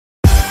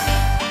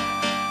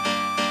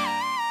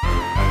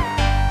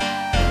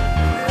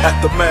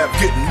Aftermath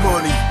getting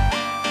money.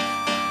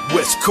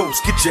 West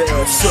Coast, get your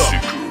ass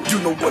up. You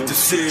know what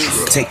this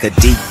is. Take a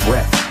deep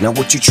breath. Now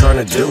what you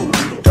tryna do?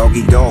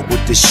 Doggy dog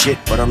with this shit,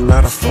 but I'm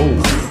not a fool.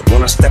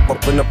 When I step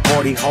up in the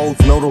party, hoes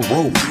know the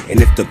rule.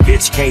 And if the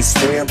bitch can't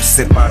swim,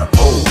 sit by the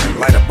pool.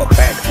 Light up a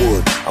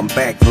backwood, I'm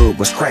backhood.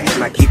 What's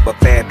crackin'? I keep a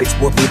bad bitch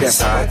with me,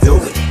 that's how I do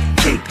it.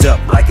 Caked up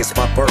like it's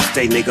my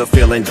birthday, nigga,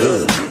 feeling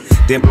good.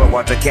 Then blow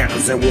out the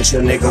candles and wish a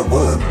nigga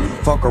would.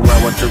 Fuck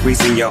around with the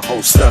reason your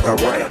hoe stuck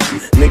around.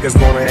 Niggas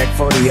wanna act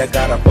funny, I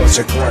got a bunch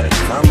of credit.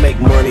 I make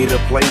money to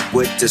play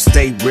with, to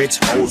stay rich.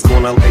 Hoes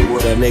wanna lay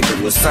with a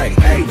nigga would say,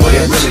 hey, what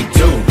it really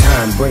do?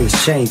 Time brings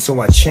change, so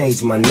I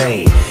changed my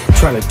name.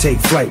 Tryna take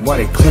flight while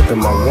they clipping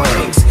my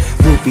wings.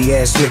 Groupie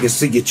ass niggas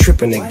see you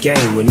tripping the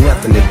game with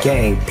nothing to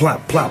gain.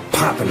 Plop, plop,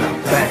 popping a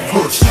bang.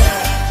 Push.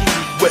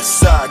 West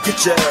side,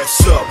 get your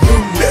ass up.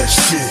 Move that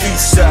shit.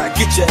 East side,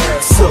 get your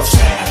ass up.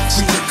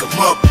 We lick 'em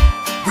up,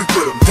 we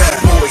put 'em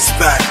down. Boys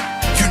back,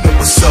 you know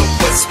what's up.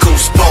 West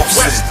Coast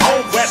bossin'.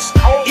 West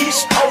Coast,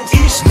 East Coast,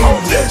 East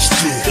Coast. Move that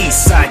shit.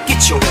 East side,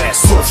 get your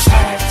ass up.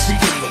 We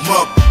lick 'em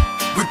up,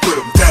 we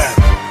put 'em down.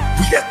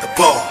 We at the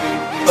bar,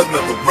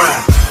 another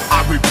round.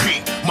 I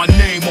repeat, my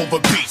name over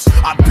beats.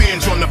 I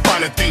binge on the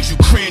finer things you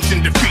cringe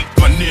and defeat.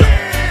 My name,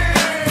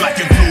 black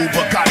and blue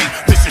Bugatti.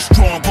 This is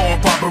strong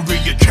on robbery,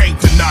 you can't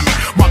deny me.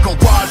 My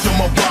garage, a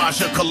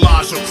mirage, a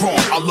collage of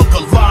chrome. I look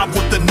alive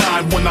with the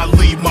 9 when I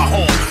leave my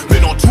home.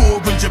 Been on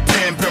tour in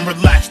Japan, been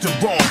relaxed in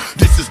Rome.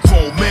 This is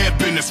grown man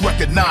business,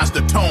 recognize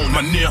the tone,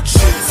 my near.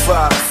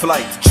 5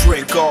 flight,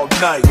 drink all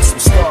night. Some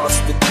stars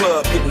at the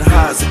club, getting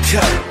high as a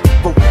kite.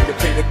 But when you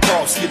pay the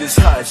cost, get as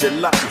high as you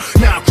like.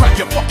 Now crack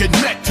your fucking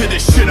neck to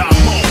this shit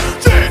I'm on.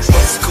 Dance.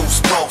 West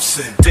Coast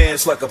bossin',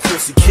 dance like a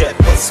pussycat.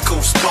 West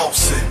Coast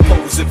bossin',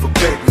 posing for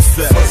baby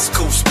fat. West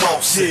Coast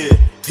bossin',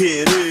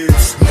 here it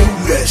is.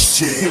 Move that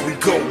shit, here we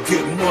go,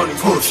 get money.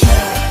 Push.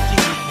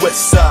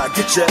 West side,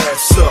 get your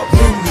ass up.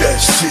 Move that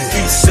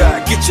shit. East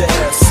side, get your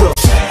ass up.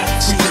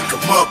 We lick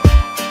 'em up,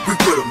 we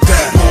put 'em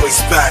down.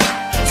 Boys back,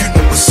 you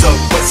know what's up.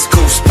 West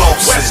Coast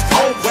bossin'.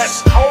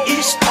 West Coast,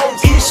 East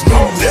Coast, East Coast.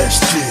 Move that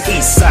shit.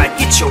 East side,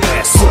 get your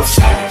ass up.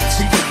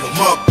 We lick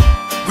 'em up,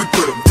 we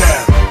put 'em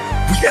down.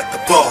 We at the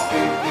bar,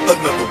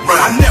 another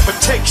round. I never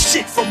take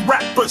shit from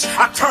rappers.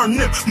 I turn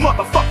them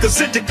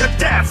motherfuckers into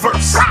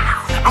cadavers.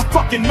 I'm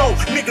fucking old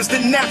niggas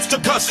that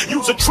Napster Gus.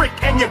 Use a trick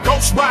and your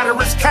ghost rider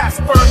is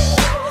Casper.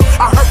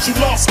 I heard you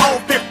lost all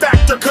fear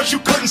factor, cause you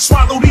couldn't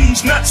swallow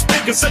these nuts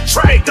big as a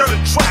tractor.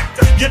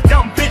 You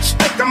dumb bitch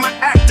think I'm an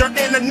actor,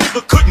 and a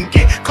nigga couldn't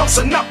get close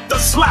enough to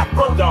slap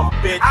her. Dumb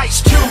bitch.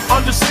 Ice Cube,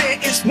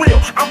 understand it's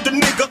real. I'm the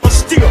nigga of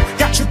steel.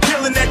 Got you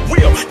killing that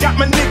wheel. Got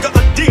my nigga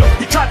a deal.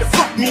 You tried to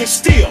fuck me and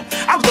steal.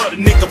 I love the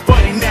nigga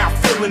buddy now,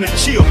 feeling a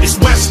chill. It's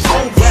West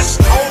Coast,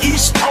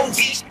 East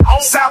Coast,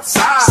 South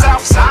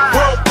Side,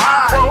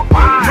 worldwide,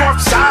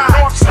 North Side.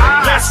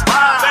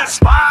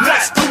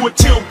 Let's do it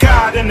till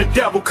God and the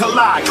devil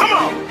collide. Come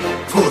on.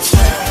 Push.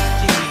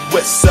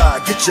 West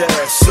side, get your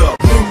ass up.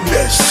 Move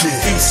that shit.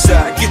 East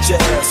side, get your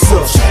ass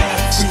up.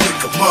 We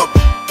lick 'em up,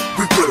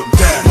 we put 'em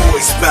down.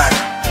 Boys back,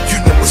 you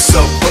know what's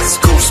up.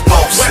 West Coast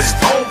bossin'.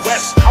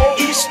 West Coast,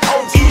 East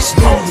Coast, East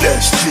Coast. Move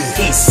that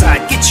shit. East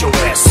side, get your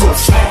ass up.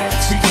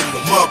 We lick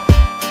 'em up,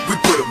 we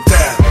put 'em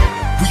down.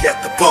 We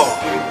at the bar,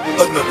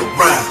 another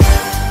round.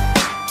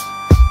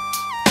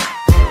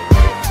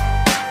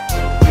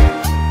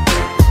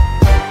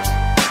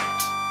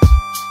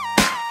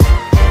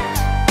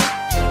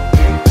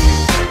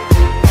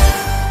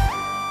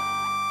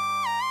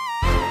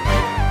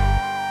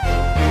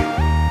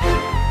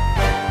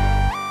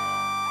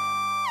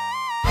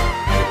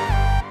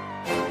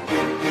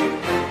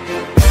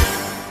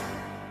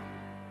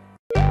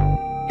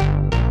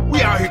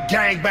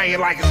 Gang banging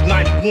like it's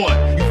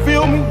 91. You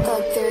feel me?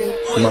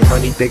 My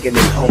money bigger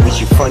than homies,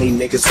 you funny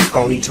niggas are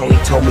phony. Tony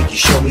told me you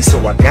show me,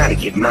 so I gotta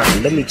get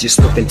mine. Let me just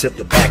look into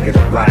the back of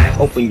the ride.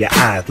 Open your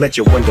eyes, let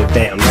your window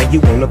down. Now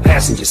you on the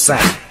passenger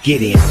side.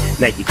 Get in,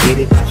 now you get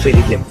it, fit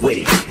it and with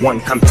it. One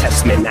come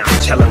test me now,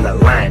 tell him the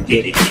line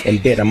did it.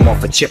 And bet I'm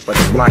off a chip of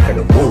the block of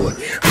the wood.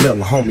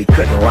 Little homie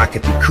couldn't rock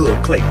if he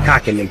could. Click,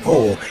 cocking and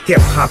pull. Hip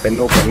hopping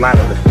over a lot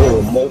of the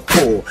bull, more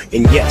pull.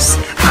 And yes,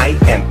 I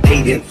am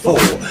paid in full.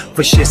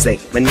 For shizzy,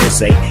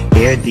 manizzy,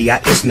 air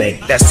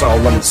D-I-S-name. That's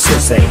all I'm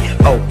say.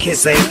 Oh,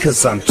 kiss ain't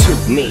cause I'm too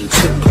mean,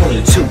 too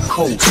clean, too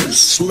cold, too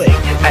slick.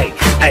 Hey,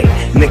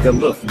 nigga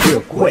look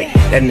real quick.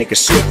 That nigga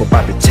Snoop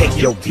about to take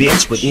your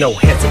bitch with no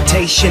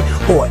hesitation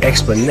or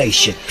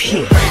explanation.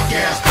 Pimp.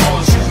 Gas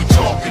ballers who we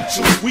talking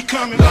to. We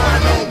coming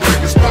lying on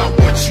records about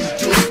what you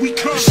do. We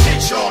come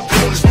shit y'all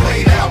doing is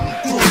played out and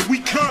through. We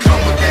come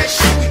with that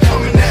shit, we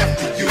coming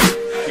after you.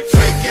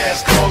 Fake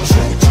ass callers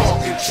who we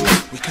talking to.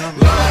 We come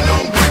lying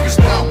on records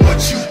about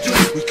what you do.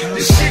 We come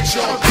this shit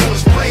y'all doing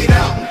is played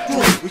out and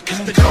through. We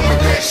come with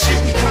that shit,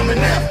 we coming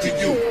after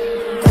you.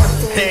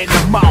 Head in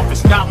the mouth,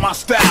 it's not my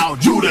style.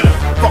 You done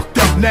fucked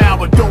up now,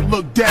 but don't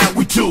look down,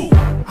 we too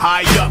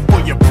high up for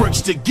your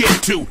pricks to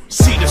get to.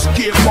 See the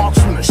skid marks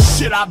from the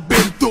shit I've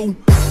been through.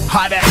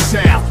 How that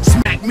sound?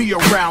 Smack me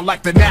around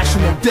like the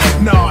national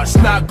debt. Nah, it's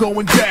not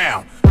going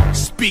down.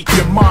 Speak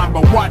your mind,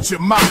 but watch your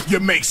mouth. You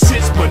make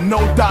sense, but no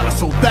dollar,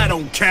 so that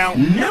don't count.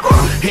 Never.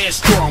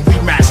 Headstrong, we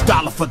match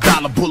dollar for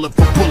dollar, bullet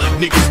for bullet.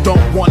 Niggas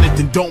don't want it,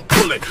 then don't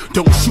pull it.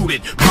 Don't shoot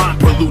it, mind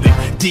polluted,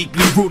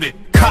 deeply rooted.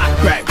 Cock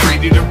back,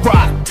 ready to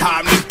rock,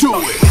 time to do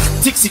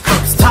it. Dixie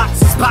cups,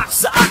 toxins,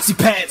 boxes of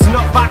oxypads,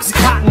 enough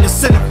oxycontin to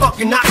send a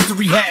fucking ox to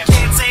rehab.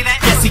 Can't say that?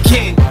 Yes, he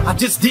can. I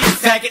just did,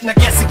 faggot, and I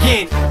guess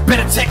again.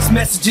 Better text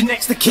message your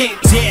next to kin.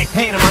 Yeah,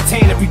 hand on my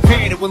tan and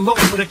prepared it with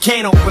load with a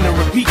can opener.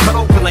 Repeat cut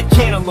open like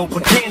cantaloupe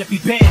with canopy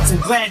beds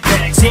and glad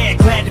bags. Yeah,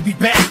 glad to be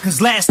back,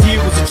 cause last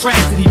year was a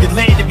tragedy that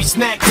landed to be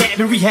smack dab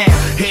in rehab.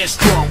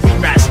 Headstrong, we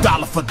match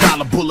dollar for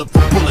dollar, bullet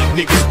for bullet.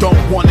 Niggas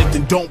don't want it,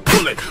 then don't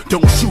pull it.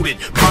 Don't shoot it,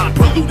 mind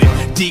polluted,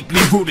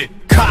 deeply rooted.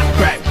 Cock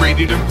back,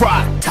 ready to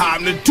rock,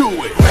 time to do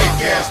it.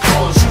 Fake ass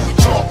ballers, who we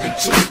talking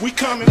to? We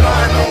coming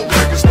lying on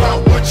records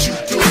about what you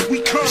do.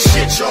 We come. The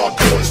shit y'all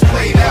doing is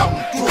played out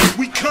and through.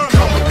 We come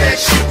with that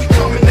shit, we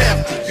coming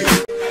after you.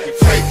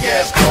 Fake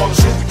ass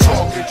ballers, who we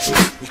talking to?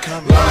 We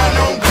come lying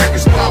on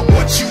records about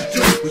what you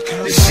do.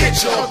 The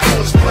shit y'all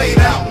doing is played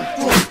out and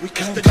through. We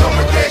come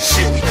with that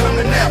shit, we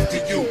coming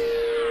after you.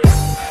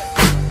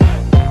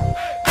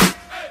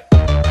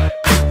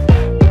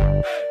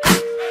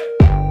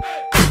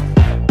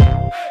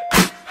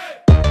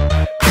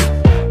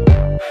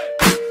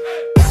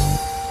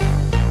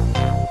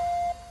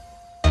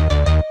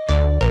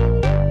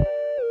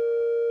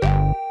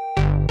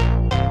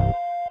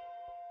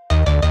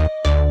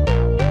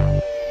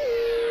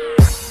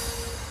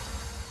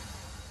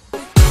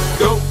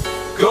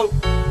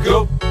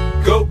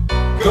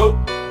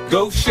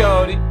 Go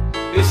shorty,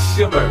 it's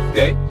your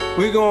birthday.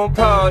 We gon'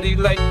 party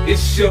like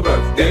it's your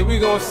birthday. We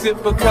gon' sip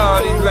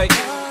Bacardi like.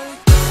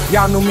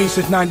 Y'all knew me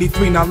since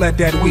 '93, now let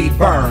that weed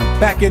burn.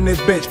 Back in this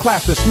bitch,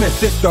 class of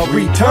Smith, it's the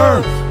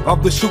return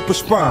of the super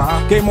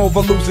sperm. Game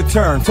over, lose a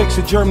turn. Takes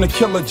a germ to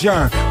kill a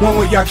germ. When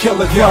will y'all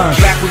kill a germ?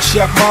 Back when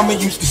Chef Mama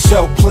used to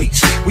sell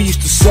plates, we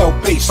used to sell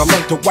base. I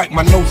like to wipe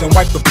my nose and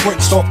wipe the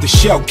prints off the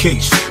shell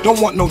case. Don't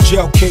want no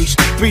gel case.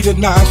 3 to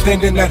 9,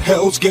 standing at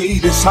Hell's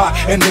Gate. It's hot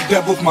and the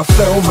devil's my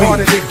cellmate.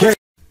 Harder to get.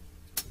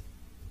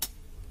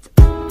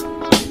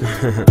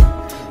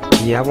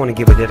 Yeah, I want to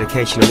give a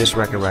dedication on this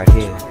record right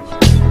here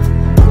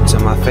to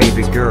my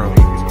favorite girl.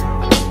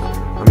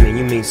 I mean,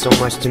 you mean so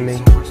much to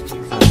me.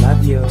 I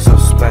love you. So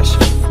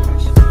special.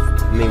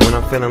 I mean, when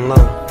I'm feeling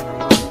low,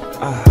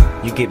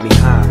 you get me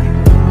high.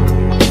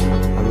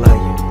 I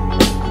love you.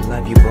 I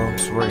love you, bro.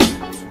 It's real.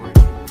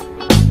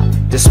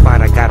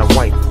 Despite I got a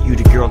wife, you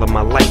the girl of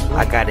my life.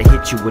 I gotta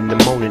hit you in the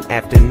morning,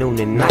 afternoon,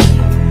 and night.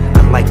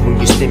 I like when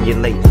you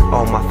stimulate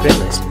all my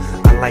feelings.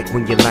 I like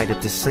when you light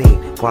up the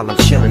scene while I'm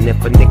chilling.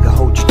 If a nigga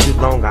hold you too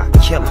long, I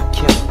kill him.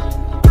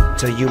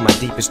 To you, my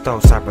deepest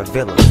thoughts I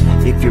reveal them.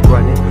 If you're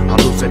running, I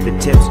lose at the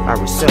tips, I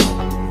receive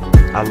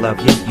them. I love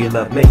you, you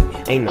love me.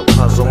 Ain't no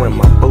puzzle in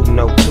my boot,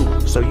 no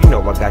two. So you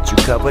know I got you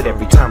covered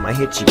every time I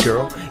hit you,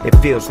 girl. It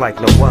feels like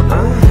no other.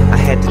 I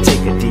had to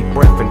take a deep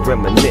breath and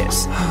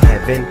reminisce.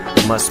 Heaven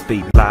must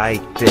be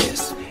like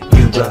this.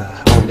 You the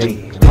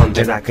only one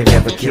that I could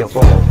ever kill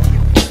for.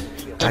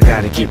 I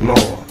gotta get more.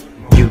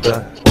 You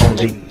the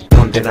only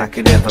one that I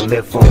could ever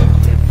live for.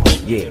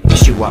 Yeah,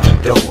 it's you I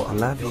adore. I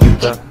love you. You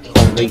the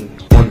only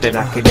one that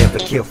I could ever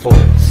kill for.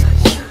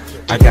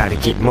 I gotta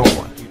get more.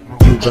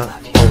 You the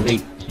only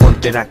one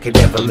that I could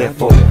ever live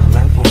for.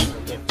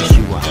 It's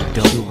you I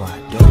adore.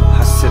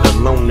 I sit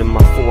alone in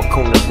my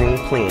 4-corner room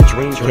playing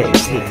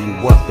Dreamcast,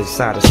 hitting you up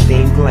inside a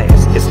stained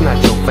glass. It's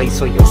not your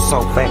face or your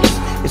soft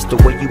ass, it's the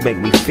way you make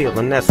me feel,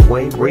 and that's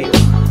way real.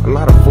 A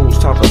lot of fools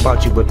talk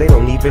about you, but they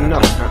don't even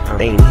know.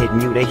 They ain't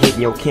hitting you, they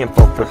hitting your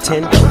kinfolk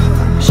pretender.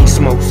 She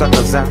smokes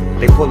suckers out,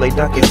 they pull they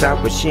duckets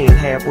out, but she ain't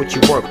have what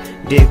you work.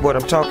 Dig what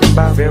I'm talking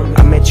about?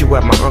 I met you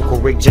at my Uncle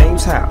Rick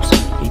James' house.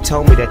 He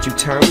told me that you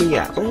turned me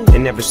out,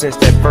 and ever since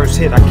that first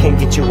hit, I can't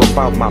get you up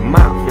out my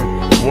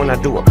mouth. When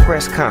I do a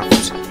press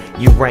conference,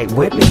 you right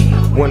with me.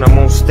 When I'm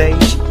on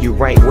stage, you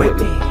right with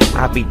me.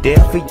 I'll be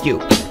there for you,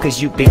 cause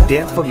you be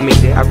there for me.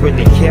 I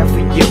really care for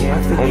you.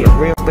 On the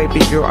real, baby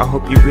girl, I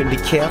hope you really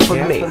care for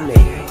me.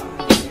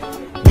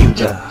 You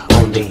the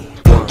only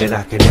one that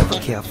I could ever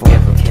care for.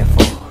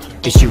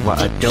 It's you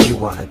I adore.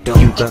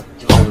 You the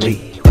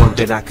only one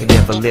that I could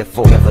ever live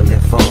for.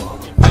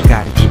 I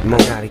gotta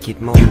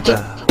get more. You the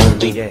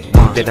only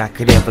one that I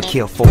could ever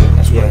kill for.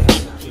 Yeah.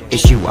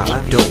 It's you I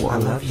adore.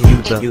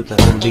 You the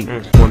only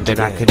one that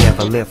I could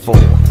ever live for.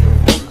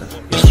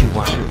 It's you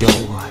I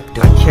adore.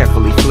 I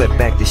carefully flip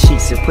back the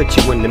sheets and put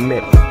you in the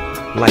middle,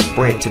 like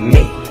bread to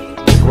me.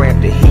 And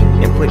grab the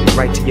heat and put it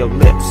right to your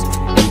lips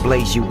and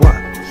blaze you up.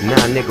 Now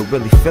a nigga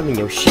really feeling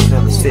your shit.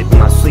 Sit in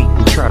my seat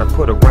and try to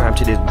put a rhyme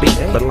to this beat,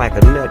 but like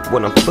a nut,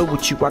 when I'm through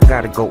with you, I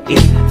gotta go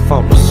eat.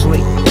 Fall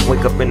asleep,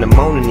 wake up in the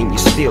morning and you're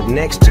still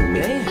next to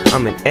me.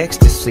 I'm in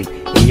ecstasy,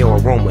 and your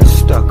aroma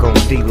stuck on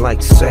D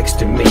like sex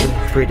to me.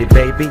 Pretty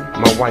baby,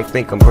 my wife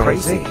think I'm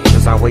crazy,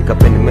 cause I wake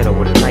up in the middle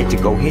of the night to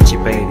go hit you,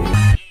 baby.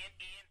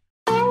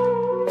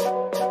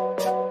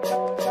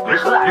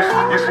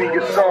 You see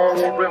your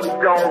song really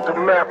gone to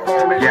map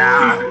on it?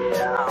 Yeah.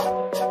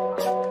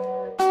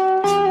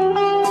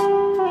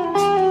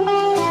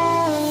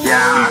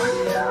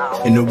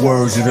 In the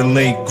words of the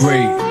late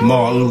great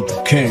Martin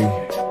Luther King,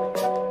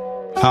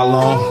 how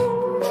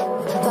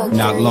long?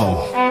 Not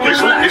long.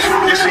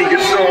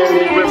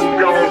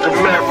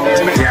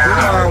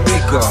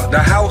 The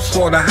house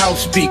or the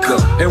house speaker,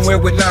 and where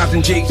would Nas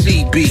and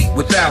Jay-Z be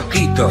without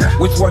ether?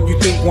 Which one you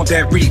think want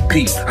that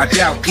repeat? I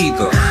doubt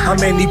either. How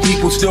many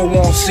people still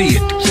won't see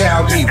it?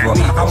 Child either.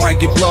 I might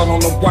get blood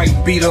on the white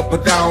beater,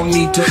 but I don't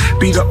need to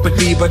beat up a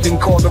diva, then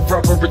call the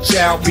brother a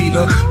child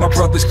beater. My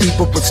brother's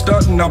keeper, but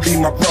stuntin', I'll be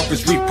my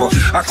brother's reaper.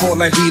 I call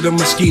that heater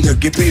mosquito,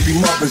 get baby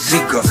mother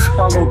Zika.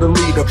 Follow the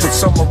leader, put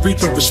some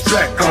Aretha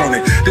respect on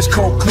it. This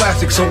cold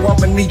classic, so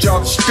I'ma need y'all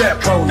to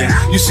step on it.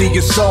 You see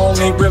your song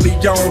ain't really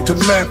on to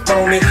meth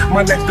on it.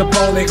 My next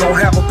opponent gon'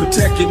 have a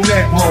protect your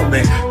neck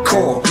moment.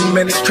 Core,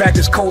 man, this track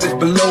is cold as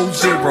below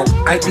zero.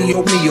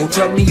 Ideo mio,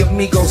 tell me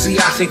amigo, see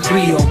I say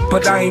Cleo.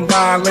 But I ain't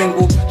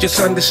bilingual, just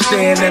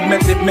understand that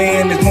Method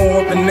Man is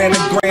more of an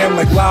anagram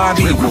like live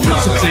eagle.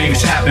 Some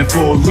things happen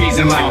for a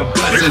reason, like a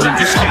blessing in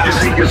disguise. You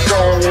see your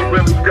song ain't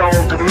really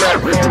gone to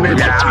meth on it.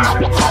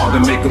 Hard to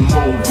make a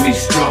move, we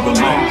struggle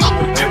on.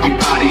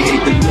 Everybody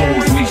hate the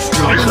moves, we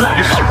struggle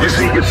on. You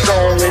see your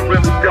song ain't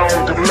really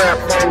gone to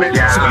meth on it.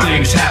 Some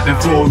things happen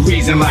for a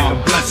reason, like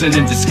a blessing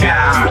in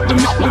disguise. To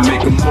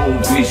make a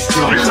move, we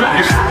struggle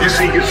on. You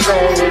see your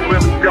song ain't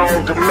really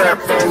gone to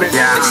meth on it.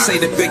 They say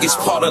the biggest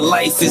part of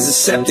life is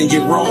accepting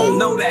your own.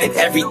 Know that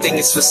everything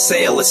is for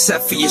sale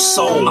except for your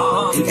soul.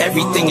 And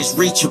everything is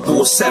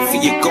reachable except for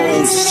your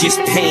goals. It's just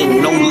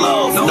pain, no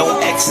love, no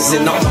X's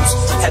and O's.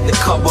 Had to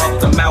cover up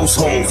the mouse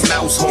holes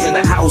in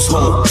the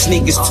household.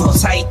 Sneakers too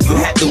tight, you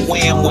had to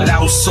wear them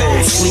without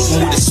soles.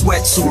 Sleeping with a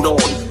sweatsuit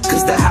on,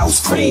 cause the house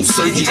cold.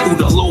 Surging through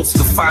the loaf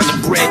to find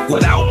the bread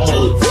without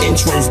mold.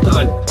 Intro's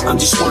done, I'm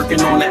just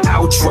working on the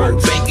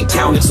outro. Bank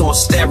account is on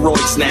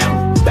steroids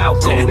now.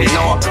 About going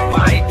on,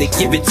 buy it, they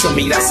give it to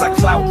me, that's how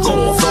clout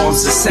go. Though I'm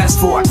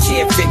successful, I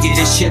can't figure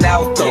this shit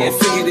out though.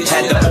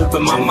 Had to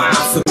open my mind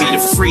for me to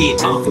free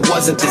it. It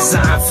wasn't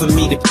designed for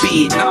me to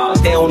be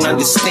it. They don't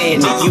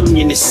understand the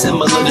union is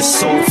similar to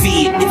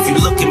Soviet. If you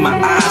look in my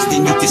eyes,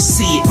 then you can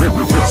see it.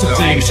 Some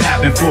things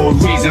happen for a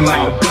reason,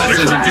 like a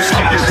blessing in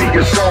disguise. You see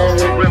your song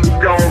ain't really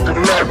gone to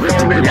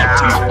meth on it.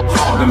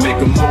 Hard to make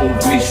a move,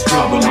 we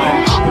struggle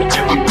on.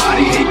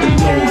 Everybody hate the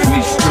moves,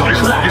 we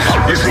struggle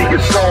on. You see your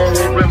song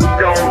ain't really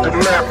gone to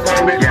meth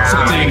on it.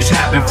 Some things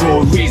happen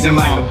for a reason,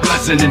 like a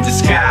blessing in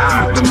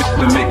disguise.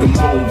 To make a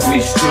move,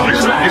 we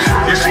struggle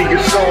on. You see your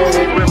song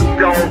ain't really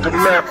gone to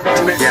meth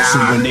on it. So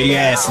when they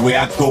ask where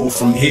I go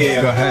from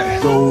here,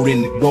 road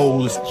and the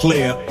goal is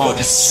clear, or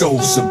just so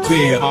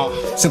severe.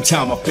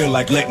 Sometimes I feel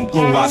like letting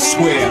go, I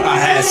swear. I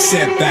had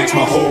setbacks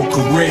my whole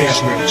career.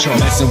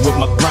 Messing with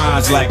my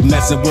grinds like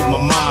messing with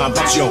my mind.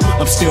 But yo,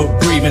 I'm still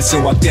breathing,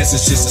 so I guess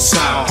it's just a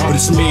sign. But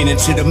it's meaning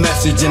to the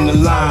message in the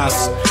lines.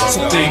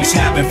 Some things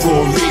happen for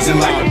a reason,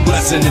 like a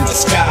blessing in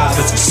disguise.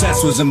 The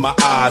success was in my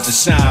eyes, the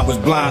shine was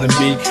blinding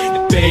me.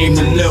 Fame,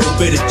 a little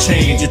bit of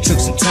change. It took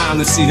some time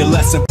to see the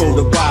lesson for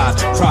the wise.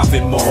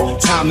 Profit more.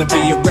 Time to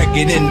be a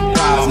record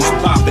enterprise. Was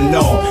popping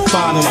off.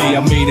 Finally,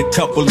 I made a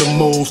couple of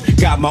moves.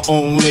 Got my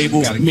own label.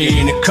 Me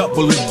and a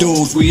couple of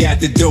dudes. We at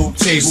the dope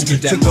table.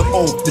 Took an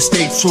oath to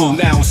stay true.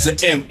 Now it's an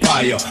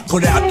empire.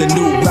 Put out the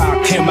new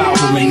rock, came out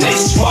with me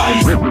next fire.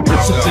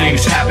 Some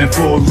things happen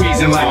for a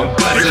reason, like a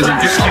blessing in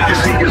disguise. You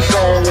see your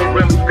song ain't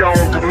really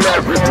gone to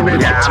meth on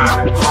it.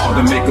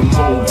 Hard to make a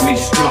move, we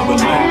struggle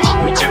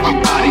on.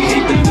 Everybody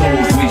hate the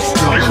moves, we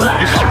struggle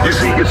on. You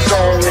see your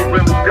song ain't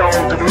really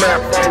gone to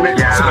meth on it.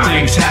 Some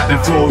things happen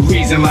for a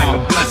reason, like a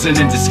blessing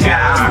in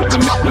disguise. To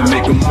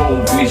make a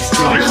move, we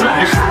struggle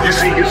on. You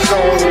see your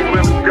song ain't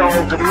really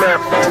gone to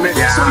meth on it.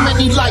 So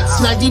many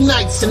lights, 90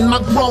 nights in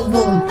my grown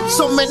room.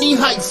 So many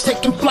heights,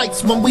 taking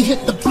flights when we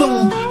hit the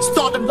bloom.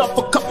 Started off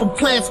a couple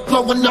plants,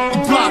 blowing up the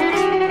block.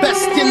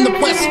 Best in the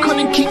West,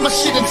 couldn't keep my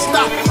shit in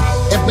stock.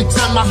 Every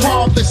time I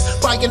harvest,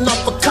 buying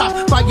off a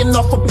cop, buying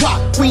off a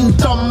plot. Green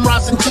thumb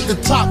rising to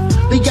the top.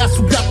 They ask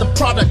who got the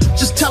product,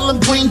 just tell them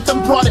Green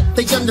Thumb brought it.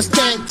 They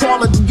understand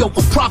quality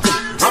over profit.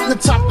 I'm the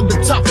top of the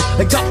topic.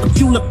 I got the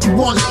fuel if you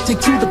want it.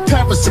 Take you to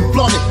Paris and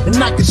flaunt it,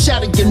 and I can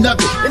shatter your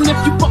nugget. And if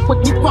you fuck with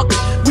me, fuck it.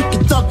 We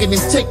can thug it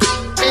and take it.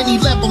 Any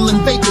level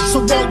and vacant, so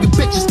all you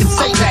bitches can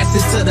say pass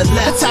it to the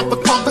left. The type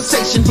of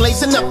conversation,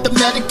 blazing up the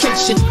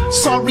medication.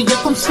 Sorry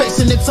if I'm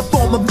spacing, it's a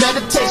form of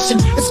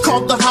meditation. It's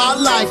called the high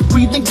life.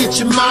 Breathe and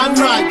get your mind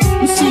right.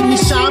 You see me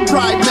shine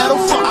bright, metal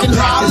fucking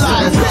high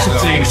life.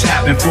 Some things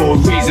happen for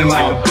a reason,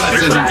 like a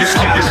blessing in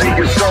disguise. You see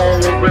your song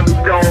ain't really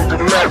gone to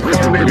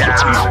meth on it.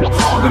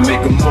 Hard to make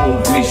a move,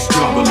 we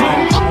struggle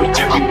on.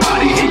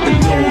 Everybody hate the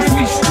moves,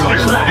 we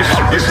struggle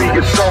on. You see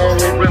your song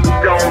ain't really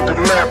gone to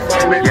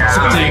meth on it.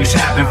 Some things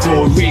happen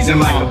for a reason,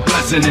 like a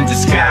blessing in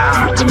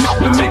disguise. To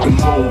make a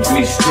move,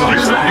 we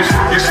struggle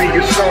on. You see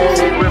your song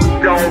ain't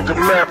really gone to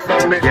meth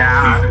on it.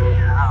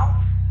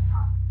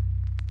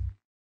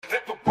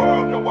 Let the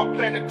world know I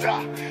plan to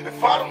die.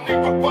 If I don't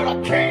live with what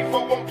I came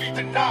for, won't be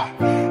denied.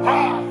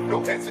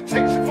 No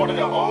hesitation for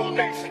the whole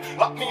nation.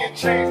 Lock me in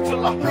chains till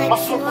my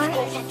soul is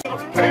closer to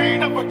the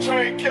pain of a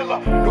train killer.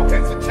 No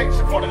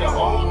hesitation for the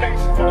whole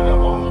nation. For the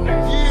whole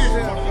nation.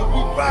 Yeah.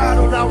 ride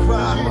on our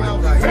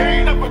ride.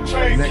 Pain of a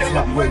train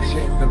killer.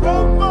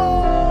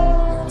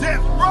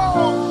 Death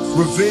row.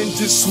 Revenge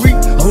is sweet,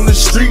 on the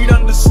street,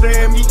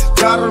 understand me.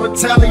 Gotta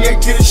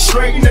retaliate, get it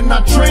straight, and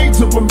I train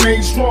to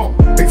remain strong.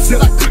 They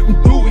said I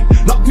couldn't do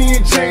it, locked me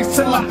in chains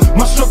till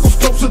my struggle's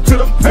closer to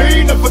the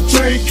pain of a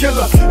train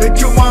killer. They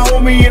killed my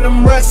homie and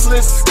I'm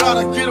restless,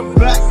 gotta get him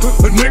back.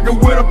 A nigga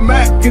with a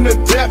Mac and a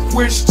death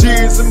wish,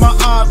 tears in my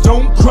eyes,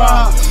 don't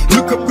cry.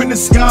 Look up in the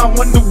sky,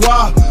 wonder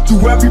why. Do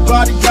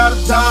everybody gotta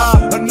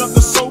die? Another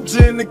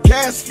soldier in the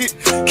casket,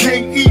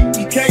 can't eat,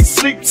 he can't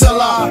sleep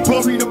till I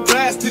bury the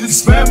bastard.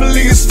 His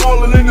family is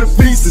falling into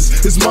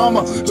pieces. His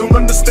mama don't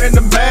understand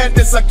the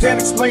madness. I can't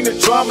explain the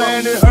drama,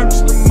 and it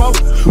hurts the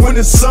most when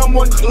it's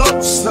someone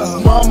close.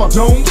 Mama,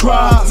 don't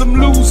cry, I'm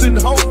losing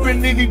hope,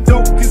 and any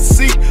dope can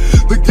see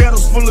the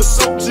ghetto's full of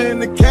soldier in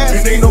the casket.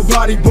 And ain't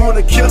nobody born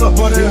a killer,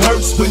 but it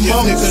hurts the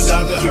most.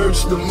 It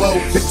hurts the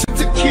most. It's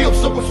to kill,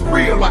 so it's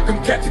real, like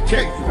I'm catching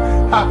cases.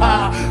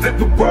 Let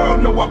the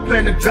world know I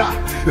plan to die.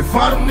 If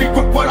I don't leave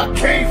with what I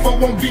came for,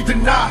 won't be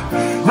denied.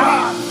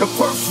 Ride the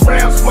first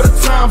rounds for the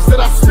times that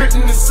I spit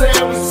in the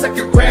cell. The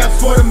second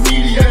rounds for the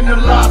media and the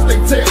lies they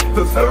tell.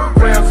 The third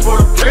rounds for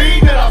the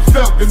pain that I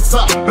felt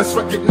inside. Let's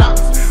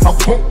recognize I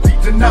won't be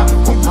denied.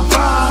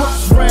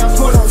 First rounds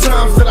for the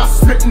times that I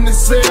spit in the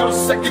cell. The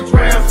second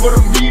rounds for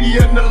the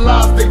media and the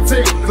lies they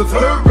tell. The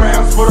third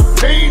rounds for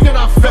the pain that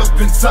I felt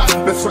inside.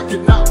 Let's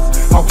recognize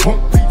I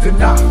won't be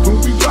denied.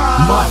 When we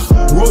ride, my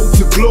road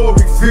to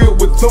glory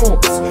filled with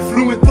thorns,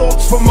 fluid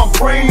thoughts from my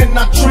brain, and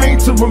I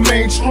trained to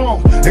remain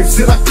strong. They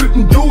said I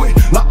couldn't do it,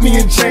 locked me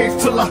in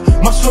chains till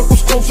my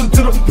struggle's closer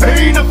to the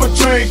pain of a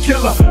train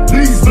killer.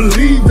 Please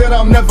believe that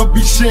I'll never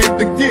be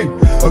shamed again.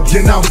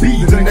 Again, I'll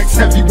be the next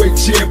heavyweight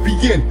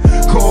champion.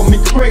 Call me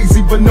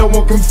crazy, but no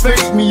one can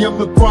face me. I'm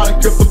the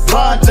product of the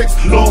projects,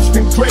 lost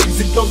and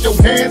crazy. Throw your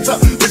hands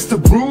up,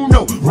 Mr.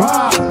 Bruno.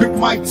 Ride, Big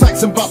Mike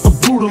Tyson about to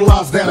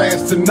brutalize that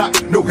ass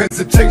tonight. No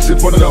hesitation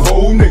for the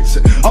whole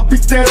nation. I'll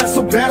beat that ass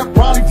so bad I'll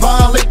probably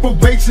violate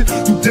probation.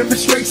 Do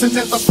demonstrations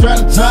as I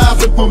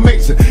strategize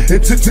information.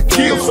 Intent to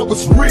kill, so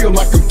it's real,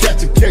 like I'm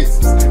catching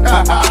cases.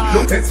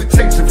 No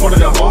hesitation for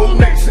the whole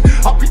nation.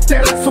 I'll beat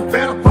that ass so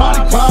bad I'll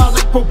probably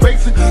violate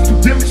probation.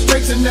 Do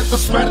demonstration as I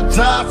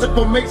strategize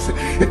information.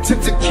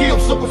 Intent to kill,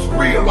 so it's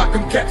real, like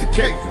I'm catching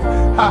cases.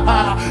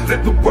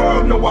 Let the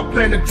world know I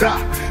plan to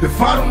die. If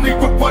I don't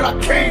leave with what I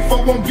came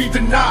for, won't be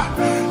denied.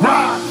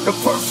 Ride the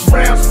first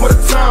rounds for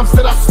the times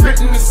that I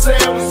spit in the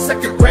cell. The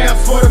second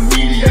rounds for the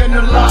media and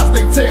the lies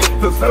they tell.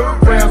 The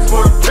third rounds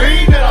for the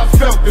pain that I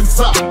felt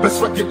inside. Let's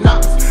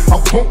recognize I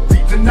won't be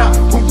denied.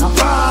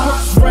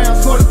 First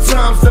rounds for the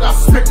times that I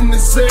spit in the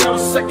cell. The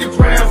second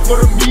rounds for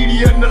the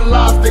media and the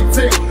lies they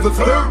tell. The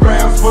third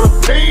rounds for the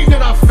pain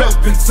that I felt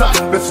inside.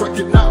 Let's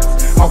recognize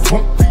I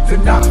won't be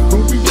denied.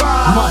 When we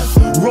ride, my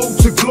road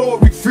to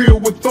glory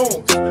filled with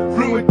thorns,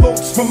 fluid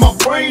thoughts from my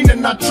brain,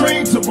 and I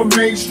trained to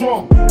remain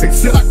strong. They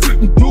said I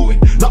couldn't do it,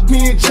 locked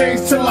me in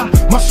chains till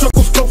my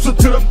struggle's closer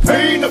to the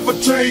pain of a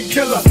train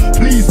killer.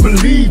 Please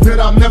believe that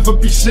I'll never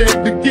be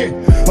shared again.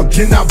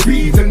 Again, I'll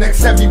be the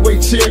next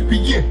heavyweight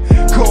champion.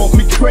 Call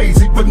me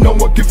crazy, but no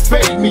one can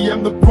fade me.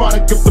 I'm the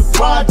product of the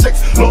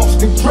projects,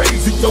 lost and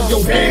crazy. Throw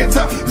your hands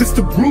up,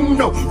 Mr.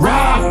 Bruno.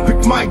 Ride,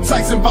 Big Mike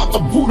Tyson about to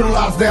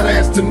brutalize that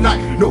ass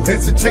tonight. No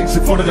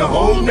hesitation for the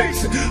whole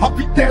nation. I'll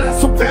beat that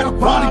ass so bad I'll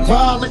probably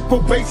violate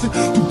probation.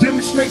 Do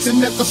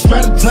demonstration as I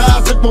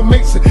strategize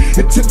information.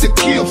 Intent to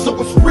kill, so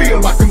it's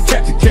real, like I'm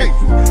catching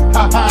cases.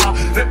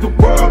 Let the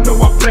world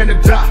know I plan to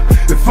die.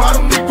 If I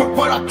don't leave with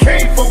what I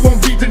came for,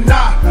 won't be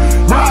denied.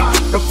 Ride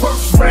the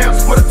first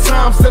rounds for the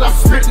times that I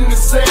spit in the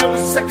cell.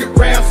 The second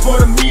rounds for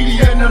the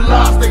media and the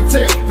lies they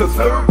tell. The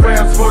third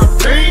rounds for the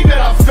pain that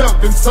I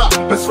felt inside.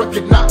 Let's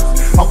recognize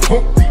I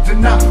won't be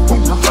denied.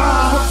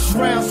 First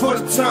rounds for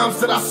the times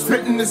that I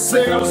spit in the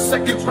cell. The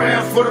second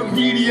rounds for the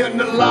media and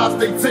the lies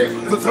they tell.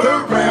 The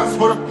third rounds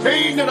for the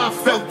pain that I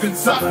felt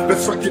inside.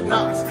 Let's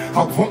recognize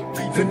I won't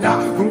be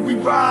denied. When we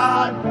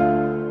ride,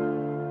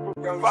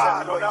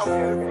 ride on out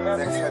here.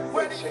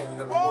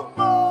 One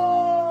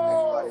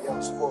more. Everybody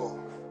else for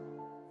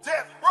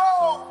Death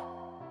Row.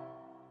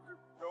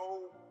 No.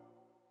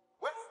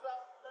 What's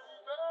up,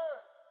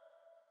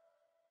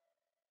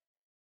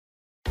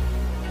 baby?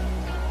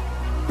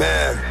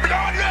 Man,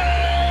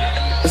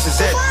 this is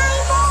it.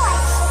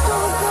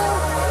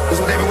 This is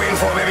what they've been waiting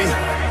for, baby.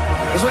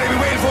 This is what they've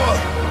been waiting for.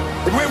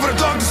 They've been waiting for the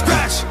dog to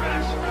scratch.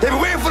 They've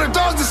been waiting for the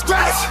dogs to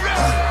scratch.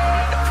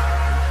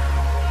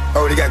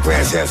 Already got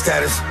Grand Slam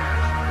status.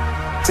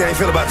 See how you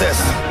feel about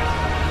this?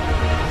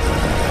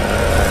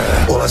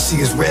 All I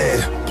see is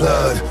red,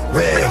 blood,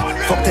 red.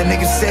 Fuck that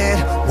nigga said,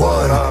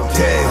 one,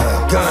 dead.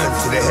 Gun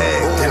to the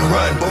head, then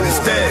run, but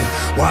instead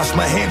wash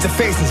my hands and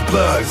face in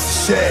blood,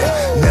 shed.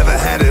 Never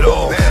had it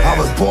all, I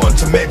was born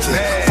to mention.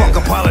 Fuck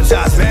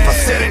apologizing, if I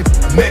said it,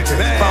 I meant it.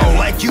 If I don't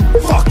like you,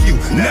 fuck you,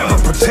 never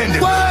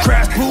pretended.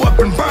 Crash, blew up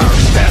and burned,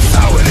 that's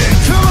how it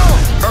ends.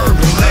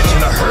 Urban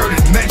legend, I heard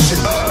it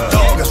mentioned.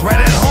 Dog is right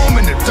at home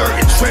in the dirt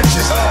and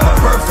trenches. My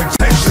birth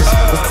intentions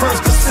was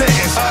first a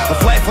sentence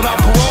of life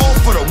without parole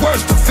for the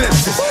worst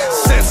offenses.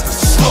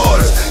 Senseless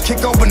slaughter,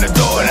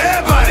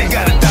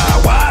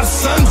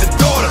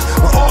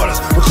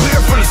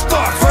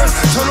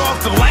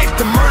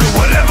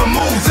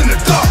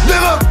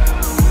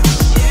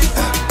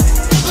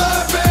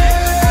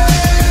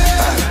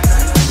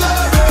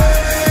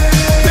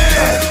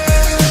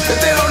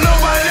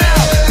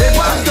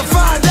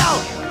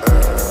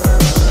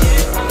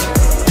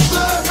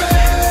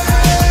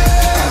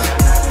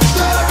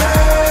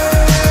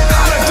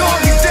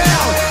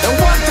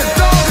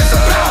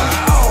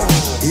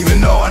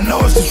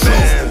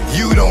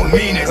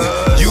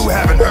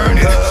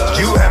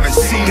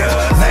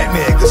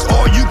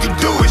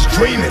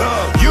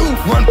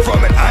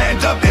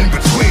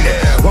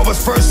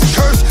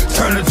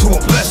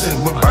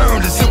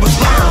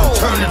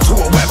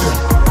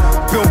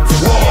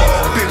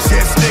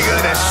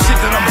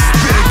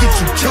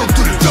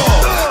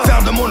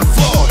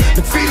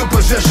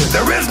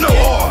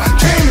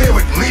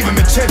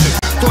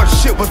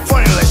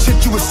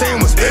 you were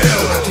saying was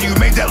ill, till you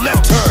made that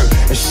left turn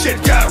and shit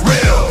got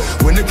real.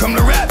 When it come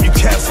to rap, you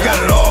cats got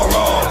it all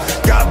wrong.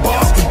 Got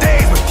bars for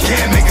days, but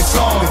can't make a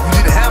song. If you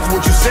didn't have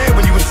what you said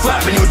when you was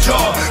flapping your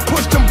jaw,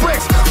 push them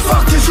bricks,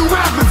 fuck is you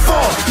rapping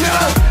for,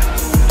 yeah?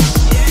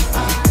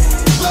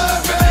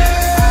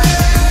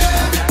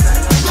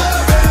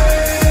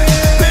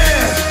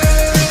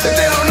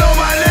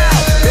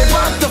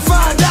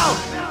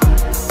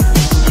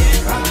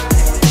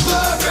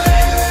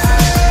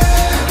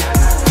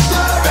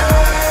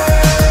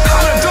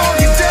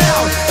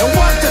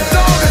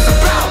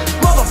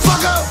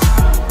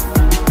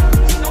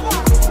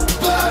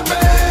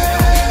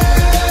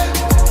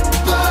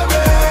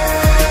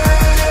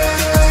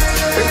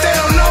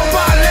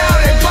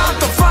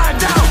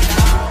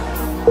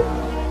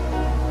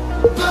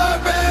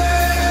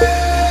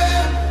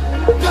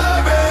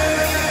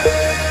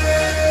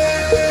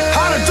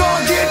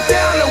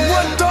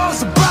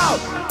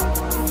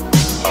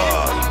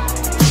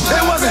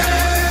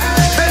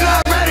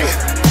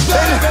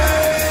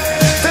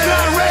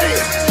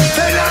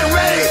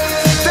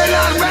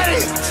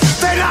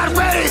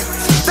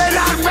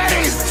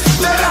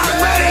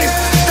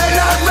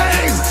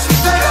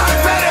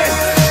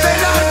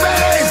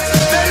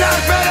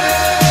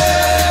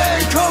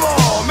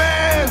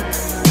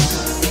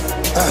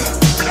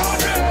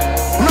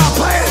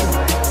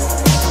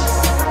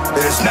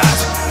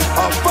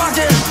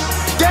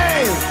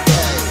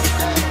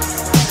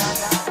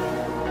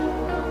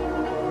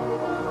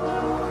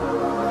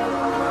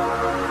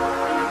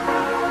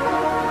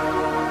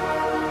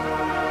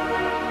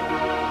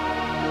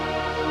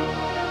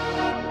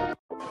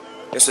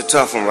 It's a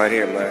tough one right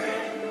here, man.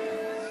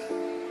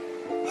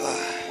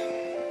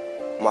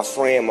 My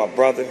friend, my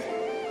brother,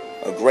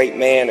 a great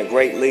man, a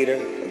great leader,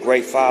 a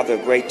great father,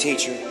 a great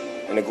teacher,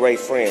 and a great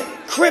friend.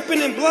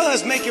 Crippin' and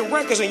Bloods making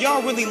records, and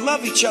y'all really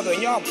love each other,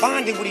 and y'all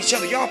bonding with each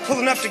other. Y'all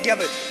pulling up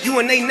together. You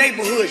in they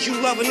neighborhoods, you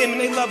loving them and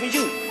they loving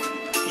you.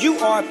 You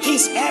are a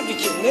peace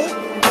advocate,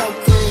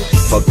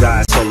 nigga. For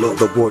God so loved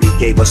the world, he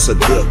gave us a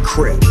good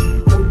crib.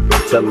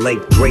 The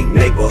late great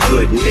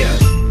neighborhood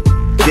nigga.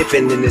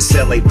 Dipping in this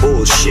LA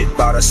bullshit,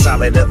 about as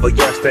solid of a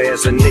youngster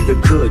as a nigga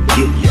could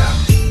get ya.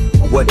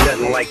 What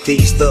nothing like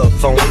these thug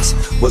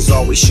phonies. Was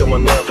always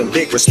showing love and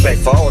big respect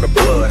for all the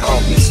blood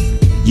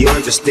homies. You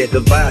understood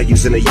the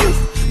values in the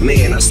youth.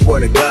 Man, I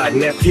swear to God,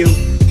 nephew,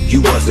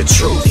 you was the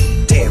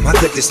truth. Damn, how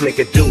could this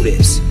nigga do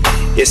this?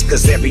 It's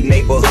cause every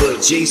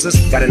neighborhood Jesus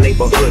got a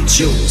neighborhood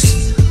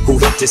Judas who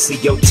hate to see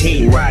your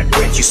team ride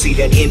rich. You see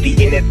that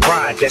envy and that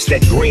pride, that's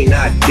that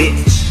green-eyed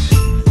bitch.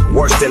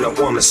 Worse than a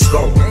woman's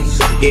scorn.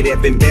 It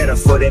had been better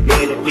for that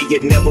man if he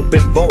had never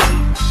been born.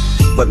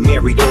 But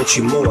Mary, don't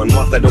you mourn,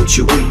 Martha, don't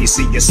you weep. You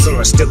see your son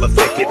still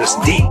affected us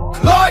deep.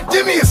 Lord,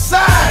 give me a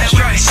sign.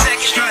 Strike,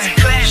 second strike,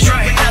 class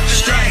strike, another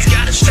strike.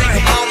 Gotta take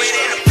a moment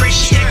and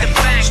appreciate the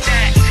fact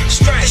that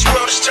this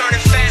world is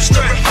turning faster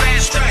and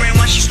faster. And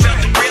once you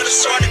felt the real,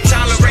 it's hard to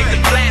tolerate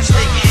the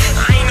plastic.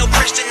 I ain't no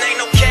Christian, ain't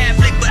no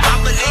Catholic, but I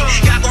believe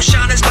God gon'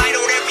 shine his light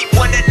on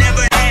everyone that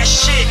never had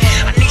shit.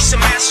 I need some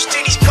answers to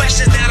these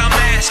questions that I'm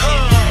asking.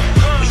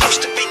 We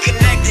used to be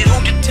connected, who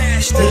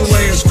detached us?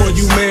 Lands for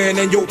you, man,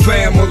 and your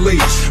family.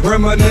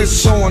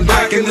 Reminisce on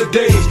back in the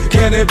days.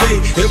 Can it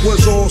be? It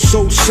was all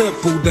so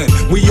simple then.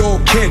 We all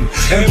kin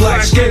and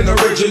black skin.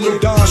 Original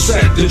Don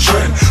set the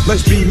trend.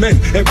 Let's be men.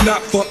 If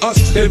not for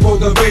us, then for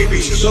the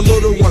babies, the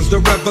little ones. The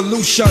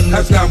revolution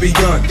has now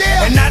begun.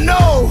 And I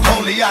know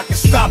only I can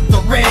stop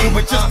the rain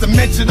with just a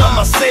mention of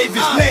my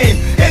Savior's name.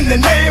 In the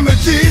name of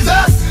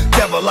Jesus.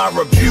 Devil, I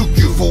rebuke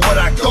you for what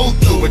I go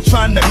through and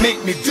trying to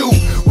make me do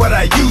what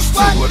I used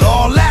to. But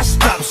all that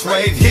stops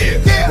right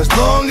here. As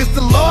long as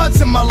the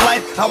Lord's in my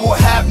life, I will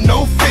have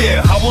no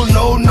fear. I will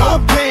know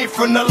no pain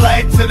from the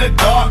light to the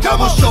dark. I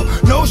will show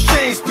no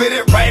shame, spit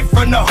it right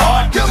from the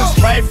heart. Cause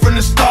it's right from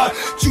the start.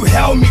 You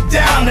held me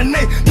down and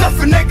ain't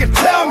nothing they can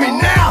tell me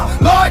now.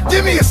 Lord,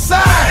 give me a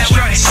sign.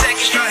 Strike, second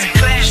strike,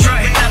 class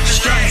strike, another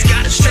strike.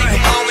 Gotta take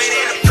a moment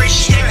and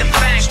appreciate the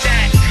fact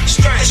that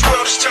this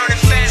world is turning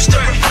faster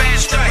and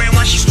faster. And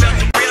once you felt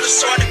the real,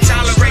 it's hard to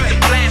tolerate the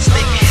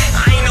plastic.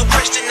 I ain't no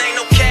Christian, ain't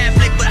no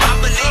Catholic, but I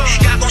believe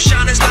God gon'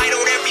 shine his light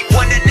on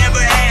everyone that never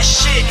had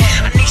shit.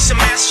 I need some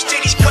answers to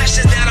these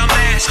questions that I'm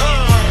asking.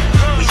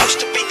 We used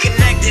to be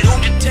connected, who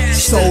detached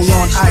us? Soul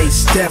on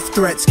ice, death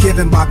threats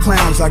given by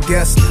clowns, I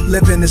guess.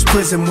 Live in this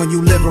prison when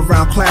you live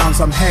around clowns.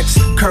 I'm hexed,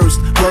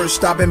 cursed,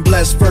 worst. I've been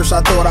blessed first.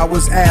 I thought I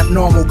was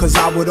abnormal, cause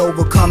I would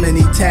overcome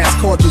any task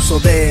called you. So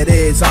there it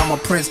is, I'm a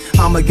prince.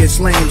 I'm against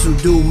lames who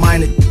do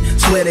minor.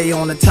 Swear they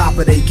on the top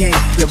of their game.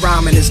 The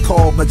rhyming is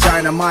called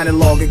vagina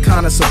monologue. It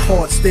kinda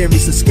supports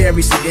theories and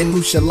scary again.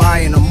 Who should lie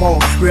in the mall?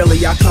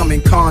 Really, I come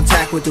in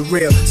contact with the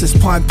real. Since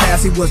Punk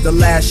Passy was the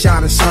last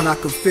shining sun I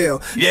could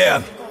feel.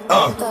 Yeah.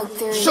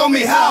 Show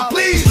me how,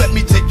 please. Let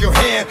me take your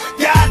hand,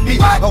 guide me.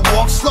 I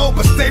walk slow,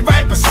 but stay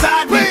right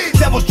beside me.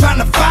 Devil's trying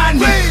to find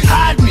me,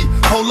 hide me.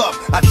 Hold up,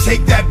 I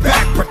take that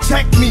back.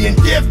 Protect me and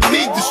give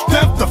me the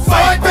strength to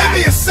fight. Give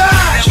me a sign.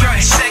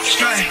 Strike, second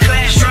strike,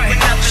 class strike,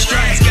 another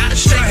strike. Gotta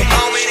take a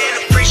moment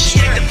and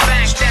appreciate the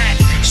fact that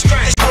this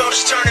world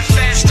is turning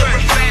faster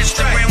and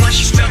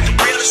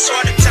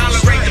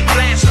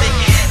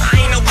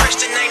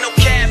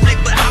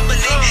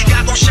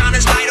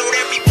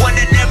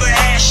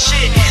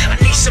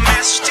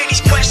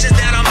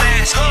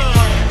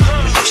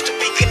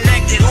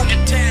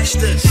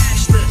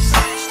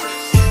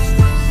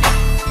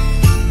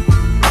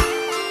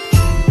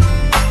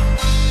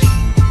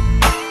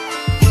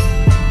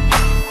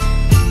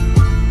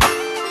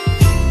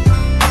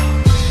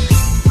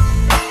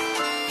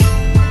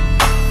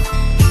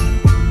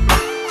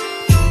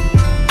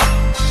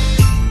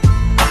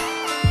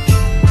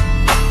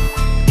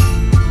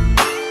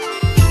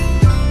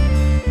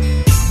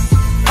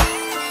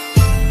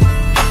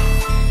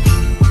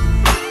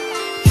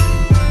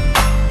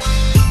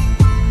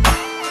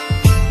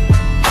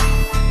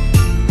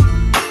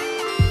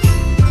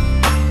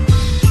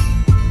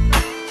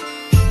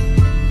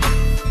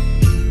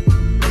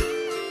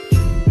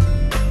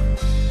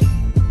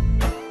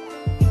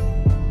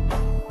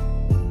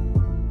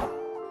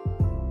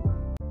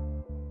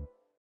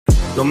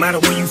No matter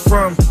where you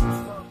from,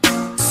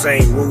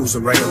 same rules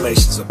and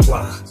regulations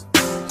apply.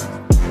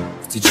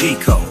 It's the G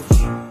code.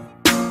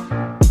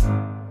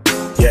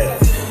 Yeah.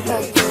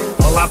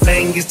 All I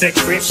bang is that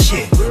grip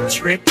shit.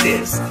 Trip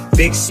this.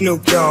 Big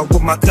Snoop Dogg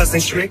with my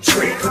cousin Trick.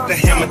 Put the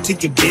hammer to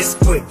your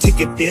biscuit, to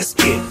your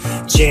biscuit.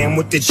 Jam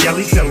with the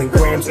jelly, selling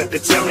grams at the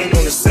telly. On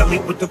the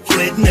celly with the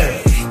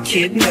flitner.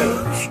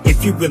 Kidna.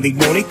 If you really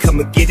want it, come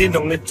and get it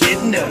on the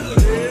dinner.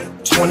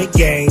 20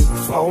 game,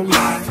 4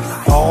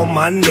 life. All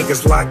my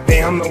niggas locked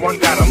down, no I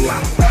got them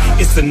locked.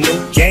 It's a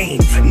new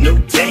game, a new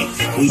day.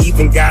 We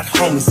even got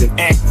homies in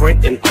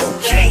Akron and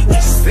OK.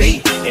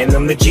 See, and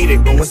I'm the G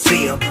that go and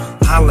see them.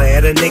 Holla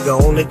at a nigga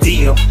on the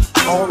deal.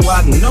 All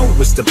I know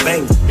is to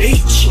bang the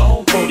beach.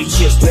 40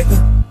 years,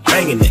 nigga,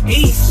 banging the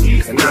east.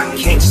 And I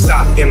can't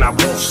stop and I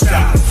won't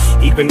stop.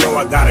 Even though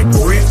I got a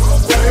grip,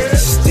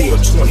 still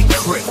 20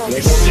 grip,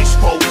 nigga.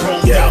 6-4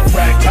 chromed out,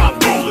 rag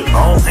top rolling.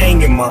 I don't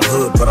hang in my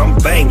hood, but I'm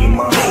banging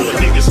my hood.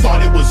 Niggas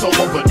thought it was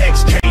over, but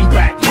X came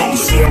back rolling.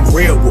 See, I'm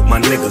real with my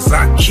niggas,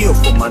 I kill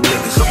for my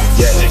niggas.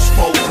 Yeah.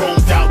 6-4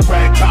 chromed out,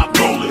 rag top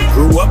rolling.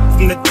 Grew up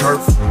from the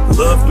turf,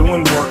 love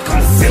doing work.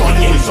 Thought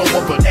it was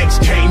over, but X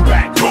came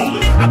back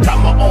rolling. I got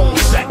my own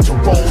sack to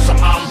roll, so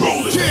I'm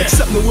rolling.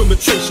 Except no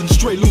imitation,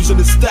 straight losing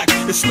his stack.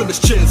 It's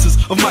slimmest chances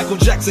of Michael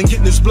Jackson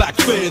getting his black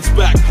fans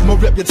back. My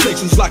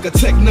reputation's like a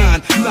Tech 9,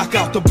 knock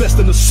out the best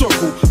in the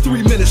circle.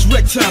 3 minutes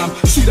wreck time,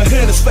 see the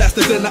hand is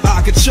faster than the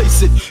eye can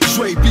chase it.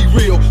 Dre, be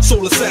real,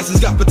 soul assassins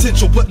got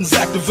potential buttons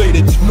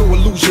activated. No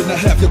illusion, I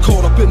have you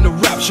caught up in the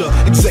rapture.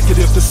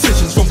 Executive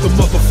decisions from the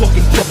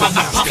motherfucking puppet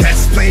master.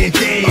 Cats playing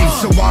games,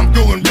 so I'm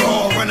going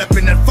raw. Run up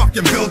in that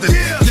fucking building,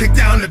 kick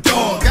down the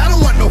dog. I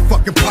don't want no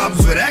fucking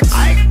problems with X.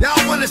 Y'all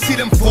wanna see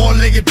them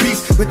 4-legged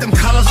beasts with them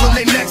collars on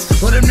their necks,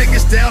 or them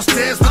niggas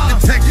downstairs with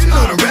the text. You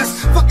know the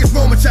rest. Fuck is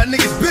wrong with y'all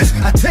niggas, bitch?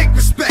 I take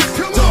respect.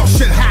 Dog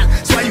shit hot,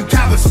 so why you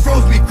cowards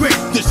froze me quick?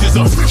 This is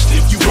a bitch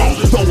if you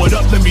rollin'. Throw it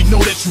up, let me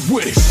know that you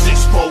with it.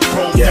 6-4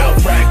 chromed out,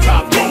 rag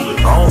top rolling.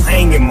 I don't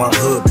hang in my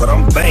hood, but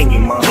I'm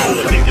banging my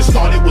hood. Niggas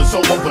thought it was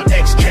over, but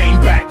X came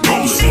back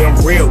rolling. See, I'm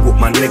real with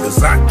my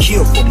niggas, I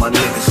kill for my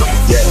niggas.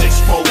 Yeah.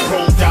 6-4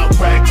 chromed out,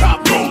 rag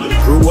top rolling.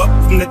 Grew up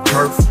from the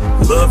turf,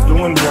 love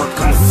doing work.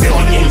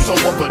 Thought it was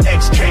over, but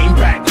X came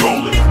back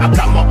rolling. I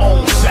got my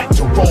own sack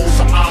to roll,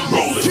 so I'm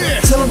rolling.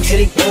 Till I'm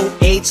hitting old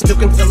age, still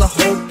can fill a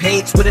whole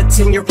page with a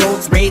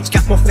 10-year-old's rage.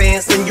 Got more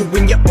fans than you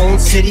in your own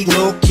city.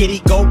 Little kitty,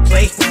 go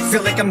play.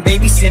 Feel like I'm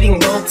babysitting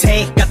Lil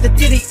Tay. Got the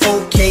ditty,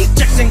 okay.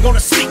 Jackson gonna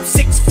sleep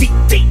 6 feet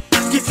deep.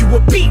 I'll give you a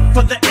beat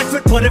for the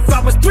effort, but if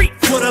I was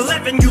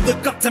 3'11", you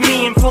look up to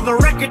me, and for the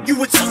record, you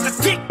would suck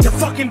a dick to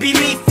fucking be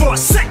me for a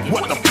second.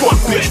 What the fuck,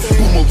 bitch?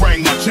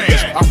 Boomerang my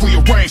change, I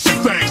rearrange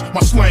some things. My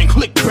slang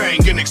click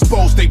bang and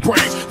expose they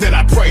brains. Then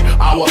I pray,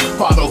 our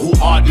Father who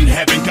art in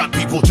heaven. Got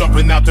people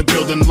jumping out the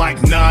building like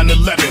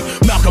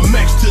 9/11. Malcolm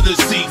X to the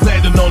sea,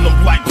 landing on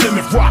them like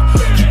Plymouth Rock.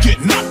 You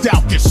get knocked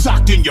out, get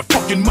socked in your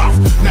fucking mouth.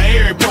 Now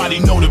everybody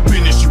know the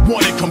business, you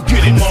want it, come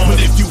get it. But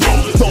if you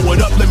roll it, throw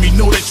it up, let me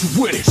know that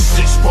you with it.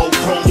 6-4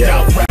 chromed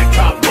out, rag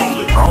top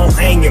rolling. I don't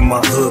hang in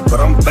my hood, but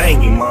I'm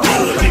banging my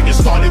hood.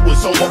 Niggas thought it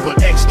was over,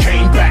 but X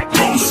came back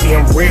rolling. See,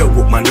 I'm real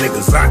with my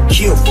niggas, I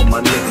kill for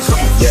my niggas.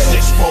 Yeah.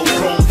 6-4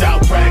 chromed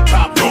out, rag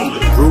top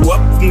rolling. Grew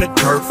up from the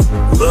turf,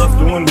 love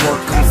doing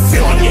work.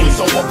 Thought it was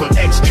over, but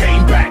X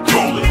came back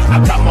rolling.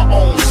 I got my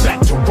own sack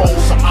to roll,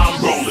 so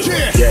I'm rolling.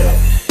 Yeah.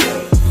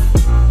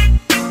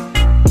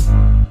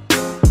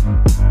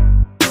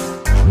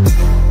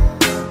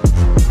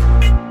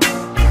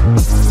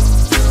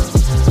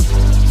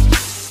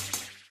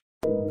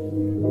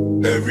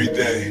 Every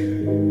day,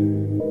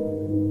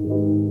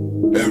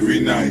 every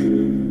night,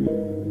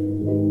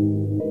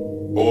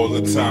 all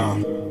the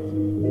time.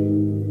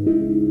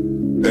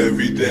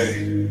 Every day,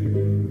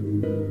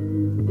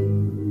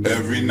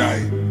 every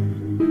night,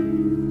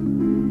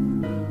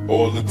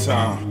 all the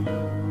time.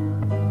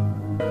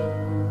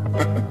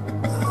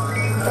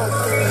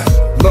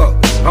 Look,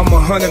 I'm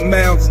 100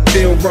 miles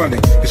still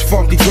running. This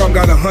funky drum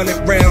got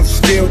 100 rounds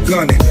still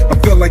gunning. I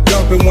feel like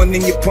dumping one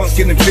in your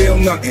pumpkin and feel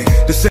nothing.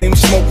 The same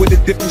smoke with a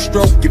different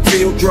stroke, you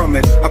feel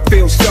drumming. I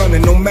feel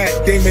stunning, no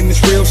Matt Damon is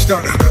real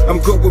stunning. I'm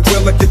good with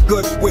will at the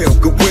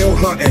goodwill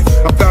hunting.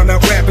 I found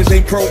out rappers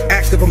ain't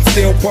proactive, I'm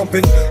still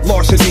bumping.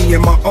 Larceny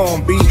in my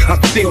arm, B, I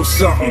feel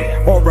something.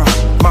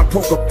 Alright, my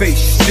poker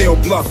face still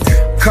bluffing.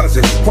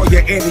 Cousin, pull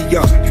your ante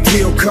up,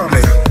 still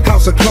coming.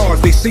 House of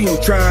cards, they see him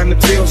trying to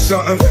feel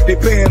something. They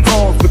paying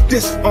arms, but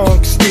this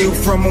arm can steal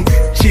from them.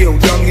 Chill,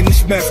 young in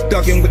this mess,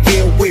 dugging with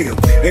ill will.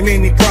 And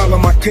any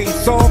problem I can't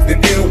solve,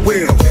 then ill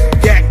will.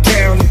 Yak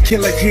down and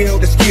kill it, heal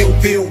the skill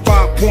bill.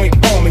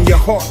 5-point bomb and your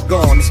heart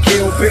gone, it's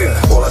Kill Bill.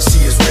 All I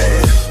see is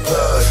red,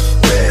 blood,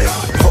 red.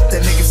 Hope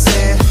that nigga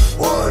said,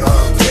 what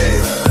up,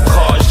 dead.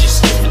 Cars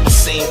just skipping the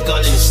same gun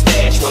in the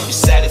stash. Won't be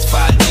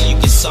satisfied till you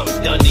get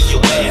something done to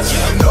your ass.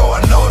 I know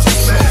what you're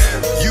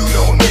saying. You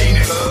don't mean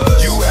it.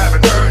 You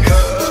haven't heard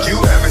it. You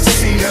haven't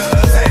seen it.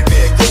 That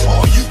nigga,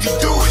 all you can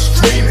do is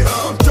dream it.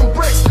 Them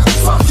bricks,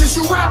 fuck is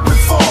you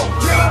rapping for?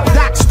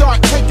 Doc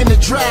start taking the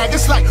drag.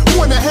 It's like,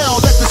 who in the hell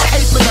let this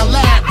ape in the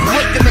lab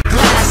breaking the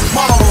glass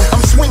bottle?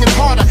 I'm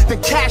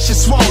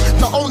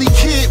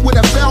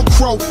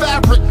Afro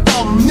fabric,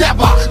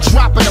 never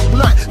dropping a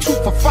blunt. 2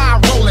 for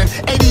 5 rolling,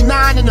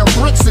 89 in the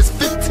bricks is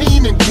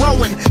 15 and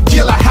growing.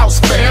 Gilla House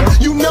fam,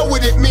 you know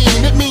what it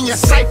mean. It mean your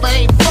cipher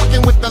ain't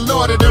fucking with the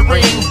Lord of the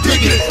Rings.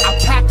 Dig it, I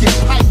pack your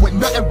pipe with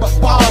nothing but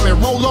bomb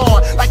and roll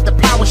on like the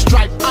power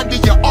stripe under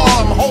your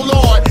arm. Hold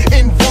on,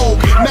 in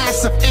vogue,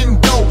 massive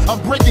endo.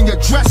 I'm breaking your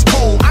dress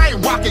code. I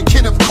ain't rocking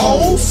Kenneth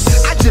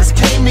Coles. I just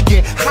came to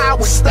get high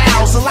with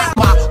styles. I like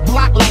my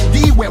block like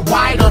D with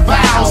wider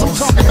vowels. I'm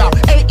talking about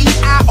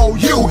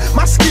A-E-I-O-U.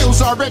 My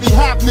skills already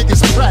have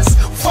niggas pressed.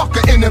 Fuck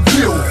an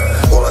interview.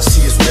 All I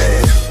see is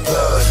red,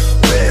 blood,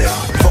 red.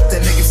 Fuck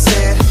that nigga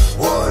said,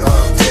 what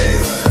I'm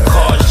dead.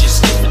 Cars just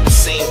skipping the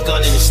same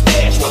gun in the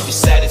stash. Won't be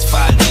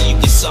satisfied till you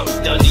get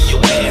something done to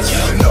your ass.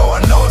 You know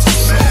I know it's a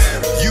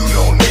man. You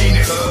don't mean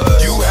it.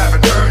 You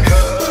haven't earned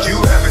it. You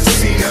haven't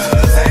seen it.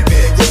 That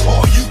nigga,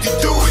 all you can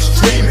do is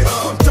dream it.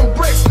 Them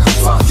bricks,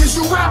 fuck is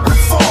you rapping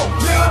for?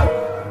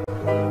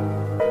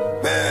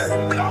 Man.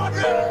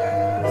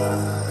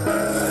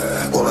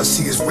 All I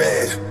see is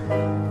red.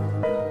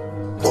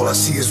 All I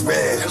see is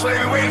red. That's what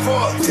they've been waiting for.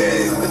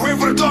 Dead. They've been waiting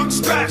for the dog to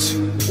scratch.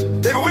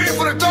 They've been waiting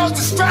for the dog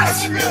to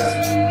scratch.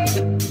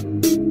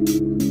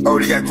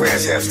 Already got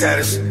grass half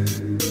status.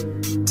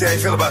 How you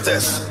feel about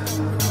this?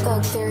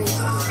 Dogg theory.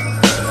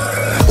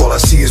 All I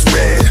see is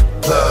red,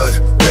 blood,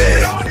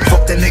 red.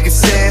 Fuck that nigga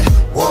said,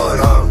 what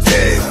I'm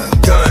dead.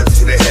 Gun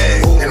to the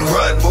head and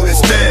run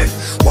instead.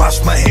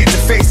 Wash my hands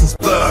and face and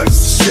blood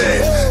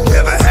shed.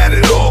 Never had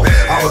it all.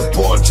 I was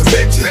born to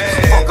mention.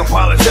 Fuck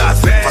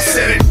apologize if I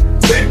said it.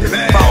 If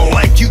I don't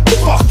like you,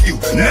 fuck you.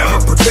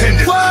 Never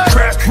pretended.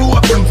 Crash blew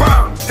up and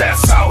burned.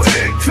 That's how it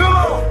is.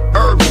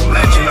 Urban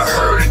legend, I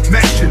heard it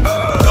mentioned.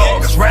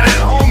 Dogs right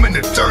at home in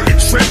the dirty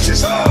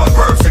trenches. My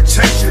birth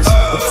intentions,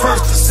 the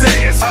first to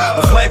say it.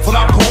 Of life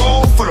without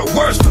parole for the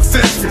worst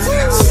offenses.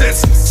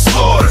 Senses,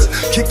 slaughters,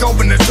 kick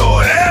open the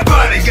door.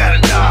 Everybody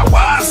gotta die.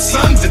 Why?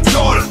 Sons and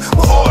daughters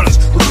with orders.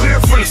 We're clear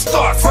from the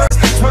start. First,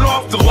 turn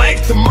off the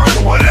lights to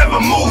murder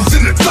whatever moves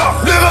in the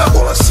dark.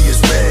 All I see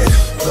is red,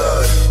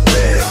 blood,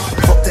 red.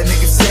 Fuck that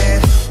nigga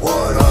said,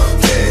 what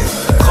I'm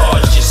dead.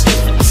 Cars just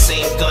skipping the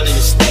same gun in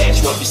the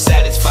stash. Won't be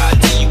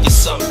satisfied till you get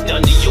something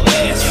done to your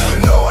ass.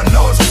 You know I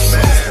know it's a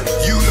man.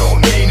 You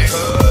don't mean it.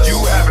 You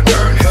haven't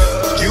earned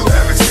it. You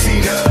haven't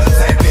seen it.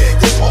 That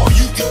nigga, all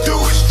you can do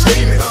is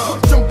dream it.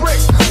 Them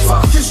bricks,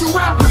 fuck is you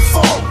rapping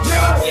for?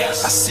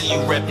 I see you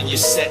repping your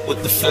set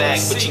with the flag,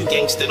 but you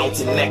gangsta don't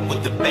connect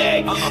with the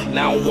bag.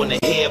 Now I don't wanna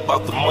hear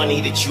about the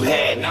money that you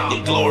had.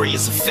 Your glory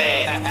is a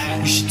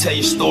fad. You should tell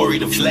your story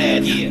to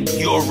Vlad.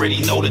 You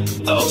already know that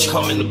the thugs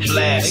coming to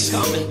blast.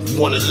 You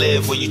wanna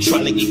live or you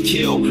tryna get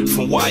killed?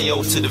 From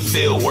YO to the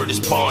Ville, where this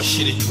pawn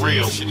shit is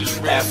real.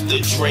 After a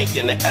drink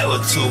and an L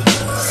or two.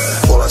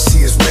 All I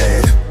see is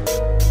red.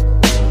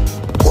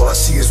 All I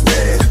see is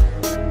red.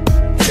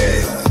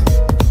 Dead.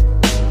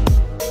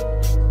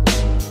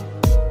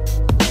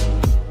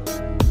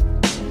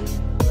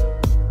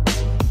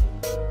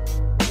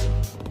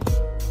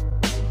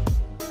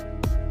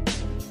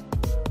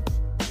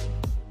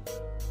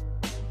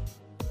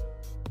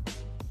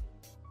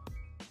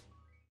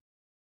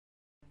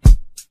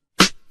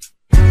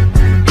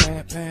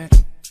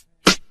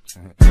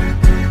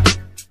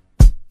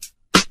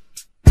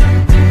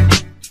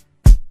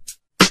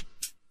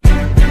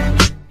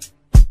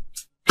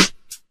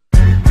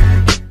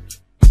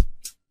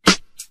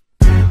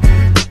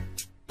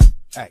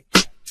 Hey.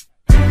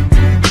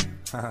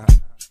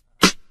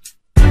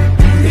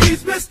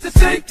 He's Mr.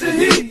 Take the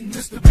Heat,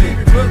 Mr.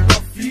 Baby Rub My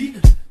Feet,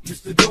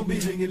 Mr. Don't Be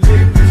Hanging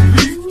Late,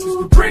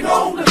 Mr. Bring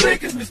on the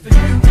liquor, Mr.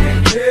 You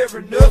Ain't There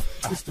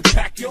Enough, Mr.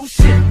 Pack Your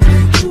Shit,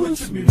 Mr. Do It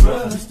To Me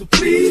Run, Mr.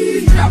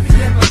 Please, I'll be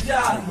at my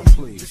job,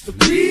 Mr.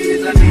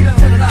 Please, I need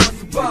 $100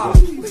 to buy,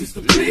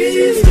 Mr.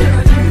 Please,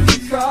 can I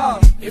use your car?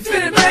 If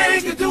any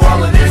man can do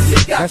all of this, he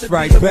got That's to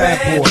right, be a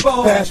bad boy.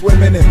 boy. Fast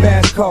women and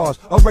fast cars.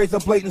 A razor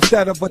blade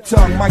instead of a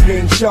tongue. My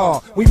game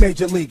sharp. We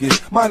major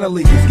leaguers, minor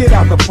leaguers. Get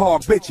out the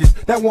park, bitches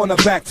that wanna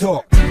back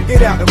talk.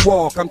 Get out and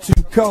walk. I'm too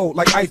cold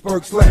like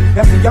iceberg slim.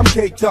 That's why I'm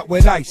caked up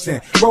with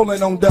icing.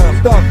 Rolling on dubs,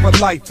 thug for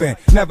life and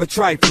never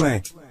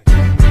trifling.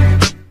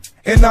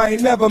 And I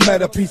ain't never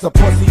met a piece of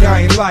pussy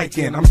I ain't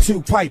liking. I'm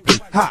too piping,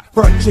 hot,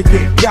 front chick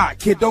get got.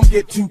 Kid, don't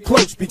get too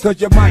close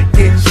because you might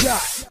get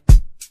shot.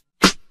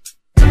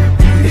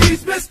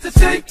 He's Mr.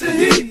 Take the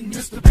Heat,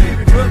 Mr.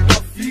 Baby Rub My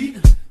Feet,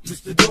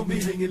 Mr. Don't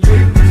Be Hanging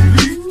Late,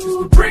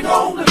 Mr. Bring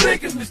on the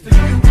liquor, Mr.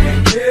 You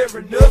Ain't There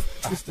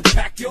Enough, Mr.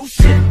 Pack Your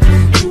Shit,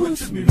 Mr. Do It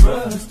To Me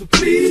Run, Mr.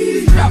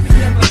 Please, drop me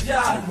at my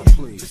job,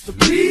 Mr.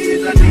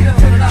 Please, I need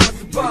 $100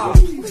 to buy,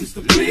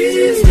 Mr.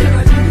 Please,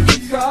 can I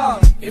use your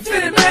car? If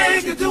any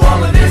man can do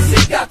all of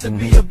this, he got to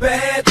be a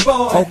bad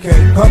boy.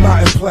 Okay, come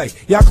out and play.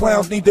 Y'all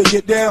clowns need to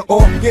get down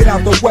or get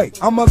out the way.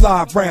 I'm a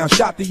live round,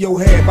 shot to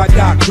your head by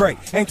Doc Dre.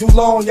 Ain't too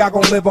long, y'all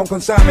gon' live on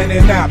consignment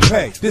and not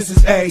pay. This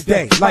is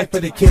A-Day, life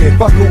of the kid.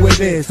 Fuck who it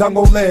is, I'm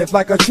gon' live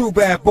like a true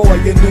bad boy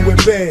in new in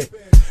bed.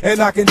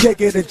 and I can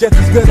take it just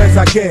as good as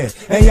I can.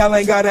 And y'all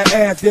ain't gotta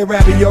ask, they're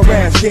rather your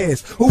ass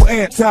kids. Who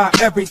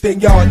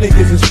anti-everything y'all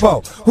niggas is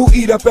for? Who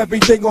eat up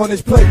everything on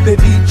his plate that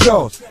eat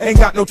yours? Ain't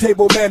got no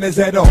table manners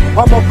at all.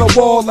 I'm off the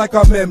wall like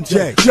I'm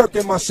MJ,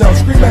 jerking myself,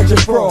 scream at your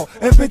fraud.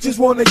 And bitches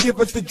wanna give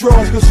us the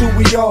draws, cause who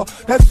we are.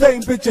 That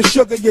same bitch is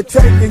sugar you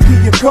take and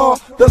keep your car.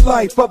 The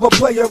life of a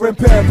player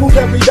impaired. Who's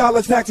every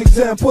dollar tax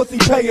exempt? Pussy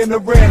paying the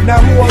rent. Now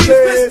who I'm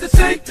in? Mr.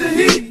 Take the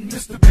heat,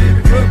 Mr.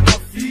 Baby rub my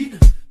feet,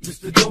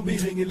 Mr. Don't be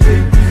hanging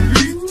late,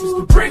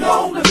 Mr. Bring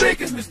on the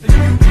bacon, Mr.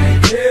 You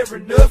ain't here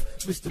enough,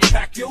 Mr.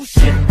 Pack your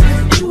shit,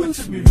 Mr. Do it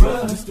to me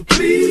rough, Mr.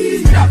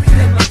 Please stop me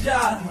at my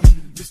job,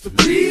 Mr.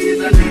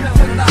 Please I need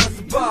 $100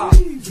 a bar,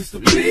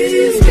 Mr.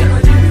 Please get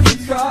my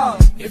niggas a car.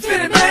 If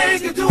any man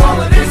can do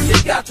all of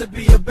this, you got to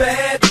be a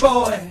bad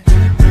boy.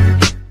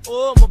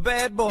 Oh, I'm a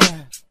bad boy.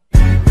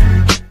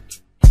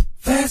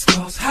 Fast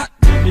cars, hot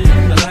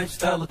women, the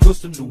lifestyle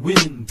accustomed to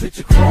winning.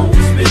 Picture chrome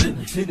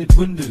spinning, tinted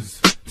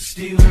windows.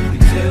 Still, you can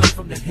tell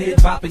from the head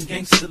bopping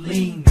gangster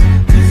lean.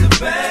 He's a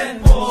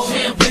bad boy.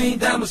 Champagne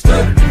diamond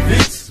studded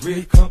Vince.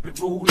 Red carpet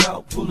roll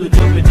out, pull it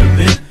up in the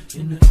vent.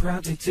 In the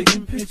crowd, they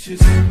taking pictures.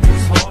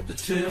 It's hard to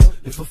tell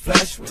if a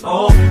flash went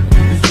off.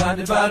 He's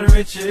blinded by the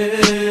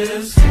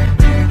riches.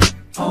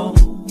 Oh,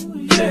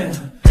 yeah.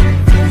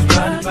 He's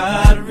blinded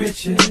by the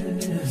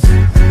riches.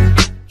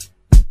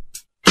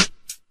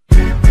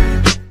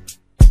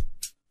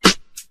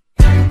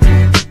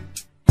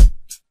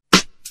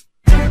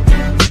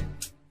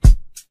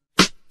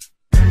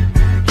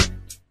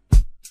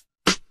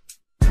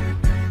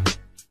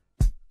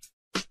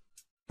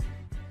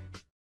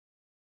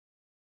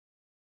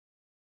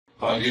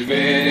 Are you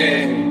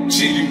ready,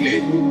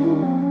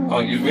 G-Unit?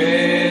 Are you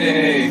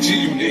ready,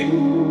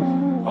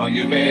 G-Unit? Are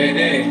you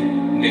ready,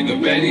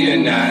 nigga, ready or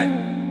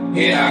not?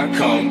 Here I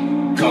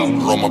come.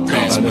 Roll my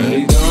pants, man. I don't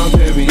need Dom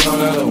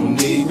Perignon, I don't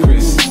need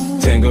Chris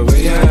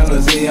Tangeray,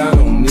 Alizé, I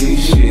don't need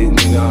shit,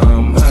 nigga,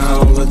 I'm high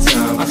all the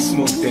time. I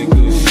smoke that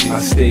good shit. I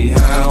stay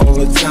high all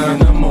the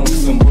time, I'm on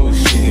some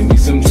bullshit. Give me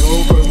some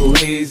Joe Purple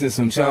Haze and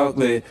some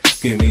chocolate.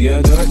 Give me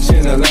a Dutch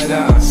and a lighter,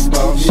 I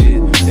spark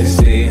shit. And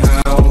stay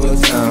high all the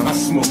time, I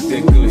smoke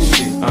that good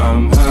shit.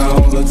 I'm high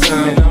all the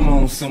time, and I'm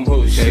on some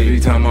bullshit. Every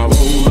time I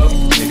roll up,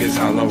 niggas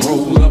holla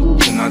roll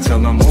up. And I tell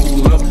them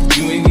hold up,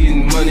 you ain't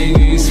getting money,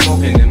 you ain't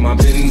smoking in my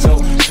Benzo.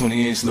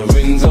 20-inch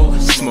Lorenzo,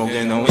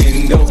 smoking no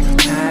window.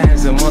 High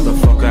as a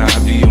motherfucker,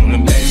 I be on the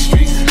back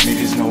streets.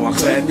 Niggas know I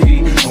clap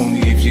heat. Only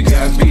if you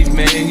got beef,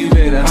 man, you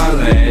better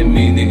holla at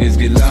me. Niggas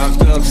get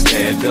locked up,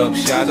 stabbed up,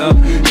 shot up.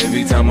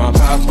 Every time I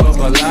pop up,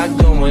 a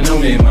lot going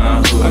on in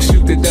my hood. I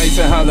shoot the dice,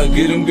 I holla,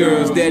 get them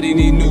girls. Daddy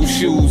need new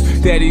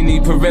shoes. Daddy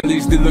need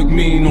Pirellis that look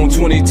mean on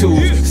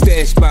 22s.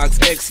 Stash box,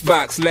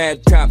 Xbox,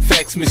 laptop,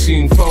 fax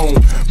machine, phone.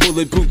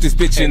 Bulletproof this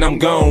bitch and I'm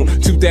gone.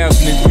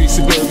 2003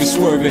 Suburban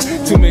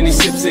swerving. Too many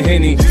sips of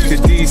Henny. The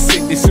D's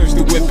sick, they searched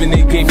the whip and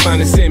they can't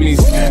find the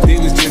semis. They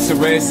was just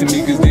harassing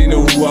me cause they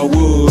know who I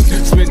was.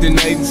 Spent the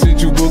night in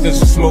Central Booking,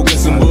 so smoking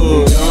some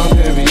wood. Dom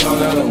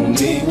Perignon, I don't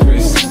need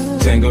Chris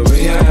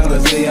Tangeray,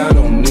 Alizé, I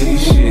don't need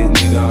shit,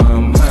 nigga,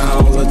 I'm high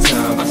all the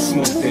time. I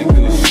smoke that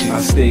good shit.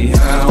 I stay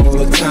high all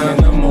the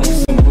time, I'm on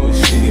some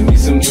bullshit. Give me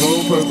some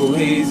Joe Purple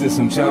Haze and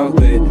some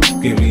chocolate.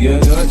 Give me a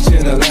Dutch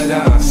and a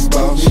lighter, I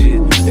spark shit.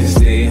 And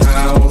stay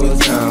high all the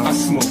time, I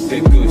smoke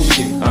that good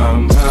shit.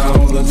 I'm high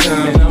all the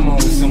time, and I'm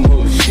on some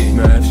bullshit.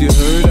 Now if you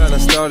heard I done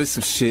started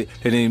some shit,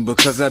 it ain't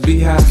because I be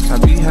high, I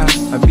be high,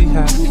 I be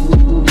high.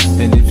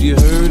 And if you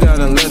heard I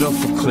done let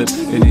off a clip,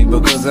 it ain't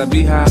because I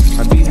be high,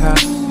 I be high.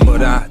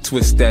 But I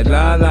twist that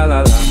la la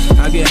la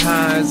la. I get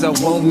high as I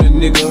want a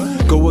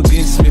nigga. Go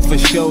against me for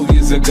show,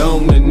 you's a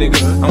goner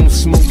nigga. I don't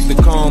smoke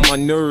to calm my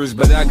nerves,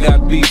 but I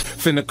got beef.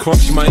 Finna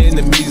crush my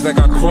enemies like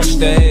I crushed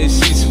the ass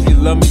sheets. If you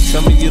love me,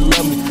 tell me you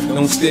love me.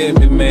 Don't stare at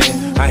me,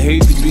 man. I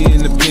hate to be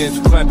in the pins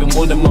clapping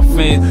one of my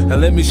fans. Now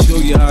let me show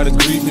you how to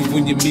greet me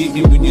when you meet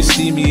me, when you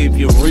see me. If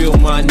you're real,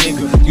 my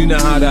nigga, you know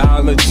how to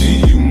holler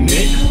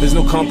G-Unit. There's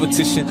no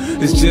competition,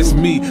 it's just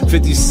me.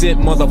 50 Cent,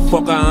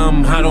 motherfucker,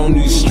 I'm hot on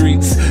these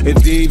streets.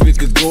 If David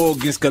could go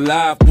against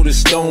Goliath with a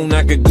stone,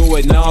 I could go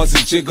at Nas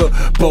and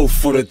Jigga, both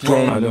for the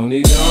throne. I don't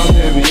need Dom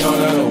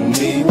Perignon, I don't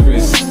need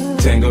Chris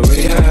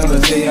Tangeray,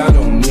 Alizé, I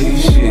don't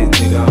need shit,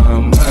 nigga,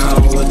 I'm high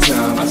all the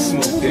time. I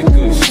smoke that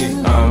good shit,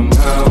 I'm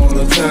high all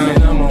the time,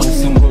 and I'm on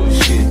some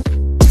bullshit.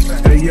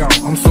 Hey yo,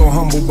 I'm so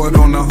humble but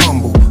on the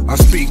humble. I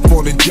speak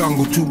for the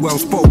jungle, too well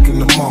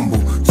spoken to mumble.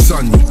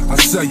 Son you, I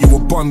sell you a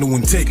bundle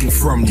and take it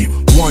from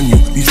you. Won you,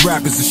 these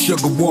rappers are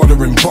sugar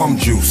water and bum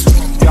juice.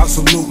 Y'all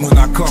salute when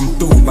I come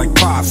through like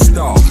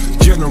 5-star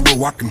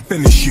general, I can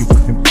finish you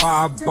in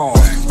 5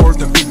 bars. Word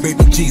to big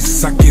baby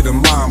Jesus, I get a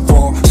line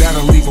ball.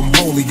 That'll leave them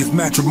holy as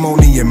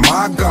matrimony in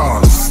my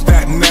God.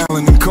 Staten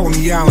Island and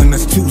Coney Island,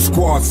 that's 2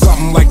 squads.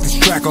 Something like this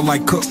track or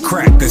like cook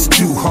crack, that's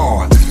too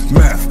hard.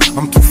 Meth,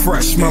 I'm too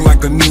fresh, smell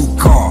like a new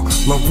car.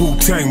 Love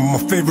Wu-Tang, my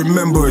favorite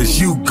member is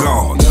you,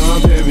 God.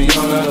 Dom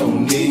Perignon, I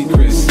don't need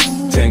Chris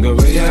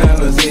Tangeray,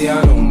 Alizé,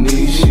 I don't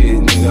need shit,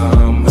 nigga,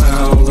 I'm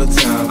high all the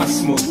time. I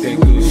smoke that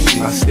good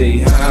shit. I stay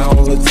high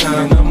all the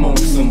time, I'm on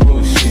some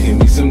bullshit. Give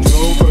me some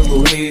Joe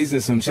Purple Haze and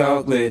and some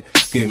chocolate.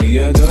 Give me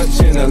a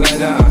Dutch and a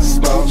lighter, I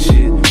spark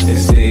shit. They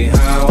say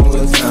high all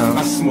the time,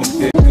 I smoke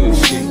that good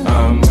shit.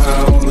 I'm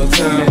high all the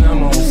time, and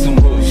I'm on some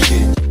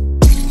bullshit.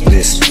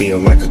 This feel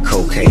like a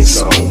cocaine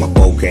song. My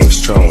bow game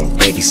strong.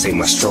 Baby say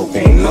my stroke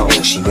ain't long.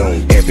 She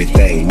on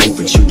everything. Move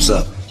and choose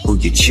up. Who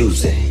you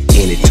choosing?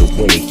 In it to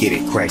win it, get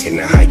it crackin'.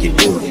 Now how you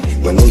do it?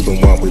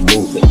 Maneuvering while we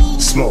moving.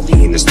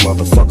 Smoky in this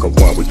motherfucker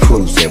while we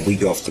cruising. We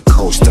off the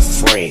coast of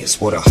France.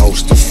 What a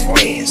host of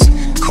friends.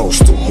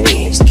 Coastal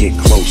winds, get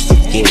close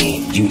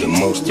again. You the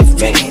most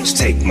advanced.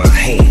 Take my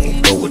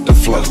hand, go with the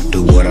flow.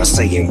 Do what I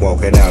say and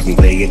walk it out and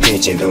pay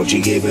attention. Don't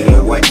you give it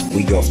away.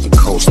 We off the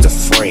coast of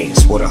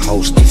France. What a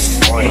host of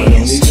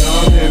friends.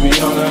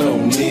 I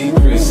don't need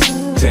Chris.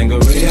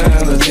 Tangeray,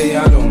 holiday,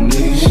 I don't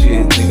need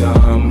shit. Nigga,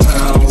 I'm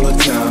high all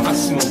the time. I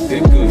smoke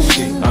that good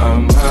shit.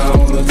 I'm high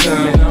all the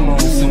time, and I'm on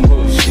some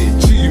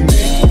bullshit.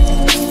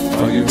 G-Unit,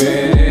 are you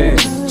ready?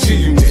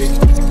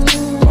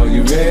 G-Unit, are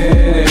you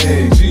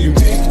ready?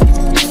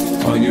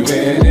 G-Unit, are you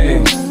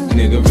ready?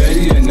 Nigga,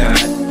 ready or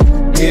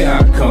not? Here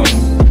I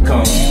come.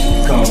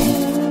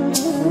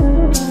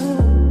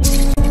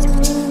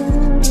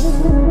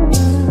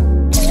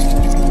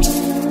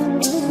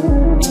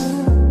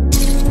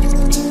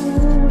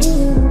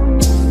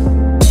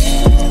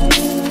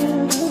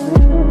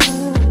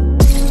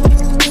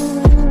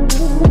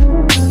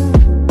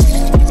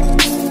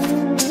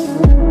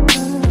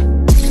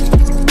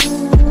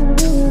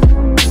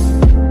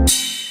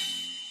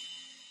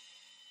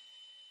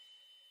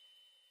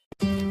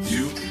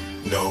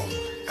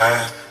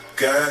 I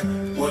got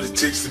what it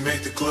takes to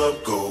make the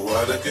club go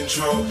out of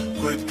control.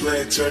 Quit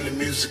playing, turn the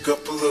music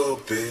up a little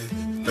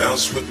bit.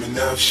 Bounce with me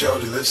now,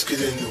 shout it, let's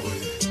get into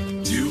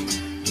it. You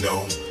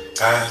know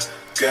I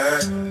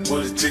got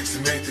what it takes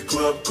to make the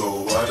club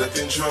go out of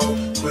control.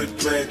 Quit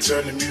playing,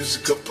 turn the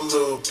music up a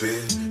little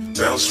bit.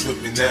 Bounce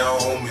with me now,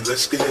 homie,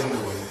 let's get into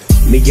it.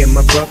 Me and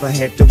my brother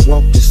had to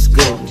walk to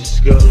school.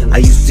 I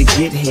used to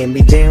get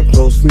hand-me-down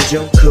clothes from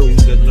Joe Cool.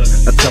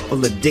 A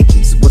couple of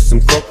Dickies with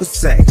some Croker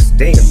sacks.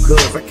 Damn,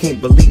 cuz I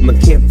can't believe my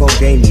kinfolk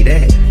gave me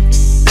that.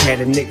 Had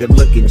a nigga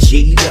looking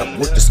G'd up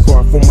with the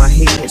scarf on my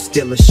head,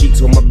 still a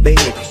sheets on my bed,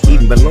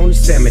 eating bologna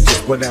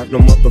sandwiches without no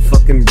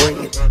motherfucking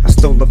bread. I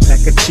stole a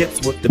pack of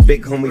chips with the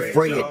big homie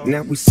Fred.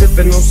 Now we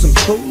sipping on some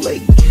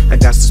Kool-Aid. I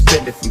got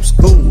suspended from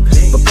school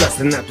for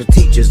cussing out the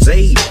teacher's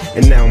aide,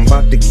 and now I'm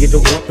about to get a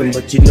whooping,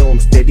 but you know I'm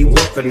steady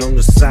working on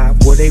the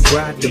side where they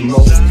ride the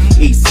most.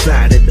 East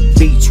side of the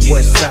beach,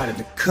 west side of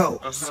the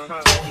coast,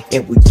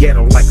 and we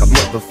ghetto like a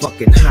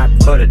motherfucking hot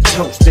butter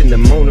toast in the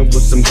morning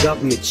with some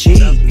government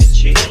cheese.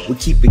 We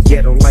keep it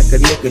ghetto like a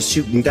nigga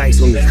shooting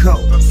dice on the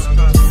coast.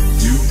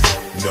 You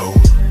know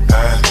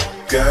I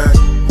got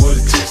what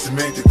it takes to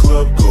make the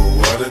club go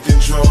out of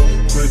control.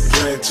 Quit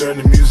playing, turn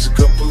the music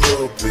up a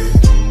little bit.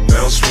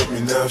 Bounce with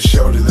me now,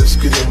 shout it, let's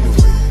get into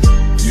it.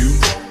 You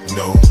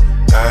know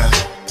I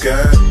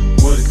got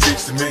what it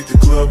takes to make the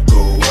club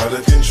go out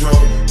of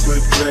control.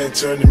 Quit playing,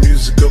 turn the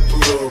music up a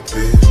little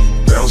bit.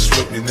 Bounce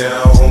with me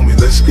now, homie,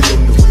 let's get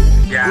into it.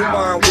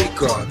 Woman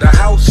weaker, the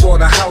house or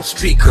the house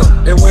speaker.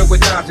 And when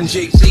with Nas and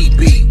Jay-Z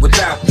be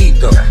without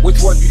either.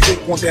 Which one you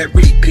think want that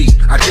repeat?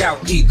 I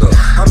doubt either.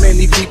 How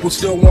many people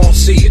still won't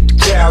see it? The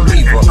cow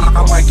lever.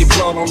 I might get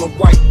blood on the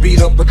white, beat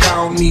up, but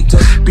I don't need to.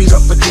 Beat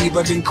up a diva,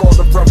 then call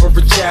the brother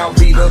a child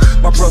beater.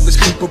 My brother's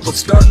keeper, but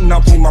stunting,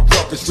 I'll be my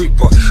brother's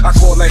reaper. I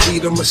call that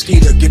heater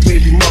mosquito, get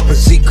baby mother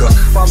Zika.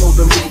 Follow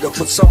the leader,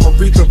 put some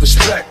Aretha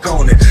respect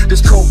on it.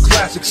 This cold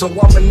classic, so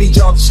I'ma need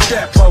y'all to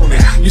step on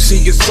it. You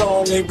see your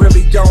song ain't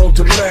really gone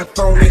to left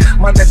on it.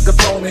 My next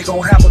opponent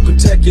gon' have a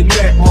protect your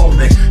neck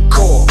moment.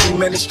 Core,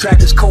 man, this track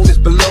is cold as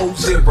below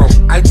zero.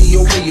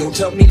 Ideal Rio,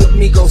 tell me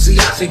amigo, see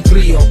I say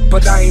Cleo.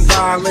 But I ain't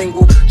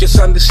bilingual, just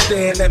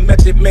understand that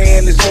Method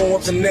Man is more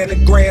than an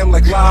anagram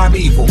like live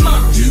evil.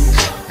 You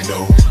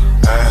know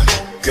I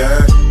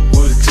got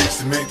what it takes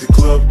to make the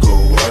club go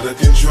out of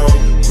control.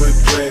 Quit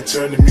playing,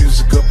 turn the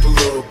music up a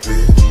little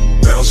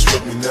bit. Bounce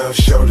with me now,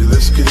 shout it,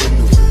 let's get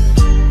into it.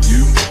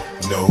 You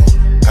know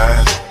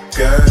I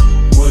got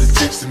what it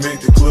takes to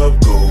make the club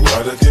go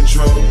out of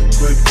control.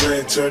 Quit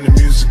playing, turn the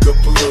music up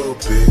a little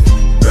bit.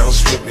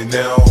 Bounce with me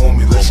now,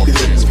 homie, let's get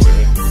into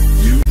it.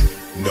 You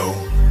know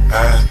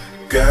I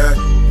got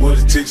what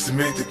it takes to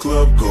make the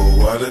club go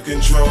out of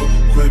control.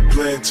 Quit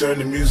playing, turn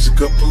the music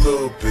up a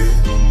little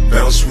bit.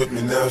 Bounce with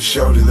me now,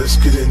 shout it, let's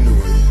get into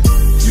it.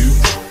 You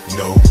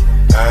know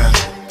I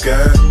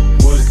got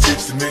what it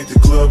takes to make the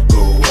club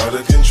go out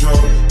of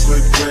control.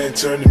 Quit playing,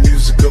 turn the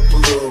music up a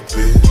little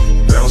bit.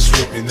 Bounce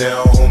with me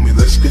now, homie,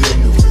 let's get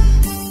into it.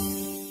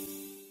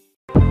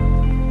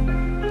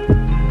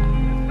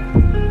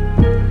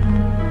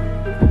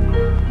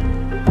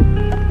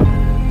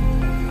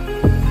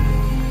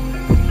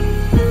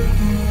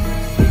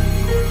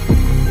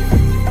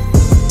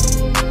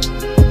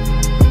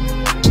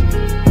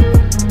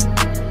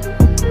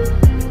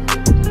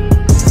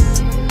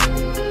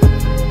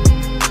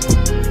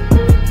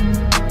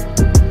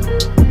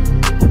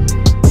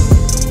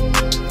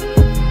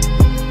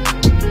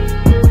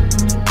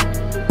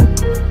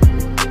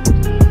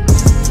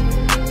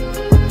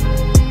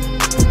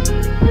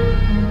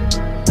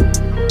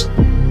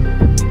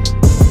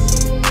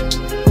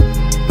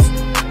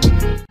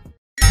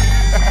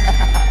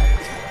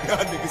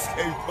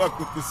 fuck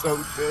with this whole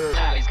thing.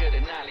 Nolly's good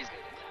and Nolly's good.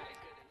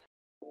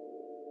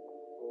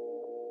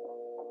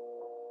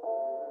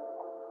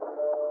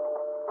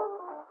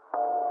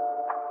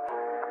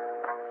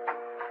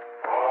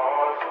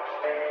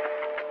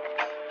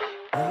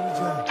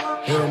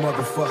 Hell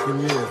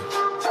motherfucking yeah.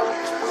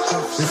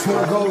 This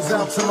one goes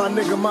out to my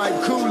nigga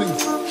Mike Cooley.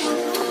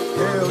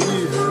 Hell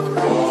yeah.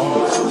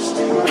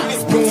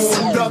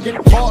 Boom,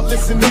 dugging,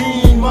 heartless and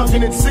mean,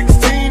 mugging at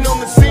 16 on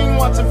the scene,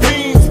 watching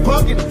fiends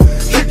bugging,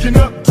 kicking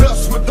up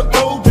dust with the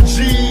older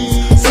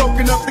G's,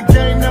 soaking up the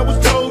game that was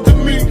told to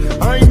me.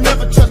 I ain't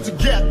never trust a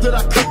gap that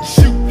I couldn't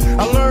shoot.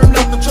 I learned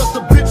not to trust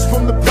a bitch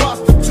from the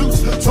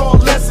prostitutes.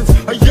 Taught lessons,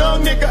 a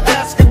young nigga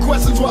asking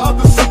questions while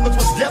other suckers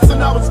was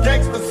guessing I was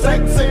gangster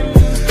sexing.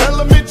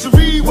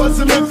 Elementary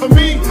wasn't meant for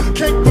me.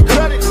 Cake for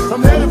credit,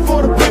 I'm headed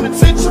for the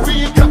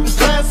penitentiary. Cutting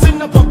class in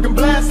the fucking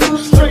blasting,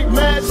 straight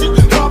mad shit,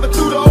 driving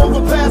through the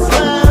overpass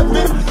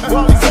laughing,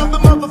 while these other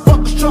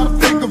motherfuckers try to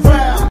figure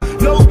out.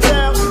 No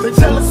doubt, they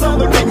jealous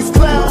other niggas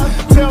clown.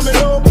 Tell me,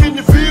 oh, can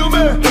you feel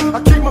me?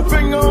 I keep my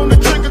finger on the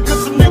trigger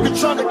cause some nigga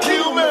trying to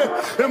kill me.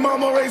 And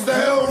mama raised the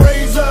hell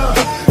raiser.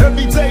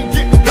 Every day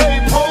getting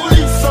paid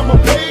police, I'm a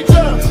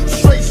pager.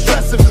 Straight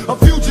stressing, a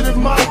fugitive,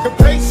 my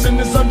occupation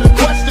is under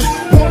question.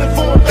 Wanted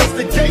for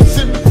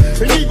investigation.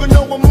 And even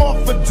though I'm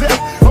off for death,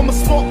 I'ma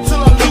smoke till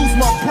I lose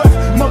my breath.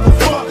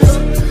 Motherfuckers,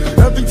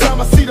 every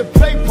time I see the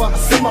paper, I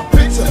see my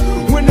picture.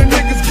 When the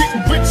niggas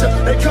getting richer,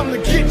 they come to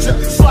get ya.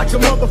 It's like a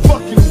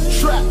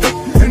motherfucking trap.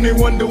 And they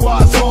wonder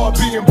why it's hard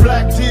being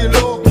black. Dear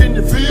Lord, can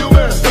you feel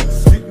me?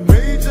 It's getting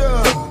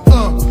major.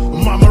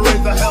 Mama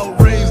raised the hell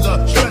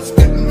raiser. Stress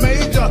getting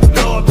major.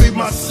 Lord be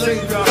my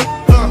savior.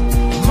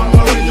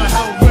 Mama raised the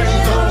hell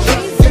raiser.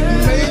 Stress getting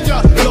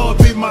major. Lord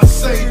be my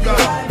savior.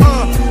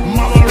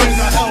 Mama raised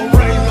the hell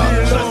raiser.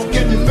 Stress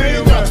getting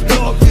major.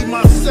 Lord be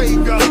my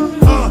savior.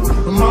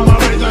 Mama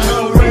raised the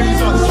hell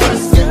raiser.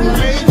 Stress getting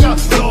major.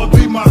 Lord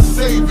be my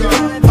savior.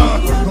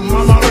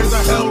 Mama raised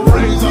the hell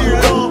raiser.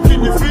 Lord, can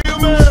you feel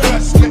me?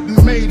 Stress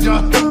getting major.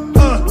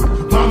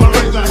 Mama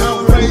raised the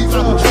hell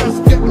raiser. Stress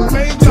getting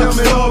major. Tell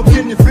me, Lord,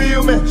 can you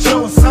feel me?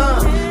 Show a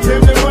sign.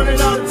 Damn, they're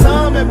running out of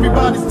time.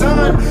 Everybody's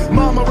dying.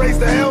 Mama raised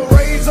the hell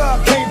raiser.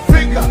 Can't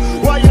figure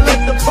why you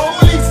let the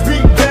police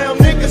beat down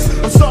niggas.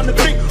 I'm starting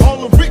to think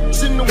all the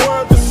rich in the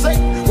world are safe,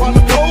 while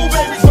the poor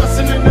babies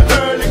busting in the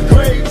early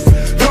graves.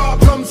 God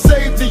come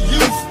save the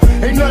youth.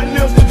 Ain't nothing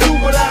else to do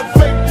but have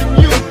faith in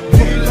you.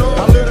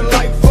 I live the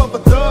life of a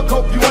thug.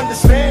 Hope you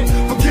understand.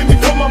 Forgive me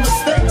for my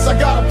mistakes. I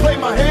gotta play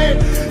my hand.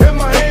 And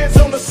my hands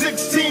on the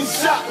 16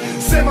 shot,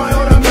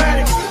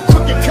 semi-automatic,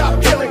 crooked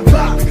cop killing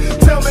clock.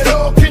 Tell me,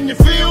 Lord, can you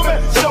feel me?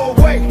 Show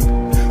a way.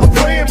 I'm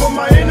praying, but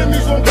my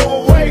enemies won't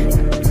go away.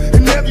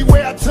 And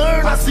everywhere I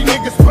turn, I see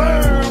niggas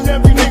burn.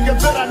 Every nigga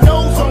that I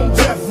know's on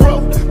death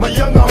row. My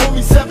younger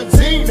homie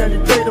 17, and he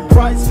paid the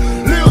price.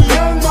 Lil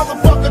young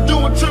motherfucker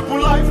doing triple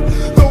life.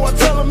 Though I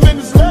tell him in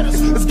his letters,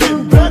 it's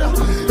getting better.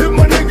 If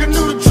my nigga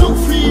knew the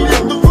truth, he'd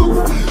hit the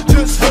roof.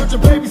 Just heard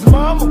your baby's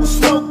mama was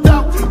smoked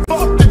out.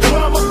 Fuck the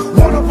drama,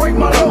 wanna break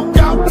my loc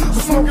out.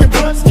 Smoking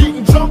blunts,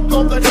 getting drunk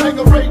off that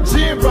Tanqueray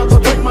gin. About to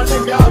break my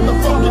nigga out the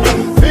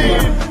fucking pen.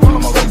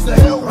 Mama raised the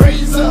hell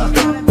raiser.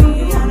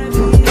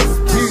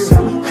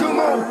 Yeah, come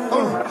on,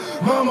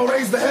 mama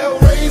raised the hell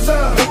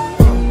raiser.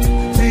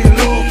 Dear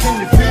Lord, can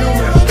you feel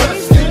me?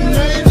 Stress getting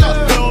major.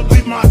 Lord be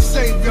my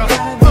savior.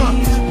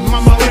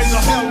 Mama raised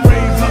the hell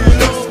raiser.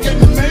 Stress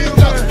getting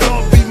major.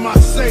 Lord be my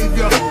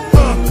savior.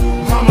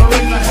 Mama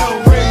raised the hell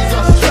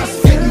raiser. Stress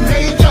getting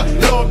major.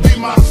 Lord be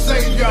my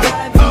savior.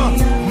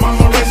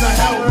 Mama raised the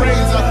hell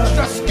raiser.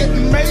 Stress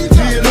getting major.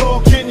 Dear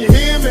Lord, can you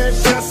hear me?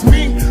 It's just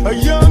me, a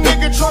young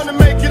nigga trying to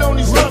make it on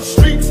these rough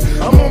streets.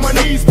 I'm on my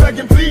knees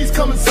begging, please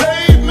come and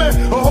save me.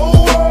 A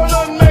whole world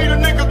done made a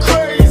nigga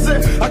crazy.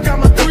 I got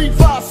my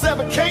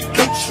 357, can't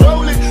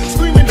control it.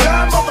 Screaming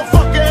down,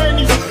 motherfucker, and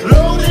he's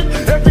loaded.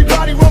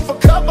 Everybody run for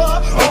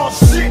cover. Oh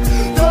shit,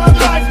 thug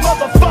life,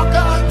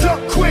 motherfucker.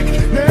 Duck quick.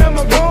 Now am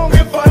I wrong?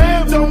 If I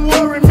am, don't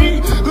worry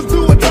me. Cause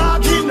do or die,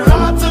 getting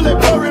high till they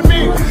bury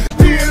me.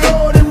 Dear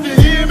Lord, if you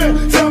hear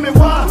me, tell me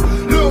why.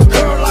 Little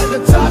girl like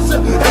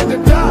Natasha had to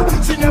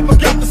die. She never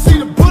got to see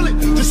the bullet,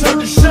 just heard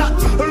the shot.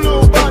 Her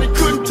little body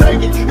couldn't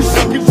take it, and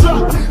she could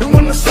drop. And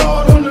when I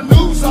saw it on the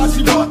news, how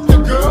she fucked the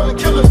girl and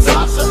killed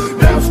Natasha.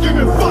 Now I'm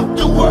screaming, fuck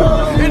the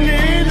world. In the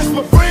end, it's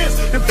my friends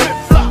that flip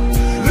flop.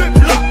 Lip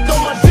locked on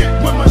my dick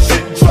when my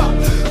shit drop.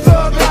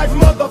 Thug life,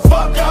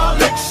 motherfucker, I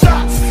lick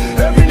shots.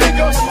 Every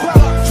nigga on the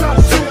block try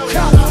to shoot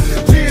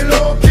cops. Dear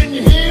Lord, can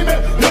you hear me?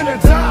 When I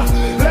die,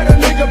 let a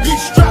nigga be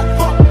strapped,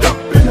 fucked up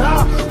and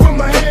high. With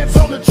my hands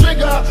on the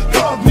trigger,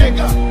 thug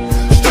nigga.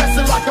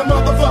 Stressing like a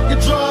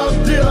motherfucking drug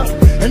dealer.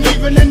 And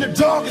even in the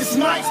darkest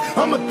nights,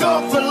 I'm a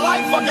thug for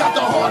life. I got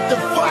the heart to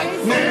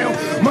fight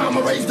now.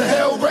 Mama raised the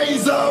hell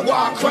raiser,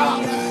 why I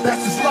cry?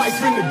 That's his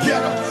life in the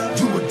ghetto,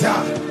 do or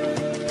die.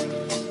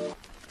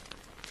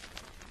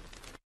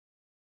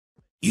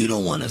 You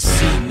don't wanna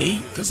see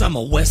me, cause I'm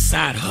a west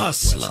side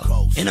hustler.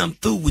 And I'm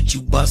through with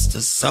you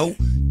busters, so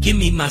give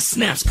me my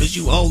snaps, cause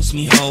you owes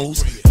me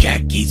hoes.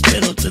 Khakis,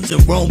 Middletons,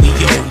 and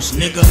Romeos,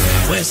 nigga.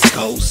 West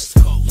Coast,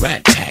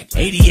 Rat Pack,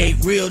 88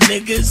 real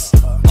niggas,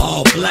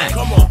 all black.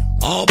 Come on.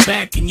 All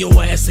back in your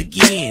ass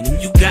again,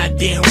 and you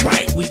goddamn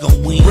right we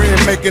gon' win.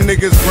 Bread making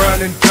niggas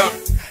run and duck.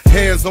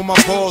 Hairs on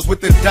my balls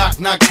with the doc,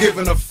 not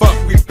giving a fuck.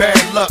 We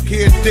bad luck,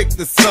 here dick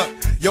to suck.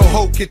 Yo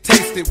hoe can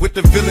taste it with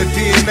the villain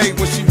DNA.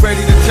 When she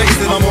ready to chase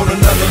it, I'm on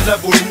another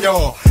level than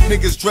y'all.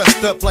 Niggas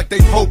dressed up like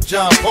they Pope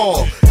John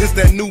Paul. It's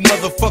that new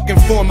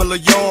motherfucking formula,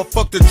 y'all.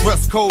 Fuck the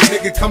dress code,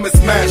 nigga, come and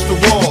smash the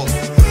walls.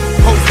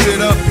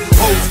 Posted up,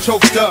 hoes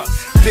choked up.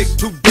 Dick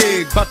too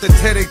big, bout to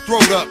tear they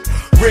throat up.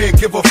 Red,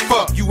 give a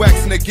fuck, you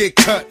asking to get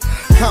cut.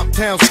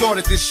 Comptown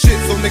started this shit,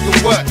 so nigga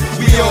what?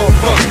 We all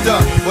fucked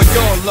up, but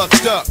y'all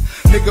lucked up.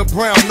 Nigga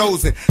brown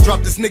nosing,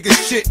 dropped this nigga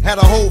shit, had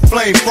a whole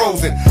flame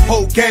frozen.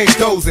 Whole game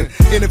dozing,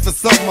 in it for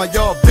something, while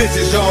y'all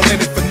bitches, y'all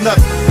in it for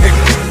nothing,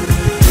 nigga.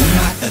 Do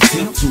not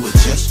attempt to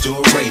adjust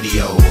your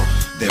radio,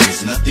 there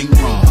is nothing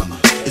wrong.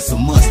 It's a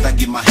must, I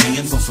get my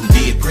hands on some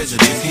dead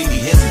presidents. Can't be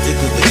hesitant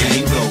cause the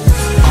game goes.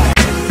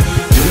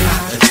 Do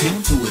not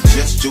attempt to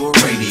adjust your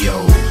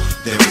radio,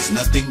 there is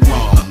nothing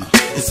wrong.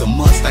 It's a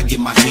must, I get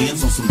my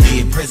hands on some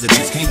dead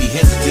presidents. Can't be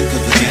hesitant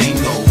cause the game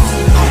goes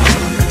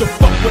on. The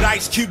fuck with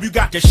Ice Cube, you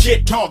got the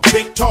shit talk,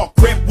 big talk,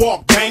 grip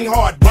walk, bang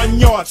hard, run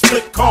yard,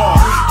 split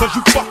cars. Cause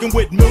you fucking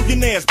with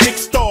millionaires, big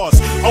stars.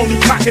 Only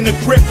cocking the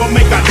grip will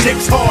make our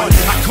dicks hard.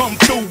 I come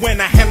through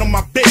when I handle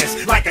my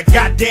business like a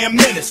goddamn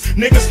menace.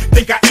 Niggas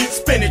think I eat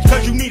spinach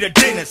cause you need a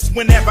dentist.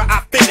 Whenever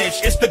I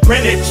finish, it's the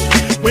Greenwich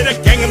with a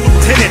gang of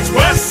lieutenants.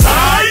 West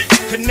side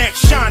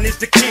connection is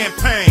the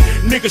campaign.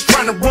 Niggas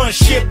trying to run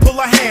shit, pull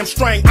a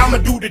hamstring. I'ma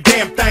do the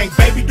damn thing,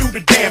 baby, do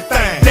the damn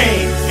thing.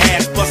 Damn,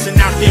 ass busting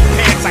out their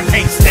pants, I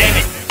can't stand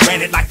it.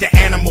 Ran it like the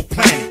Animal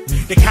Planet.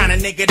 The kind of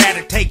nigga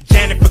that'll take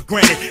Janet for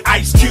granted.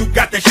 Ice Cube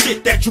got the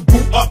shit that you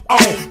blew up on.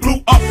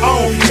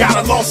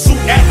 Got a lawsuit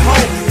at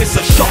home. It's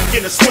a shark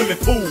in a swimming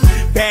pool.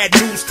 Bad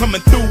news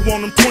coming through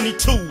on them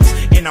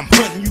 22s, and I'm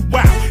hunting you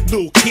out.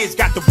 Little kids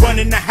got to run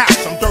in the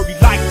house. I'm dirty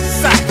like the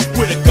South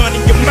with a gun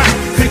in your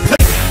mouth. Click click,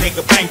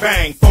 nigga bang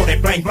bang for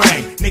that bang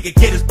bang. Nigga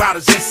get his bout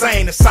as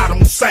insane as Saddam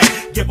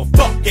Hussein. Give a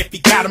fuck if he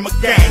got him a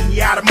gang.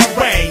 He out of my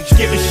range,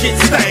 giving shit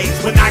stains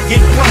when I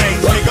get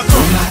brains. Nigga, do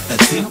not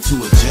attempt to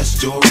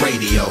adjust your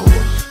radio,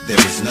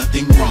 there is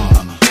nothing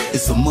wrong.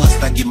 It's a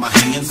must, I get my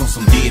hands on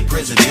some dead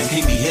presidents.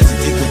 Can't be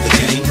hesitant cause the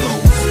game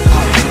goes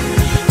on.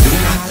 Do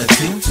not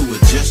attempt to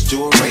adjust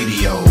your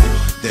radio,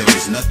 there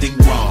is nothing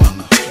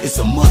wrong. It's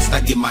a must,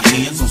 I get my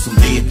hands on some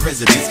dead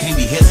presidents. Can't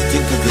be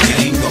hesitant cause the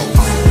game goes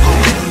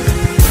on.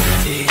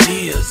 It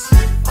is,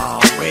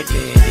 already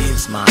it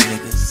is, my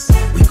niggas.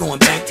 We going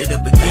back to the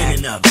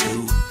beginning of it,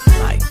 dude,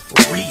 like for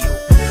real.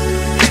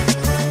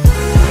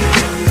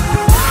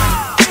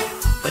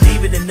 But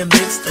even in the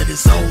midst of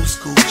this old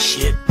school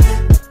shit,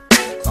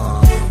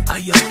 our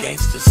young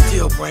gangsters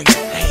still bring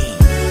pain.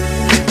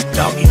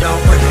 Doggy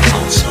dog bring them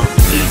on something.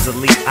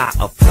 Easily I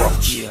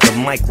approach the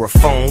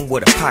microphone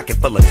with a pocket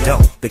full of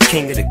dough. The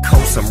king of the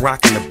coast, I'm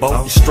rocking the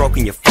boat,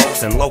 stroking your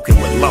folks and loking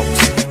with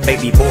lows.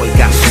 Baby boy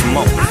got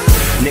smoke.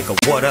 Nigga,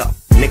 what up?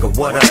 Nigga,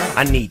 what up?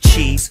 I need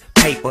cheese,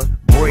 paper,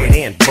 bread,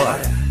 and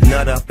butter.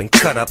 Nut up and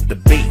cut up the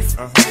beef.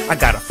 I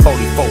got a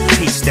 44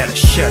 piece that'll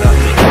shut up.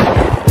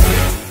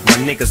 My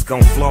niggas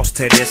gon' floss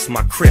to this.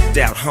 My cripped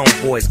out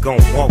homeboys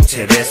gon' walk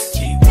to this.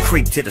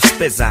 Creep to the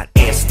spizzot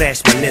and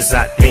stash my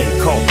nizzot.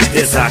 Then call the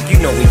dizzot. You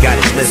know we got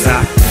it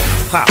lizzot.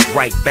 Pop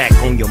right back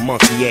on your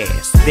monkey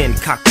ass. Then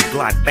cock the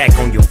Glock back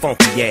on your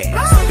funky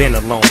ass. Been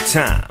a long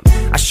time,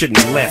 I shouldn't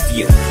have left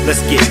you.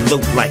 Let's get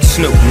loot like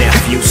Snoop,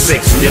 nephew.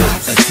 6 do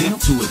not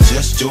attempt to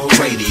adjust your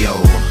radio,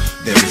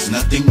 there is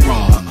nothing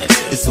wrong.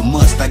 It's a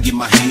must, I get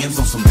my hands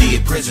on some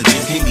dead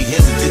presidents. Can't be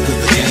hesitant cause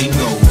the game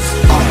goes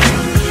on.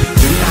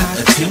 Do not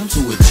attempt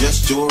to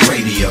adjust your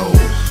radio,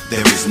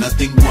 there is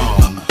nothing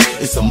wrong.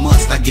 It's a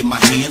must, I get my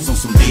hands on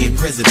some dead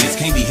presidents.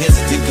 Can't be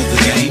hesitant cause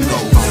the game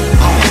goes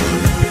on.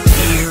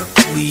 Here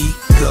we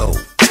go.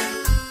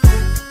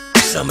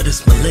 Some of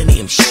this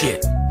millennium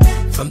shit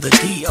from the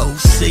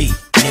DOC,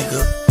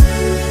 nigga.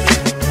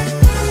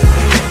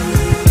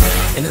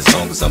 And as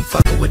long as I'm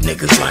fucking with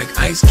niggas like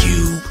Ice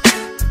Cube,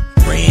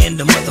 Ren,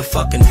 the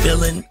motherfucking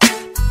villain,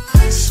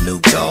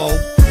 Snoop Dogg,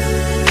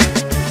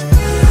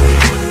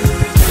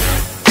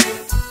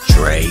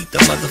 Dre, the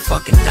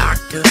motherfucking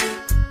doctor,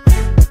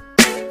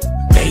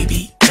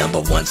 Baby,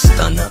 #1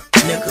 stunner,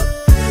 nigga,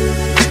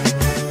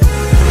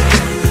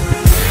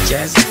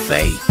 Jazzy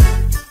Faye,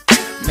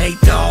 Nate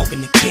Dogg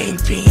and the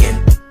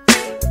Kingpin,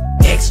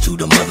 X to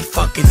the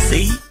motherfucking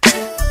Z,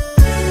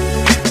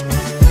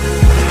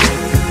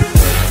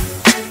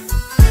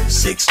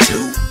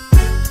 6'2",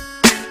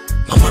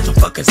 my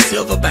motherfucking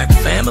Silverback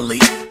family,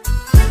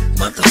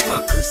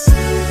 motherfuckers.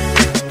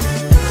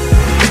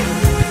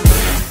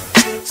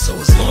 So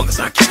as long as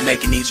I keep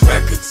making these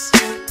records,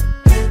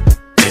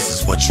 this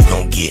is what you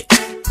gon' get.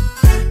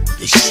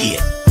 The shit.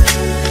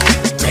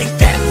 Take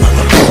that,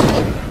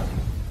 motherfucker.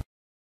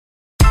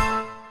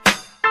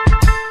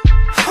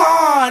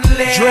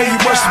 Dre, you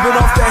must have been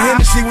off that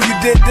Hennessy when you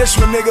did this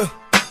one, nigga.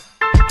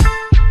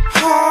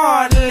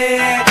 Hard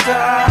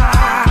liquor.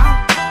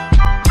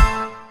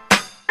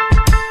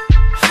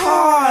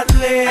 Hard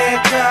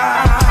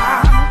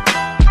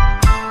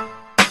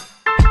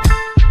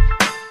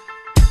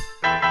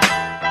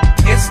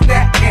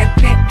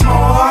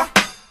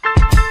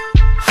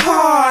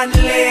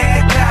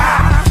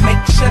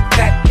sure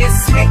that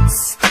it's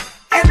mixed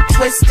and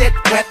twisted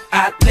with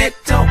a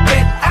little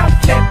bit of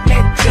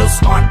lemon juice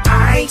on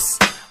ice,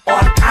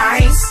 on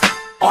ice,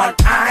 on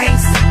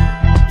ice.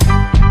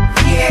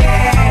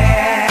 Yeah.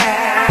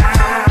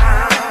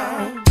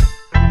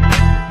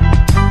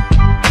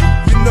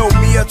 You know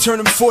me, I turn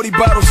them 40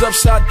 bottles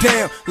upside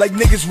down like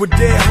niggas with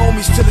dead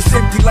homies till it's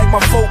empty like my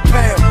 4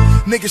 pound.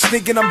 Niggas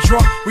thinking I'm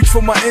drunk, reach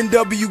for my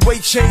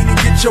NWA chain and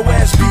get your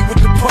ass beat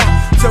with the pump.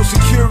 Tell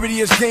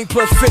security it's game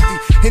plus 50.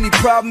 Any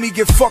problem, he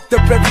get fucked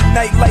up every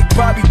night like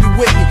Bobby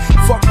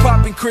DeWhitney. Fuck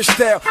poppin'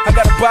 Cristal, I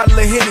got a bottle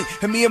of Henny,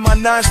 and me and my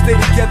 9 stay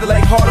together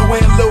like Hardaway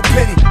and Lil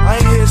Penny. I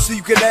ain't here so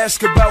you can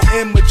ask about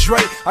M or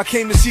Dre. I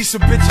came to see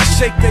some bitches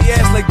shake their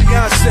ass like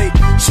Beyonce.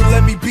 So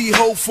let me be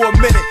hoe for a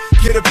minute,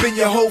 get up in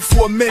your hoe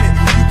for a minute.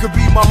 You could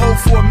be my hoe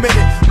for a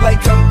minute,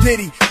 like I'm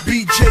Diddy.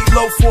 BJ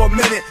low for a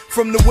minute,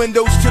 from the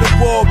windows to the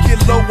wall, get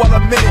low while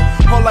I'm in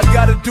it. All I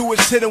gotta do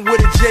is hit him with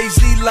a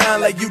Jay-Z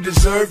line like you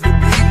deserve to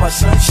be my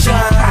sunshine.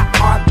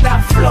 On the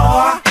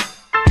floor,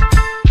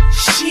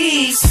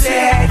 she's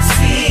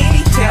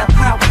sexy. Tell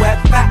her where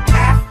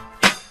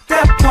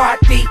the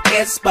party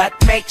is, but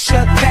make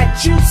sure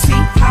that you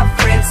see her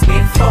friends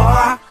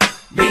before.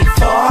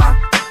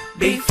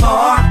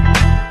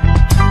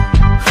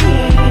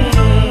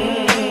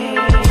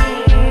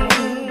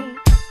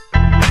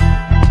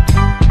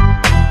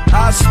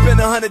 I spend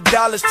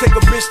 $100, take a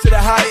bitch to the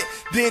Hyatt,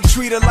 then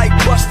treat her like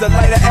Buster,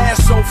 light her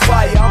ass on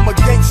fire. I'm a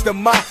gangster,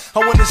 ma. I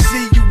wanna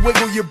see you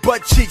wiggle your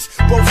butt cheeks,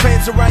 both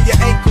hands around your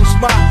ankles,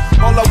 ma.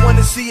 All I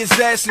wanna see is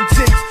ass and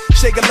titties,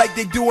 shake it like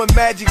they do in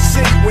Magic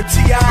City when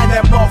T.I. and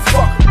that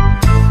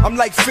motherfucker. I'm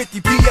like 50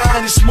 P.I.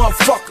 in this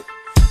motherfucker.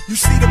 You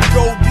see them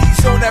gold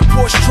D's on that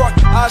Porsche truck,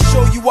 I'll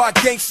show you why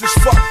gangsters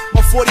fuck.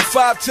 My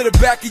 45 to the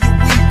back of your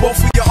weed, both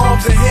of your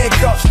arms in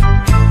handcuffs.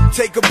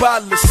 Take a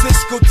bottle of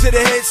Cisco to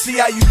the head, see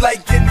how you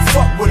like getting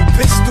fucked with a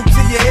pistol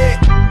to your head.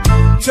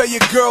 Tell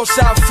your girls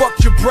how I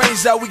fucked your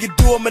brains out. We can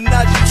do a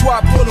menage a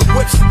trois, pull the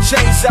whips and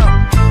chains out.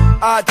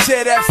 I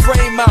tear that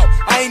frame out.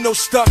 I ain't no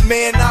stunt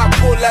man, I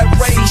pull that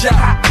range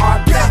out.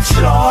 On the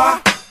floor,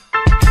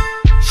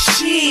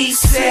 she's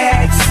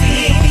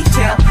sexy.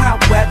 Tell her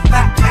where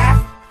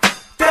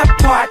the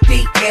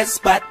party is,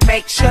 but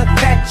make sure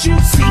that you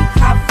see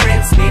her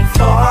friends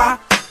before.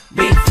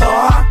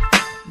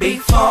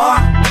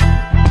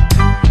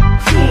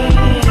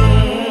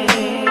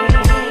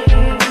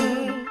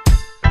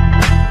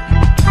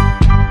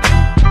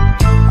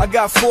 I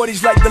got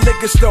 40s like the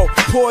liquor store,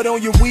 pour it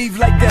on your weave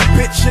like that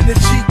bitch in the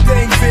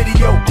G-Thing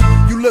video.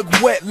 You look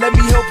wet, let me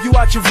help you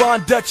out your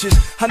Von Dutchess.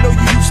 I know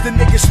you used to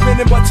niggas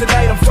spinning, but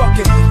tonight I'm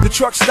fucking. The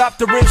truck stopped,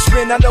 the rim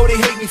spin, I know they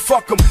hate me,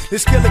 fuck them.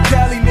 This Killer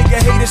Cali nigga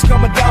haters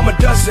come a dime a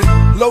dozen.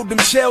 Load them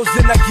shells,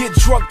 then I get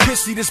drunk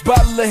pissy. This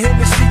bottle of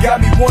Hennessy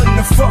got me wanting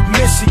to fuck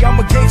Missy. I'm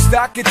a gangster,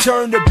 I can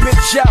turn the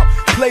bitch out,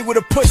 play with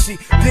a pussy,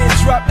 then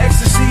drop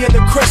ecstasy in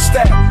the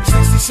crystal.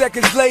 60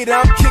 seconds later,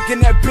 I'm kicking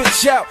that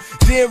bitch out,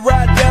 then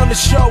ride down the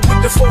show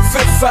with the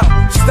 4/5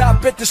 out.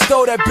 Stop at the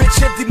store, that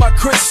bitch empty my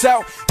Chris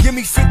out. Give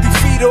me 50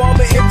 feet or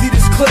I'ma empty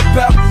this clip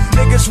out.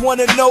 Niggas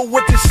wanna know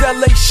what this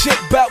LA shit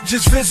bout,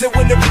 just visit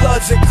when the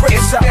Bloods and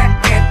Crips out.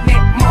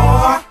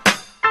 More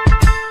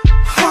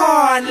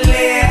hard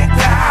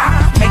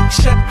liquor, make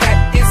sure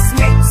that it's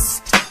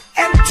mixed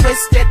and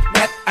twisted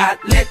with a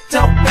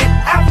little bit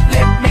of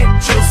lemon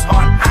juice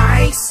on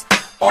ice,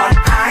 on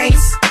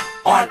ice,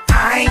 on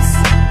ice.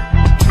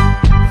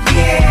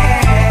 Yeah.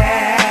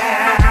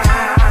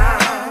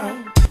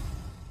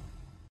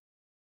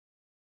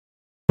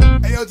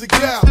 Hey, yo,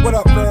 Jacal. What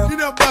up, man? You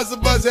know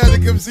Buzz had to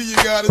come see you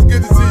guys. It's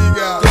good to see you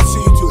guys. Good to see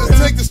you too, Let's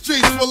take the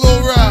streets for a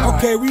little ride.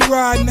 Okay, we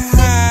riding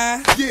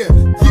high. Yeah,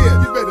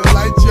 you better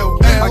light your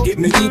L. I get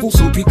in the evil,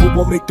 some people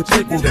won't make the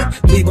prequel that.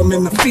 Leave them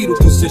in the fetal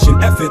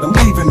position, F it, I'm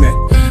leaving it.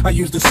 I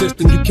use the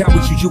system, you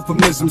cowards use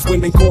euphemisms.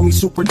 Women call me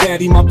super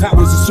daddy, my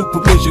powers is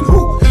supervision.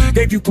 Who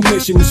gave you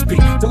permission to speak?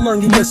 To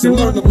learn you listen,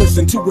 learn to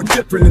listen to a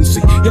different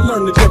MC. You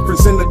learn the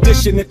difference in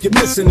addition if you're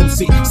missing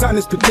MC. Sign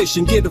this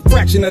petition, get a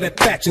fraction of that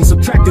faction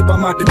subtracted by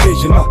my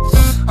division.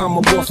 I'm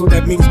a boss, so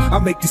that means I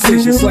make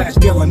decisions slash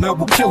dealing. I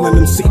will kill an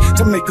MC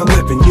to make a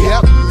living, yeah.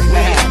 Yep.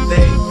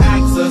 They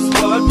ask us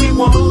what we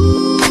want.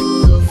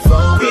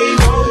 We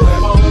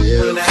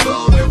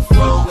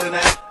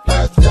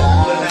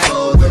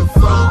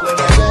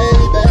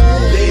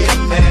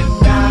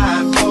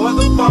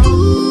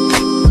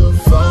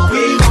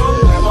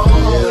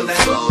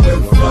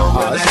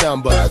It's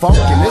nothing but funk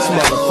in this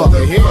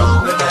motherfucker here.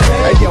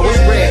 Hey yo, it's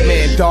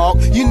Redman,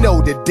 dog. You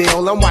know the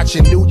deal. I'm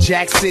watching New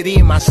Jack City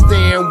in my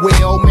steering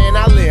wheel. Man,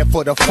 I live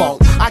for the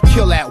funk. I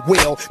kill at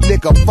will.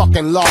 Nigga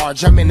fucking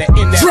large. I'm in the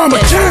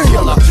NFL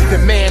killer. The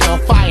man on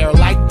fire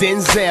like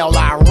Denzel.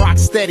 I rock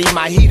steady.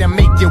 My heat and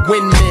make your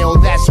windmill.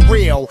 That's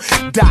real.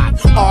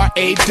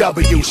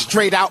 R-A-W.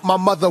 Straight out my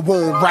mother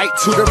womb. Right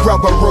to the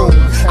rubber room.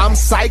 I'm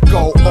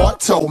psycho.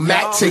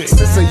 Automatics.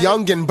 It's a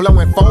youngin'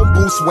 blowing phone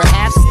booths with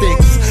half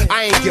sticks.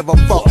 I ain't give a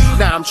fuck.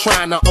 Now I'm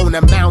trying to own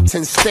a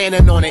mountain.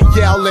 Standing on it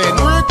yelling.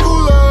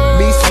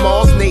 Me small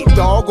Charles, Nate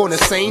Dogg on the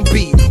same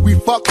beat. We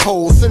fuck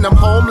hoes, send them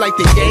home like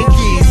the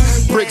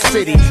Yankees. Brick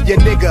City, your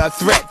nigga a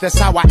threat. That's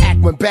how I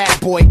act when bad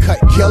boy cut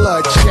killer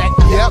a check.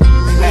 Yep.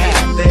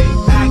 They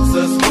ask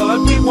us what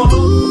we want.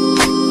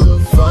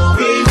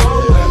 We know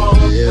we're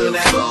home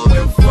that,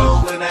 we're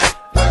flowing that.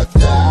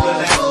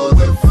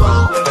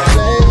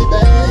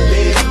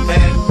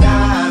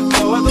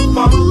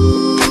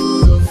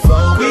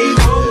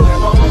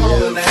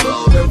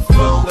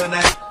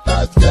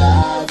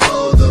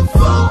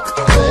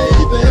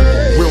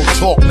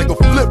 Talk, nigga,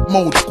 flip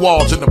mode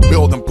squads in the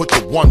building, put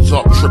your ones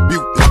up,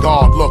 tribute to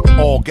God, look,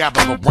 all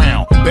gather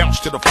around, bounce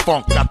to the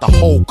funk, got the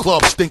whole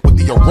club stink with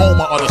the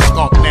aroma of the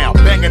skunk now,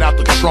 bang it out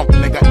the trunk,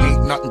 nigga,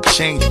 ain't nothing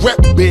changed,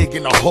 rep big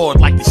in the hood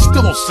like it's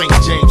still on St.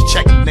 James,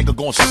 check it, nigga,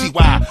 gon' see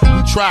why,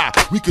 we try,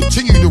 we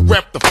continue to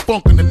rep the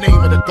funk in the name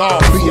of the God,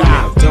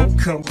 B.I. Don't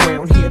come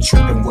round here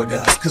tripping with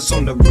us, cause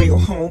on the real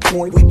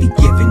homeboy, we be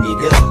giving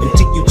it up, and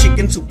take you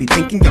chickens who be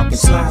thinking y'all can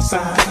slide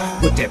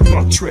with that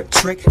funk trip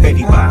trick,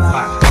 baby,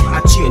 bye.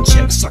 I chin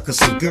check suckers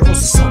and girls,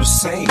 it's all the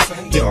same.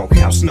 Dog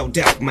house, no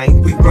doubt,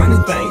 man, we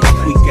running things.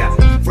 We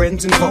got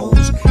friends and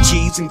foes,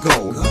 cheese and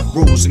gold,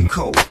 rules and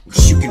code.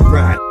 Cause you can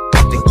ride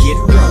to get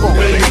it wrong.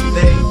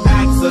 They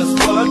ask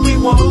us what we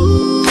want. We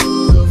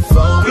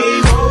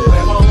know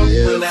we're home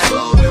when that,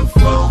 we're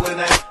flowing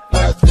that.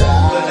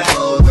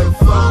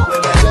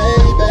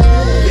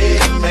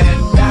 Live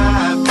and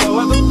die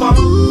for the funk.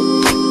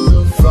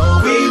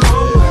 We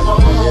know we're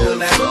home when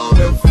that,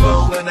 we're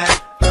flowing that.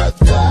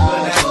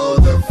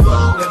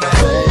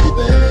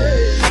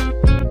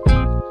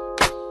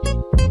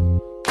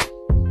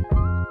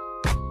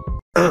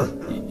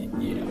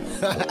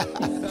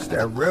 It's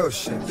that real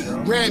shit,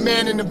 yo. Red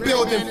man in the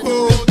building,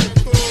 fool.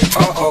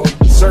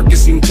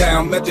 Circus in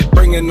town, method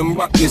bringing them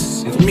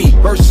ruckus. It's me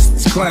versus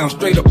this clown,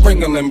 straight up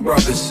bringing them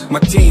brothers. My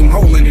team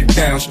holding it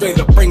down, straight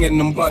up bringing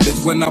them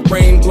brothers. When I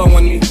rain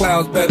blowing them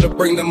clouds, better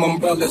bring them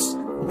umbrellas.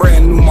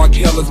 Brand new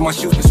Margielas, my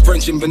shoes is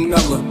French and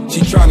vanilla.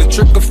 She tryna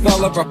trick a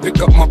fella, I pick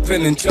up my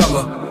pen and tell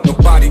her.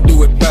 Nobody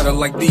do it better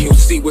like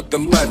DOC with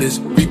them letters.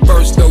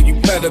 Reverse though, you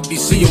better be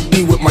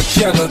COD with my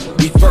cheddar.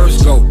 We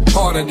first go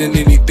harder than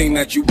anything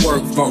that you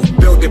work for.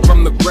 Build it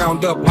from the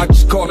ground up, I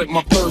just call it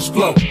my first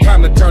flow.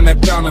 Kinda turn that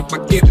down if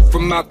I get it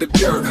from out the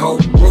dirt, ho.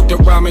 Wrote the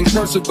rhyme in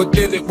cursive, but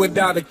did it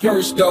without a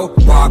curse though.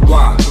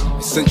 Wagwan,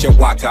 sent your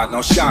wata,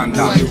 no shine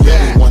now. Do you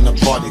really wanna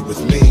party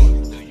with me?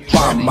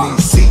 Let me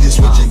see just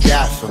what you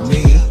got for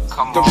me.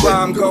 The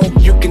rhyme go,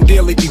 you can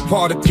daily be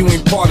part if you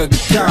ain't part of the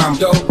time,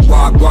 though.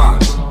 Wagwan,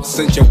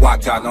 sent your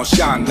wata, no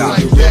shine now.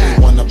 Do you really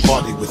wanna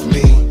party with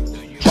me?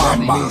 Let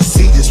me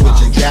see just what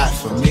you got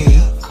for me.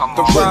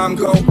 The rhyme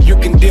go, you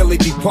can daily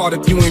be part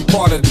if you ain't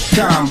part of the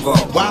convo.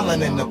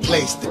 Wildin' in the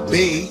place to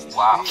be.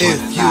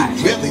 If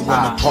you really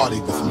wanna party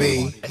with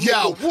me.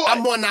 Yo,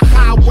 I'm on the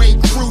highway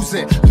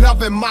cruising,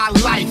 loving my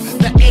life.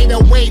 The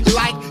 808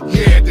 like,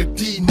 yeah, the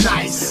D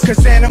nice.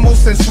 Cause animals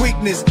sense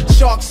weakness,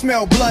 sharks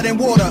smell blood and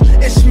water.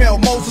 Ishmael,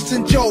 Moses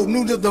and Job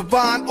knew the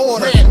divine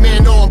order. Red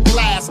man on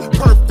blast,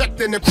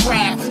 perfect in the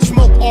craft.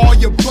 Smoke all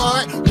your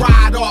blood,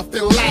 ride off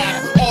and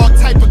laugh. All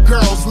type of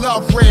girls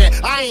love red,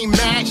 I ain't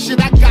mad.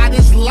 Shit, I got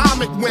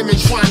Islamic women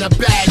trying to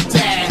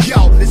Baghdad.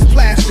 Yo, this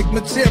plastic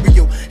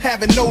material,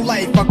 having no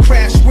life. I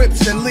crash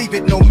whips and leave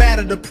it, no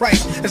matter the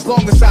price. As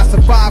long as I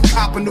survive,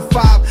 copping the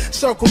 5.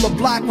 Circle the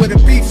block where the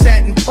beef's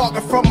at and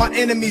parking from my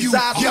enemy's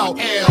eyes. Yo,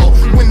 L,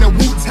 when the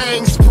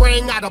Wu-Tang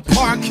sprang out of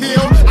Park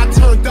Hill, I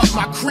turned up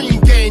my cream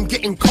game,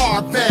 getting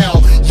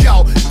Carvel.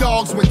 Yo,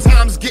 dogs, when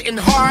time's getting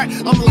hard,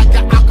 I'm like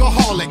an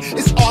alcoholic.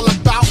 It's all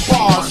about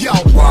bars. Yo,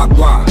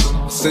 Wagwan,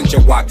 sent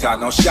your wata,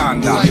 no shine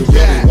now. Do you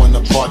really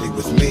wanna party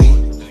with me?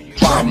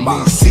 Let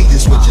me see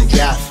just what you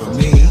got for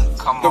me.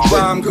 The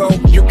rhyme go,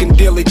 you can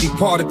daily be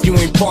part if you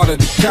ain't part of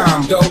the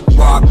time, though.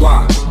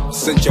 Wagwan,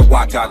 sent your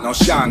wata, no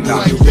shine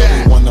now. Do you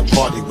really wanna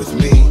party with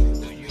me?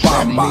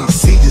 Let me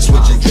see just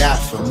what you got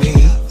for me.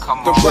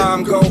 The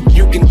rhyme go,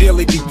 you can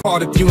daily be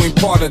part if you ain't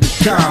part of the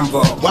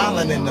convo.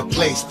 Wildin' in the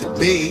place to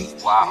be.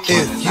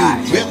 If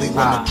you really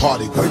wanna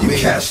party with me.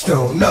 You cats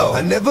don't know.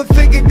 I never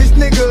figured this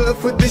nigga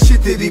for the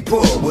shit that he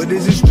pull. What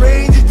is as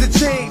strange as the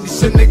change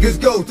some niggas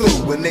go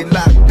through when they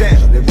lock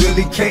down. They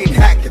really can't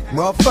hack it.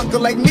 Motherfucker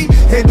like me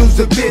handles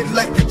a bit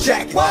like a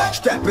jacket.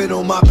 Strap it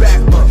on my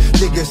back,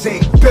 niggas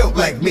ain't built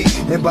like me.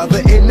 And by the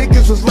end,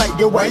 niggas was like,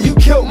 yo, why you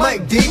killed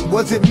Mike D?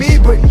 Wasn't me,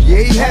 but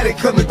yeah, he had it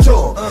coming to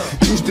him.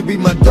 Used to be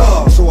my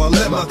dog, so I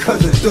let my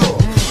cousin do him.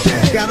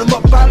 Got him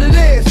up out of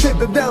there, sent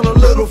him down a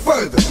little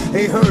further.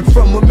 Ain't heard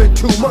from him in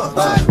 2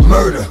 months.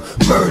 Murder.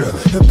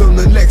 And on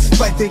the next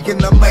fight,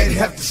 thinking I might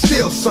have to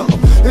steal something.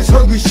 This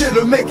hungry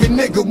shit'll make a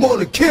nigga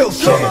wanna kill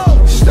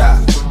something. Stop,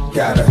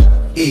 gotta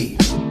eat.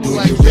 Do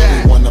you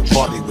really wanna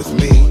party with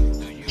me?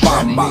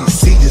 Let me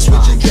see just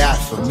what you got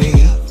for me.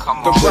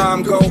 The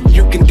rhyme go,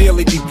 you can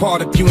daily be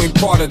part if you ain't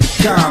part of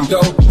the time,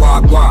 though.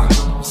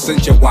 Wagwan,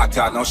 sent your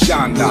wata, no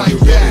shine now. Do you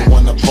really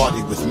wanna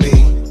party with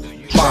me?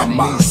 Let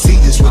me see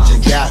just what you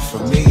got for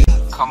me.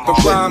 The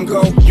rhyme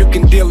go, you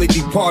can daily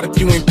be part if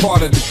you ain't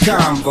part of the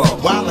convo.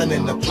 Wildin'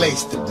 in the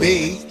place to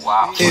be.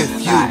 If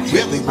you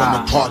really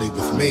wanna party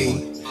with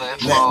me.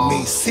 Let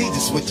me see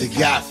just what you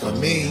got for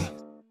me.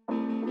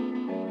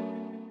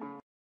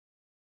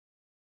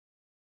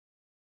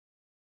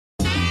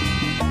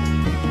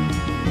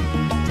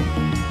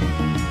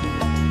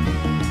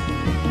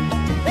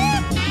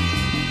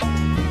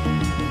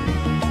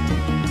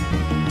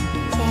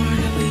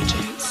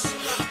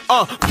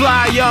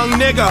 Fly young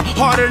nigga,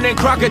 harder than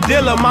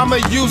crocodile.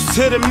 Mama used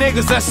to them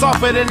niggas that's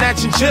softer than that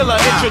chinchilla.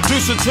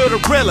 Introduce her to the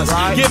realest,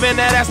 giving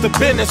that ass the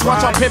business.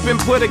 Watch our pimpin'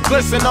 put a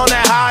glisten on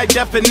that high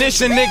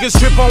definition. Niggas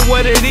trip on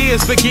what it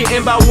is,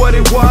 forgetting about what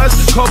it was.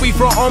 Kobe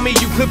throw on me,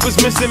 you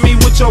clippers missing me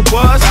with your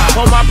buzz.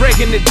 On my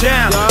breaking it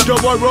down,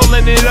 dope boy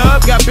rolling it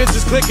up. Got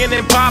bitches clicking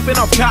and popping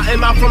off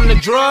cotton mouth from the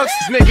drugs.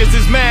 These niggas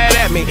is mad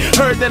at me,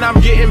 heard that I'm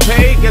getting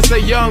paid. Guess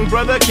a young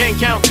brother can't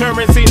count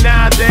currency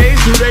nowadays.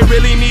 Do they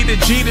really need a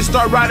G to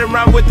start riding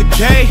around with the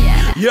K?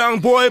 Young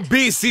boy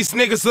beast, these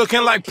niggas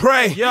looking like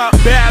prey.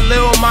 Bad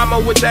little mama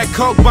with that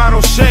coke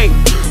bottle shape.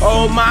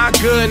 Oh my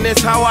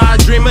goodness, how I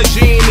dream a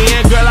genie.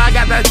 And girl, I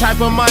got that type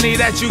of money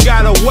that you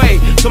gotta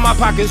wait. So my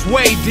pocket's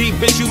way deep,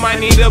 bitch, you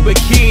might need a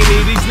bikini.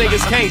 These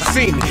niggas can't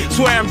see me,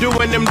 swear I'm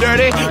doing them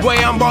dirty.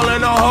 Way I'm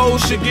ballin' on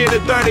hoes, should get a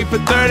 30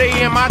 for 30.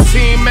 And my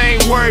team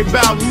ain't worried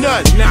about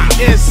nothing.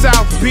 In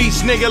South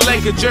Beach, nigga,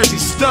 Laker jersey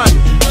stuntin'.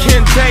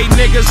 Kente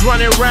niggas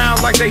running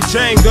around like they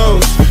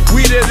Django's.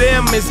 We to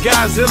them is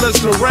Godzilla's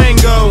to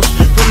Rangos.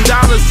 From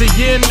dollars to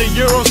yen to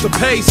euros to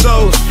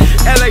pesos.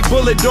 LA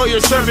Bullet door,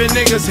 you're serving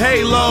niggas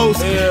halos.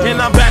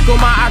 And I'm back on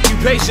my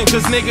occupation,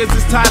 cause niggas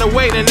is tired of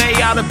waiting, they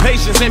out of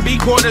patience. And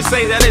B-quarters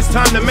say that it's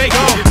time to make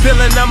it.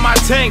 Filling up my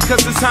tank,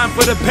 cause it's time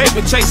for the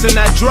paper. Chasing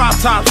that drop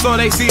top so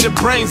they see the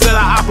brains of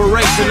the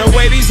operation. The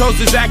way these hoes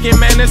is acting,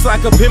 man, it's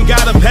like a pimp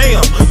gotta pay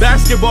them.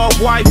 Basketball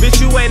white, bitch,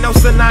 you ain't no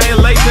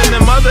annihilation.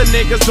 Them other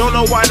niggas don't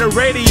know why the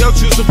radio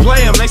choose to play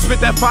them. They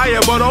spit that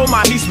fire, but oh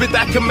my, he spit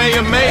that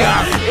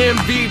Kamehameha.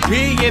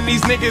 MVP, and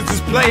these niggas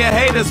is player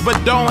haters, but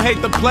don't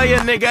hate the player,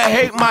 nigga,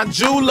 hate my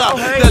jeweler.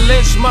 The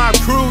lynch my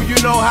crew, you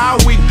know how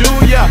we do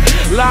ya.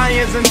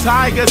 Lions and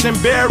tigers and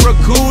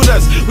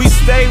barracudas. We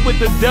stay with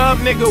the dub,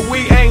 nigga,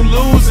 we ain't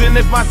losing.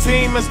 If my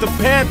team is the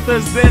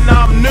Panthers, then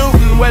I'm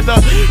Newton. Whether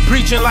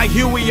preaching like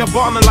Huey or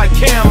ballin' like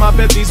Cam, I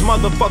bet these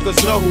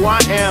motherfuckers know who I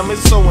am.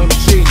 It's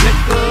OMG,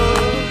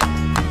 nigga.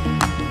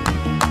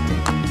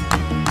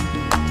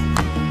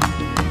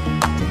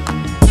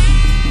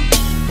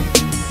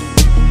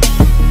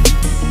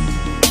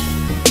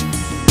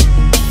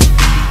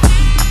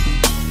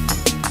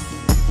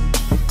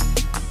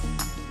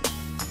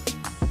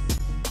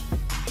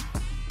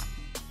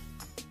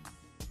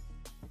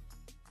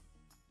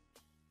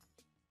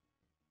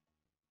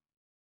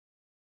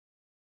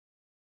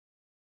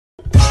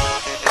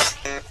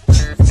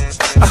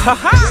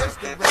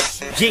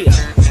 Yeah.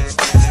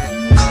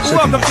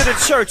 Welcome to the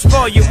church,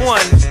 volume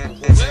 1.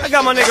 I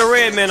got my nigga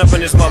Redman up in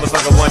this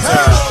motherfucker one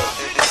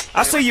time.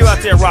 I see you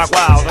out there, Rock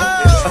Wild.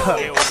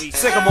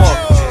 Sycamore.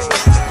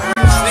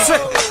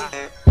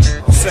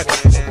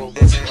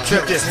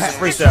 Trip this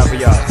freestyle for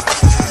y'all.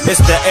 It's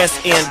the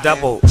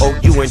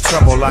SN-double-O-U in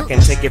trouble. I can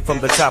take it from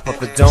the top of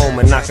the dome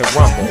and I can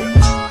rumble.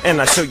 And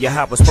I show you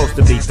how it's supposed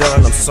to be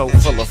done. I'm so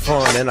full of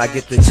fun and I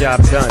get the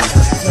job done.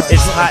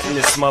 It's hot in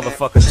this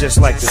motherfucker just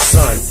like the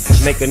sun.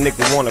 Make a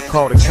nigga wanna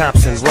call the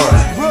cops and run.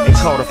 And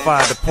call the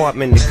fire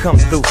department to come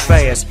through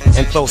fast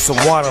and throw some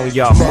water on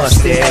y'all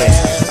musty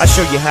ass. I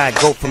show you how I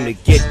go from the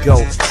get-go.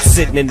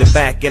 Sitting in the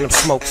back and I'm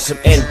smoking some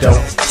endo.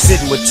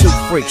 Sitting with two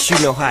freaks, you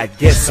know how I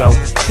get so.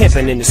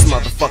 Pimping in this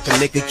motherfucker,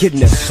 nigga,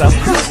 getting us up.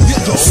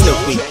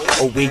 Snoopy,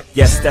 oh we,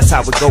 yes, that's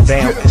how it go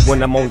down.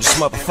 When I'm on this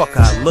motherfucker,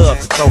 I love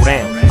to throw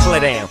down. Play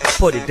down,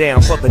 put it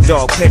down for the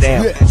dog, pit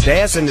down.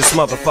 Dancing this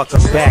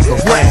motherfucker back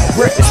around.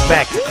 It's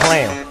back to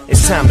clown,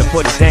 it's time to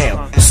put it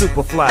down.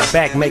 Superfly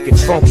back making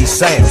funky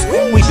sounds.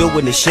 We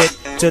doing this shit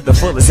to the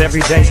fullest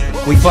every day.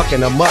 We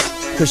fucking them up,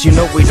 cause you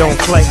know we don't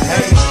play.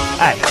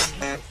 Ay,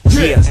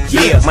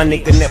 yeah, my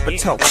nigga never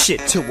talk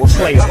shit to a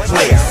player.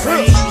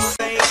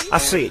 I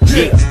said,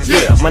 yeah,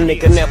 my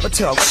nigga never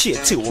talk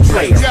shit to a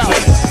player. Not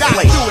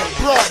do it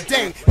broad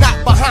day,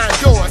 not behind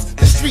doors.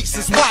 The streets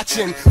is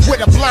watching with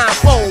a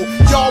blindfold.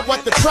 Y'all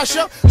want the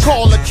pressure?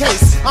 Call a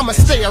case. I'ma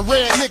stay a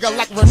red nigga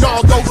like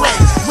Ronaldo Ray.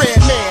 Red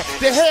man,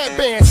 the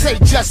headband say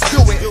just do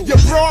it. Your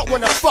broad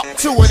wanna fuck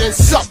to it and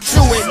suck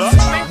to it.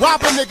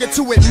 Rob a nigga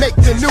to it, make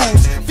the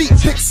news. Feet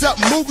picks up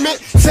movement,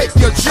 take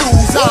your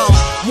Jews.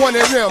 I'm one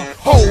of them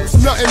hoes,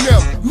 nothing them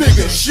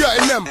niggas,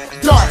 shutting them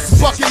darks,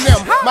 bucking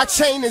them. My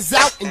chain is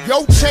out and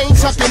your chain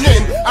tucking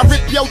in. I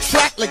rip your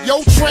track like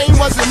your train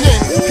wasn't in.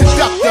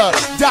 Conductor,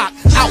 Doc,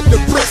 out the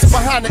bricks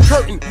behind the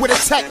curtain with a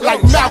tech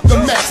like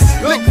Malcolm X.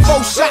 Lick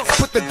 4 shots,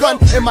 put the gun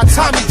in my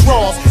Tommy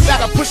drawers.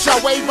 Gotta push our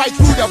way right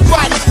through the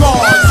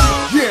bodyguards.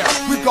 Yeah,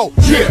 we go,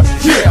 yeah.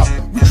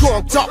 We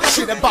gon' talk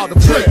shit about a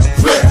player.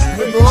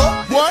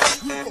 Nigga, what?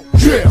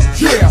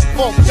 Yeah.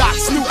 Funk Doc,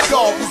 Snoop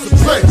Dogg is a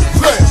player.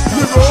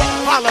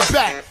 Nigga, holla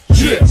back.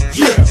 Yeah.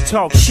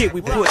 Talk shit,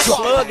 we put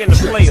slug in the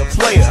player.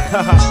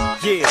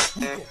 Yeah.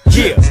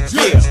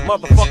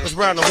 Motherfuckers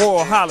round the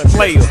world hollering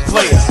player.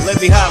 Let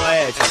me holler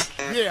at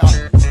you.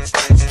 Yeah.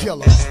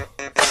 Killer.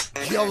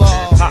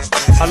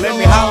 Let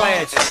me holla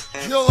at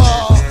you.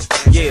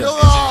 Yeah.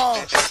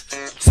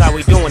 That's how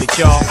we doing it,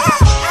 y'all.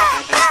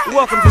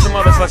 Welcome to the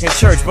motherfucking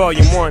church,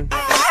 volume 1.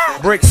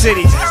 Brick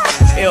City,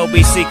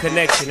 LBC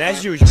connection,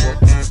 as usual.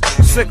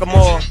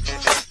 Sycamore,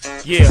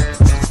 yeah.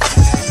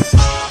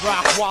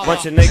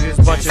 Bunch of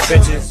niggas, bunch of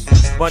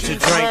bitches, bunch of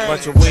drink,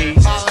 bunch of weed.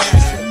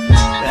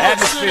 The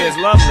atmosphere is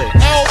lovely.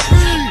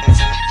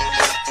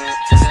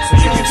 So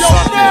you can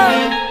suck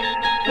it.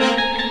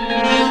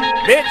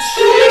 Bitch.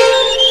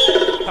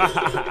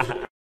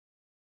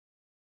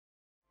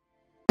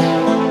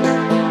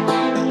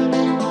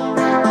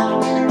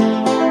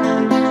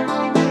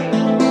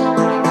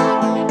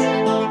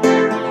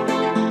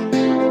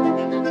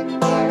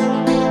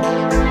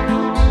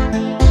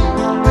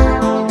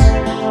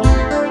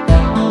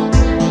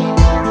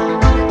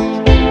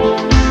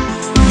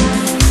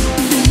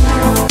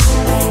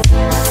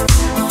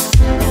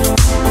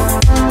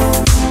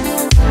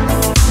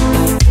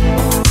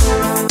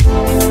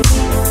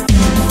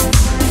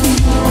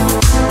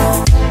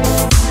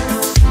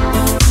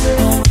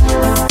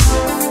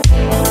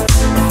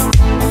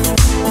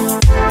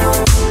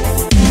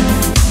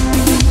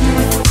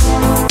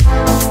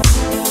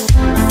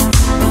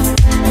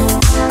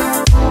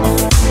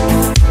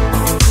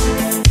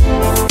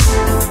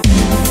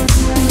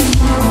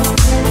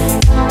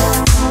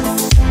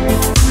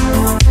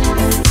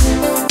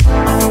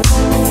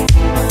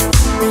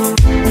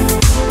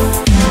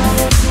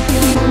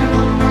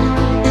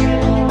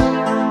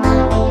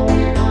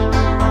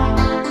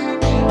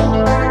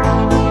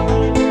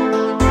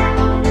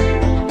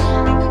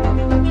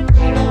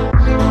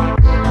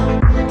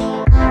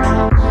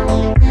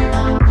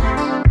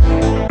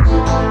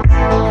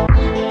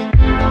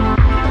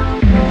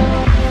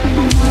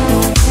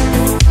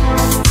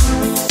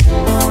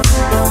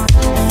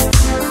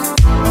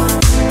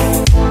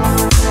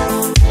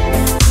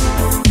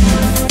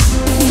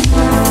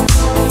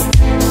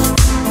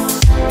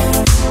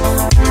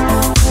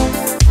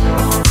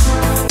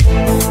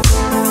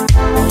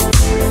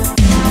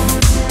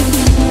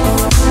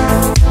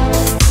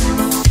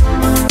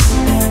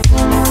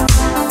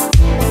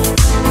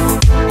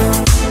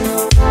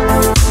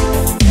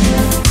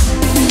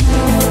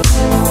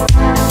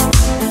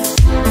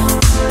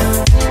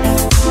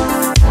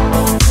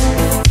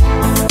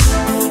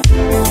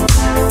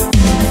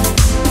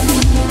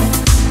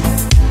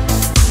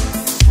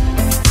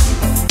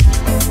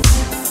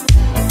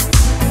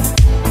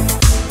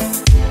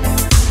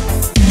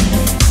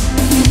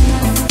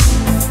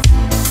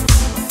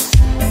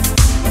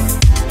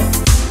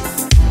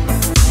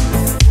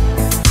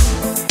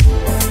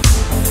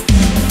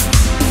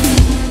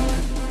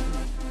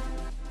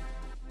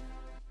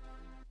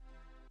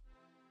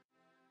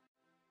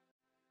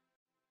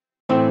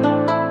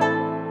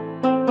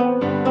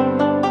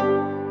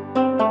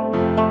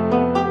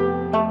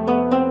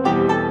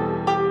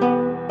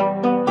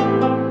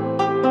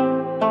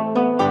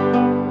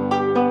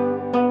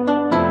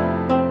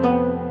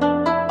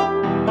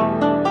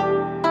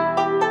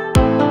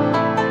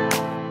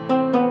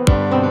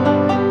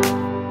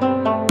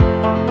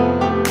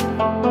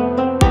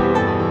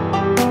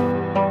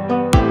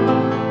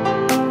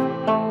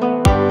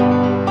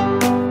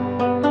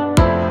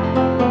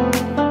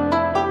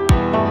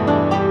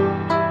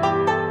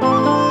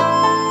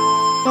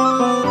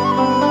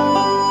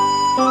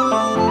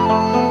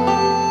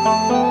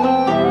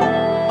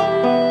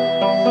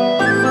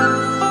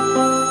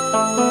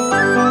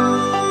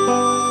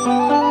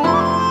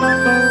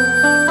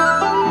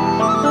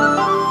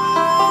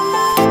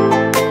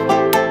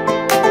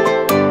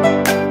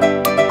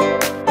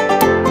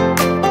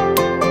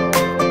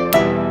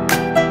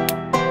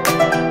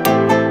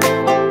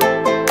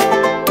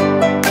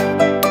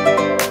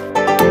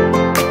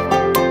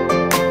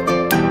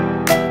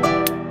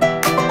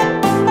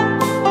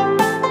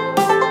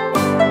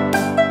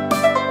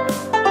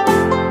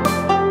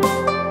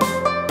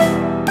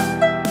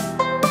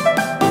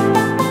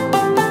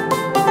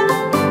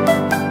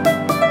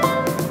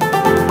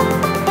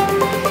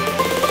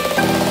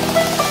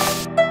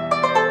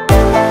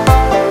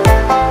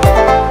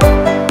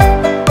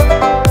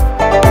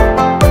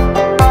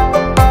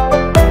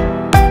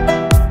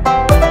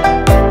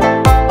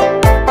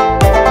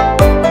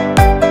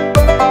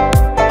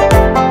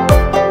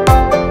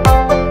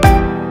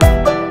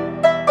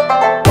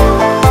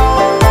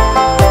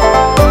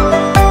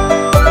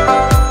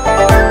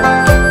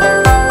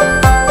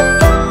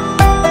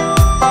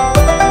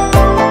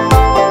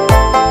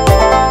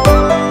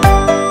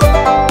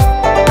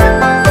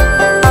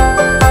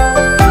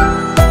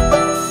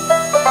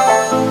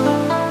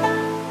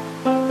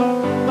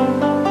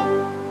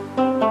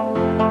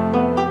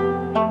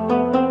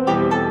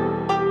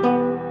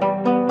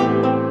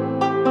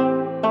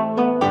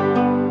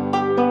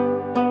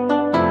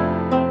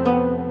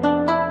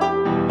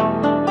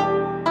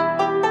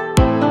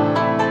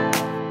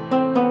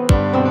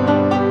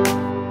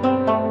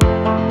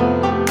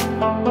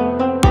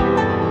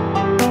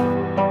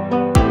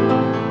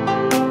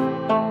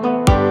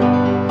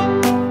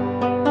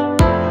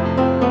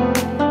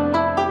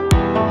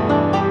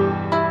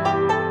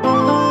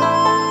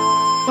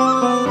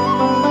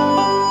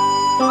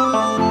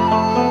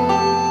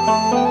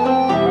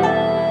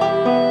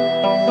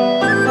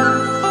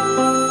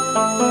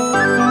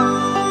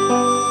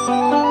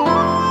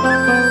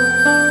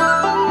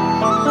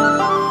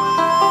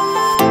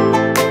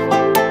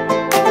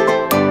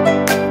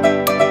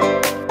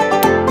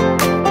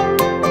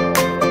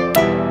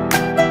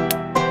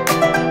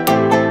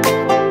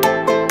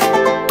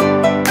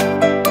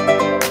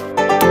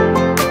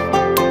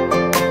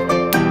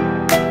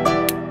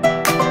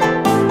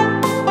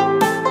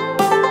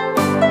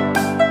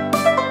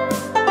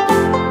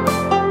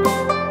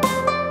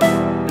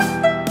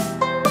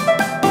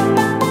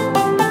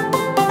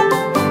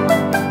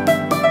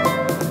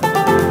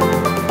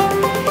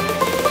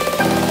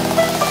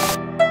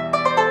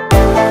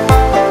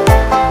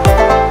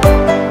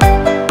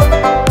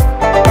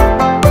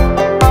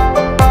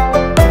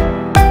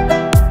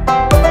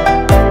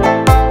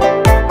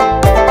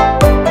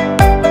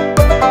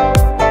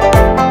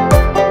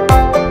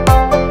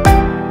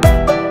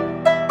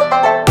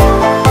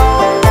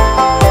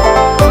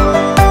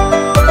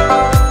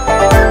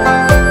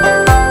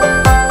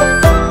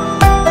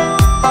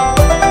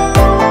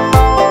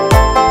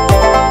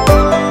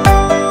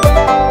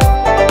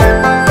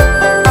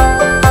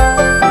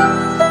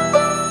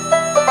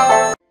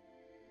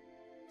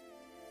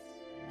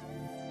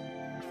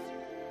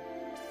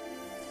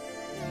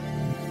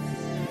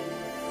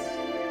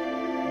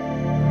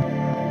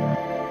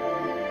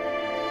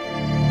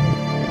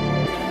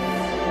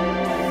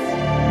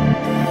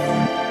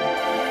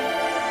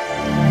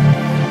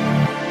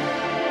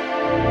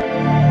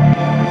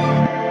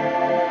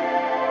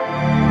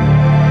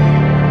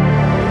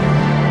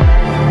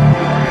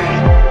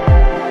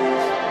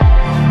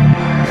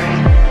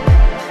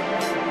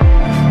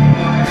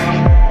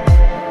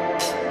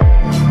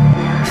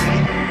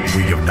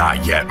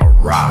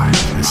 ride.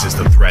 This is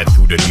the thread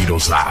through the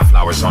needle's eye.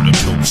 Flowers on the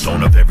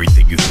tombstone of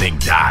everything you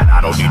think died.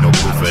 I don't need no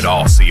proof at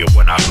all, see it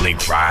when I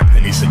blink right.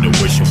 Pennies in the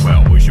wishing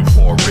well, wishing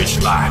for a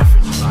rich life.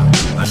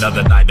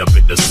 Another night up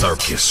in the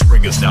circus.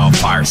 Spring is now on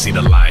fire, see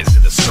the lines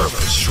in the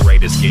surface.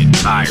 Charade is getting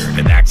tired,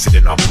 an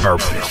accident on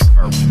purpose.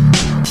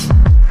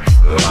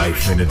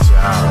 Life in a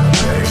tower,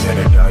 day in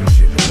a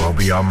dungeon. Well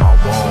beyond my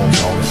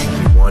walls, always keep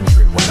me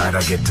wondering. What night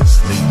I get to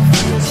sleep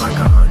feels like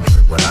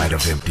 100. What night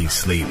of empty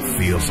sleep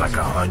feels like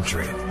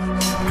 100.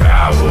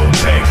 God will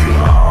take you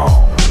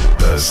home.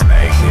 The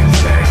snake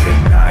is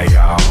taking night,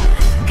 y'all.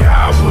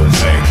 God will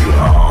take you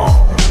home.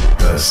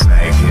 The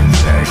snake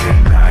is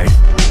taking night.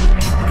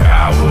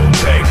 God will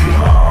take you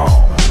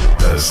home.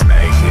 The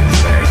snake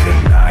is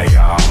taking night,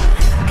 y'all.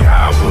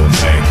 God will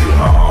take you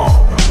home.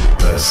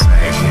 The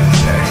snake is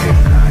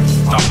taking night.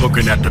 Stop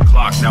looking at the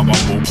clock, now I'm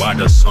moved by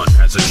the sun.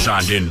 As it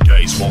shined in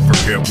days, won't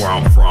forget where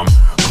I'm from.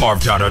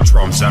 Carved out of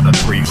drums out of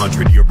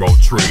 300-year-old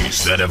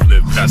trees that have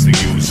lived past the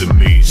yous and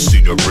me.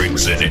 See the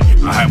rings in it.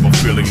 I have a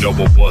feeling no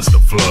one was the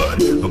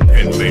flood. A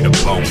pen made of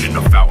bone and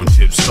a fountain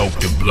tip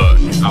soaked in blood.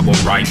 I will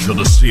write till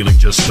the ceiling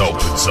just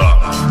opens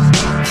up.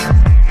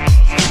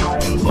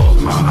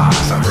 Close my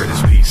eyes, I heard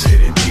this piece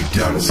hitting deep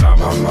down inside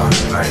my mind.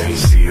 I ain't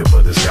see it,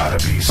 but there's gotta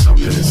be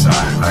something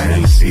inside. I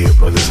ain't see it,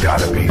 but there's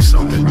gotta be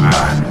something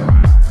right.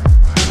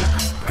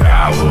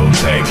 God will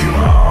take you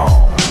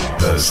home.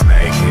 The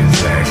snake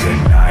is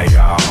taking night,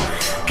 y'all.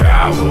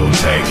 God will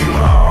take you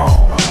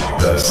home.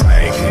 The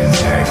snake is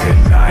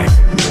taking night.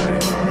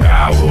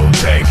 God will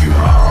take you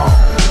home.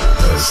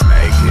 The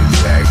snake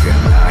is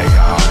taking night,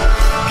 y'all.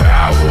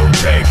 God will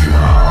take you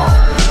home.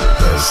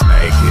 The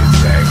snake is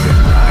taking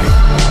night.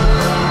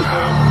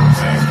 God will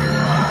take you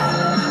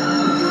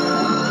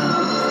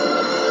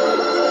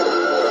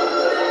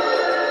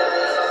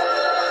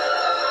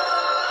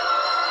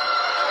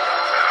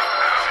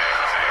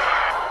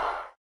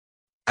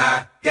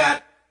I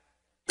got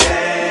game,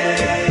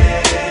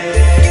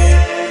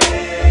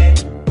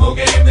 more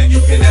game than you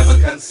can ever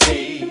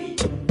conceive.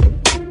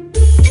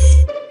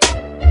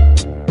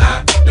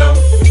 I don't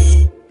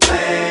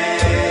play,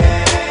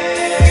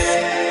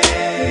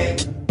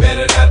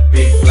 better not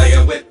be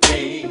playing with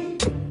me.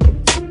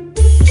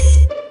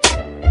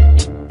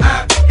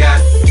 I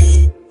got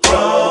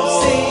all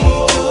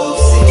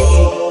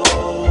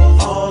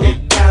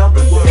around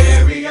the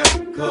area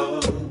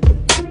code.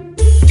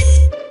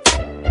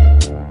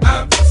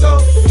 I'm so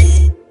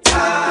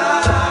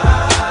tired.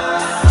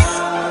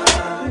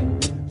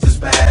 Just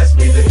pass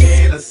me the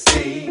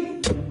Hennessy.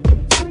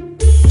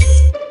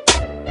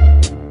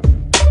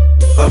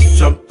 Up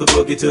jump the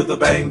boogie to the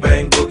bang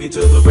bang boogie to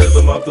the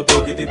rhythm of the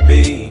boogity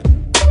beat.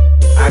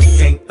 I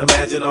can't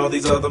imagine all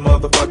these other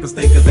motherfuckers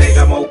thinking they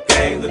got more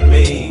game than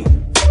me.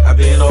 I've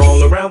been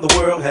all around the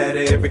world, had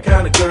every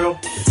kind of girl.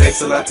 It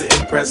takes a lot to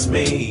impress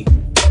me.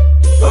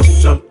 Up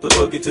jump the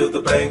boogie to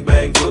the bang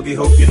bang boogie.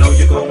 Hope you know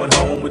you're going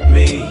home with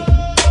me.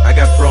 I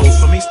got pros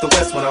from east to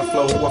west when I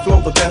flow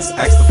the best.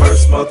 Ask the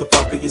first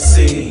motherfucker you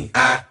see.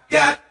 I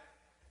got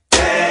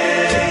game,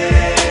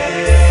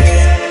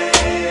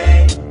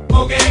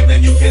 more game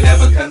than you can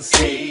ever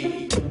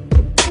conceive.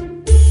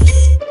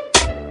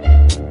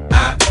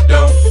 I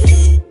don't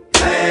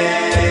play,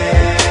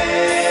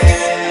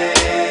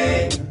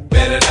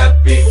 better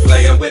not be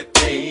playing with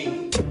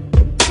me.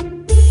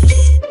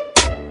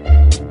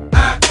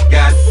 I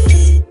got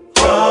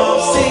all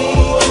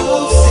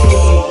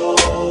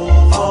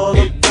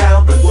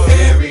around the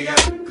area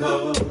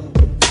code.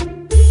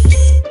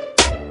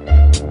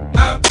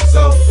 I'm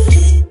so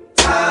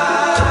tired.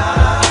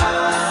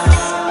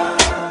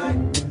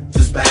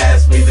 Just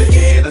pass me the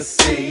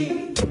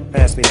Hennessy.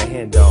 Pass me the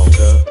hand dog,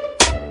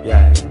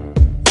 yeah.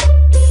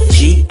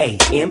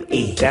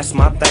 G-A-M-E, that's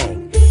my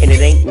thing. And it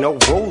ain't no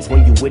rules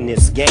when you win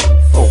this game.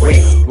 For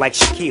real, like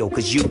Shaquille,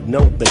 cause you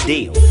know the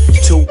deal.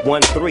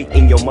 213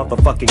 in your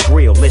motherfucking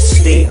grill, let's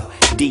steal.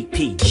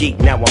 DPG,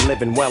 now I'm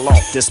living well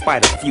off,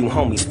 despite a few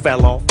homies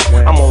fell off.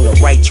 I'm on the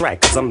right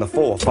track, cause I'm the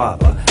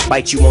forefather.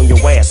 Bite you on your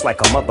ass like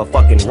a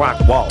motherfucking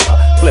rock waller.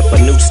 Flip a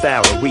new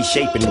style and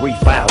reshape and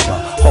refile the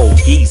hold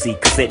easy,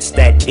 cause it's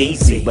that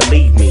easy.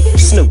 Believe me,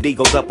 Snoop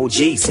Dogg double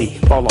GC.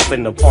 Fall off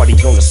in the party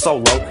on a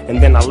solo, and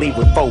then I leave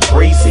with 4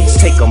 breezies.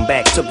 Take them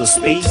back to the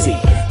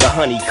speezy, the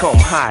honeycomb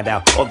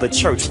hideout, or the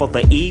church for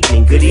the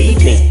evening. Good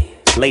evening,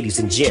 ladies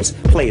and gents,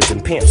 players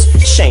and pimps.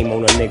 Shame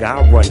on a nigga,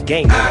 I run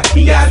game on the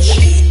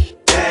beach.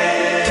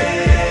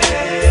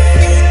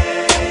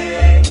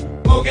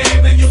 More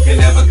game than you can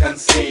ever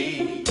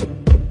conceive.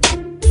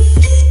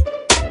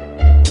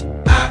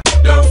 I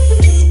don't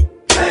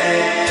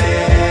play,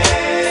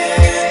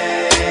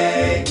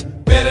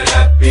 better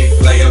not be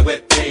playing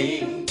with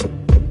me.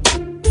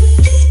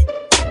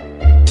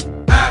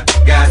 I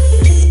got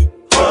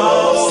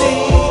all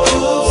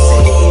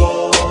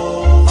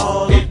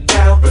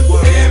around the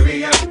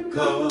area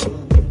code.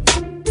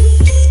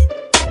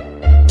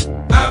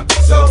 I'm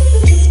so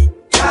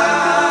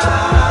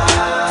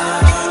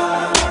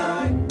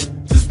tired.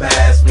 Just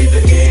pass me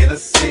the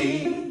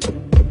Hennessy.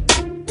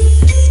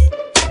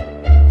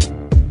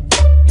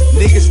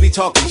 Niggas be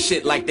talking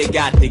shit like they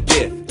got the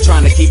gift.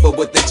 Trying to keep up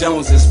with the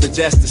Joneses for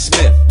Jester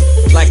Smith.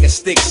 Like a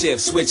stick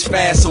shift, switch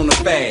fast on the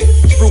fad.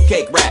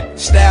 Fruitcake rap,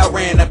 style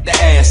ran up the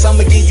ass.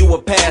 I'ma give you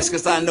a pass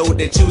cause I know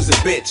that you's a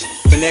bitch.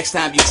 But next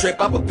time you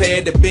trip, I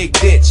prepared the big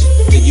ditch.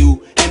 For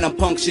you and them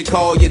punks you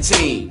call your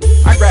team.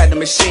 I grabbed the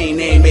machine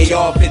named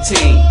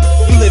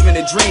AR-15. You living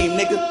a dream,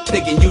 nigga,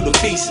 thinking you the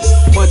pieces.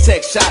 One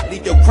tech shot,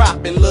 leave your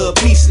crop in little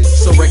pieces.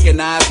 So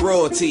recognize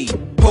royalty,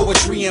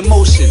 poetry in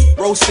motion.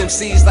 Roast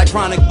MCs like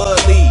chronic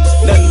bud leaves.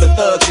 Nothing but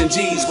thugs and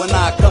G's when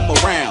I come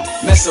around.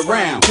 Mess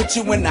around, put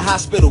you in the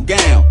hospital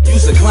gown.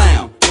 You's a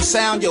clown, your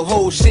sound, your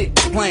whole shit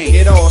plain.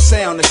 It all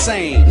sound the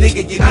same,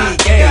 nigga, you need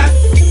game.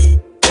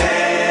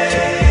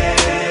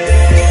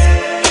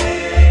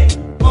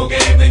 More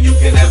game than you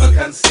can ever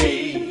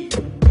conceive.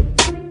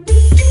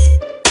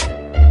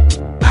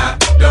 I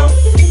don't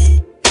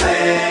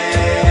play.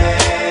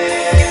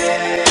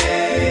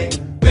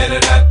 Better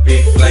not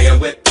be playing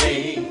with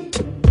me.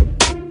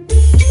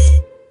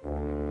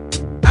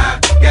 I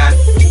got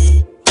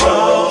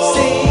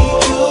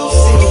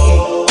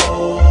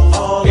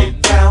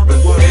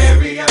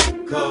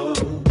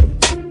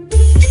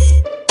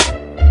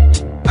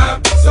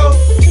I'm so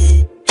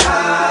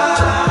tired.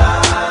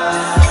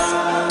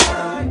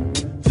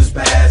 Just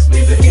pass me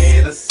the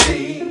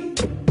Hennessy.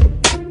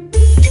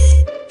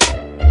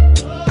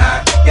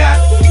 I got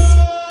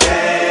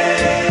game,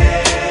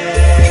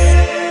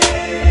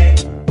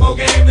 more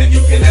game than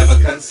you can ever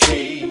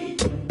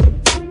conceive.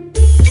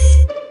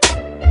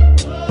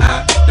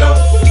 I don't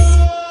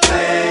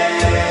play.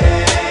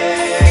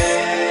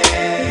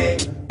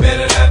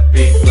 Better not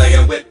be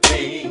playing with me.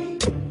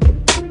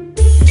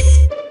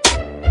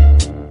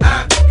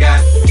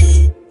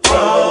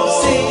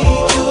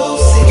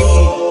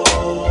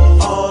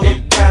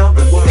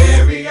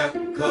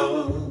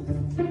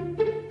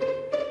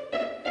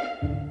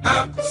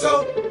 I'm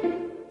so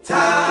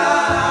tired.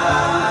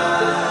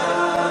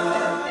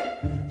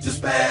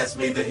 Just pass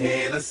me the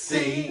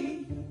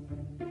Hennessy.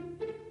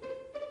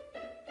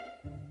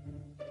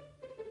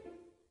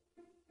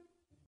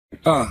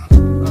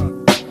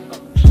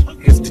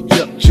 It's the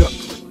juk.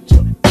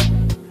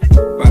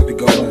 About to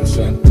go in,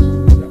 son.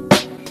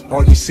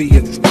 All you see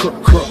is crook.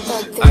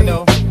 I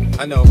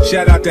know.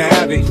 Shout out to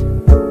Abby.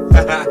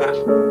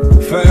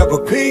 Forever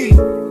P.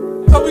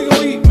 How we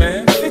gonna eat,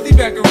 man? 50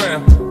 back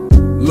around.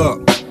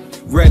 Look,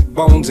 red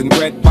bones and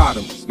red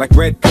bottoms. Like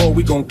Red Bull,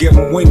 we gon' give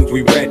them wings,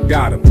 we red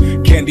dot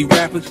them. Candy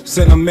rappers,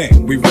 send them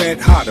in, we red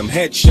hot them.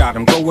 Headshot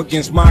them, go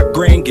against my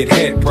grain, get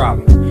head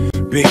problem.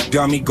 Big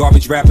dummy,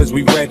 garbage rappers,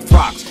 we red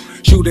fox.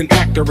 Shoot an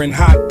actor in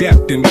high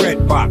depth in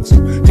red box.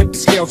 Tip the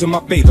scales in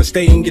my favor,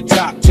 stay in your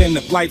top 10.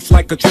 If life's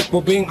like a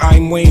triple beam,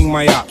 I'm weighing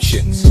my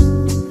options.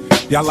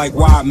 Y'all like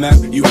why,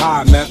 man? You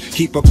high, man?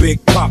 Keep a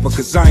big popper,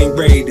 cause I ain't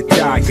ready to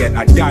die yet.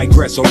 I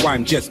digress, or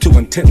I'm just too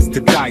intense to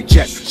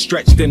digest.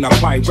 Stretched in a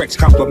Pyrex,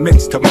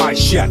 compliments to my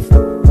chef.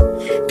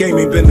 Game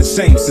ain't been the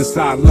same since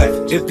I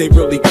left. If they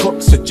really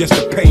crooks or just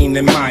a pain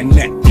in my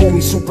neck. Call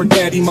me Super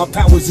Daddy, my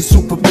powers is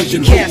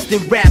supervision.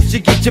 Casting raps, you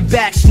get your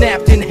back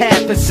snapped in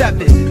half or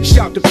 7.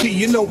 Shout to P,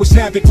 you know it's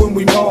havoc when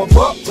we mob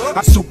up.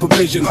 I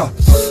supervision,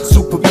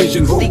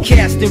 supervision, who? They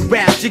casting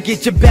raps, you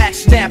get your back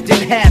snapped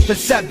in half or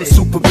 7.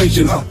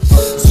 Supervision,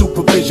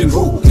 supervision,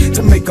 who?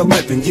 To make a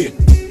living, yeah.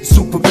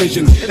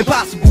 Supervision.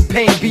 Impossible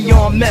pain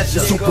beyond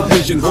measure.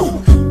 Supervision,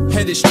 who?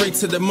 Headed straight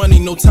to the money,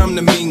 no time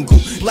to mingle.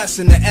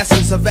 Blessing the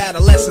essence of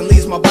adolescence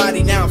leaves my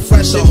body now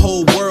fresh. The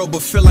whole world,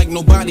 but feel like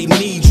nobody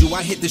needs you.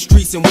 I hit the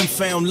streets and we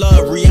found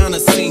love, Rihanna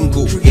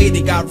single.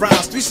 Created, got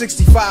rhymes,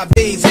 365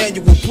 days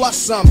annual plus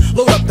some.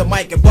 Load up the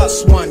mic and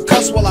bust one,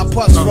 cuss while I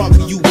puss from.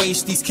 You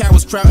waste these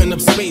cowards crowding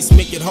up space,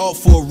 make it hard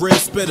for a real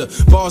spitter.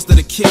 Bars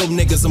that'll kill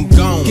niggas, I'm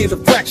gone. Get a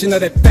fraction of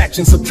that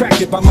faction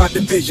subtracted by my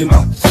division.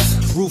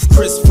 Roof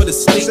Chris for the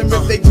state. And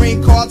if they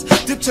green cards,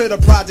 dip to the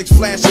projects,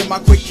 flashing my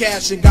quick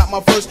cash and got my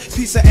first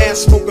piece of ass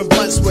smoking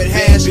blunts with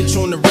hash. Bitch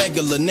on the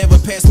regular, never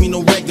pass me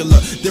no regular.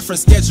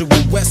 Different schedule,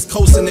 West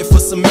Coast and it for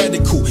some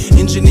medical.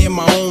 Engineer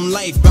my own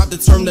life, about to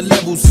turn the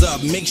levels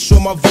up. Make sure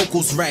my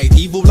vocals right,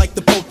 evil like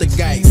the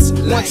poltergeist.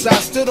 Once I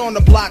stood on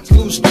the block,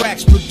 loose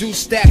cracks,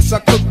 produced stacks. I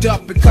cooked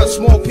up and cut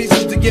small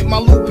pieces to get my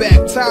loot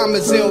back. Time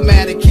is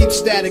illmatic, keep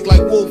static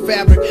like wool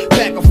fabric.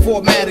 Pack a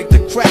formatic to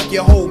crack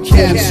your whole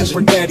cash. Super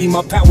Daddy,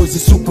 my powers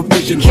is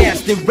supervision.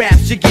 Casting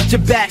raps, you get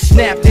your back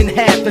snapped in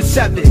half or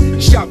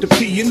 7. Shout to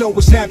P, you know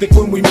it's havoc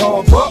when we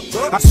mob up.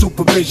 I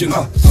supervision,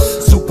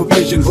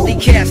 supervision, who? They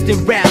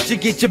casting raps, you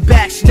get your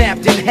back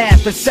snapped in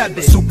half or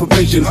 7.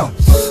 Supervision,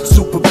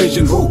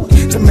 supervision, who?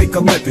 To make a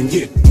living,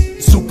 yeah.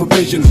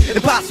 Supervision.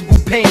 Impossible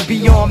pain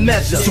beyond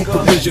measure.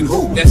 Supervision,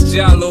 who? That's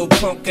Jollo,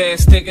 punk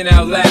ass thinking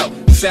out loud.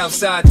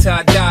 Southside till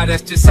I die,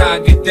 that's just how I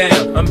get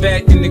down. I'm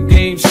back in the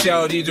game,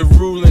 shawty, the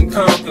rule and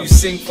conquer. You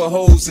sing for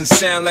hoes and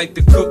sound like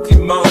the Cookie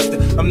Monster.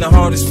 I'm the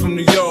hardest from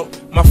New York,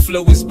 my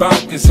flow is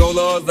bonkers. All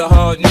the other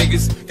hard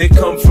niggas, they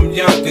come from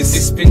Yonkers.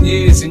 It's been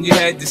years and you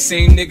had the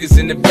same niggas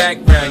in the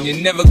background.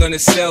 You're never gonna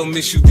sell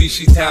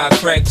Mitsubishi to a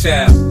crack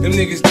child. Them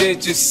niggas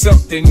dead just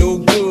suck, they no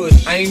good.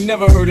 I ain't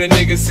never heard a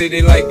nigga say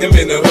they like them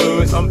in the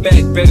hood. I'm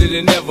back better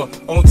than ever,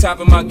 on top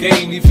of my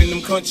game. Even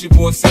them country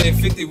boys saying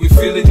 50, we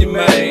feeling you,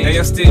 man. Now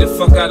y'all stay the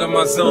fuck out of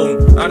my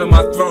zone, out of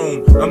my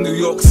throne. I'm New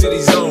York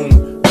City's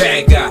own.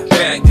 Bad guy,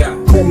 bad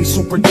guy. Call me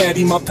Super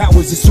Daddy, my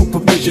powers is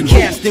supervision.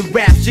 Casting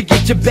raps, you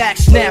get your back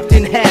snapped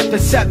in half for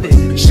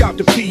 7. Shout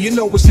to P, you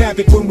know it's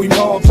havoc when we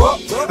mob up.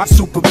 I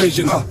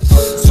supervision,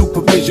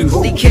 supervision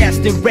who? They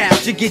casting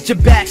raps, you get your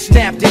back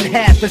snapped in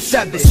half for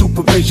 7.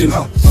 Supervision,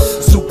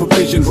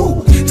 supervision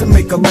who? To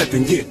make a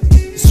living, yeah.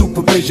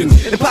 Supervision.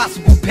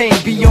 Impossible pain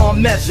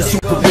beyond measure.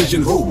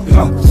 Supervision who?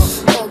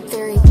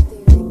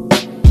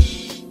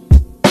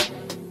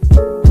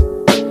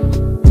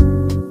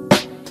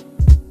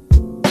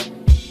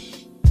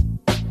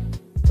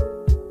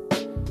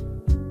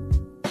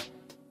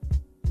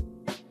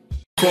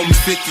 Call me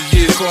 50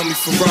 years, call me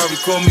Ferrari,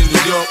 call me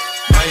New York.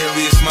 My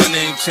alias, my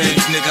name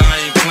changed, nigga, I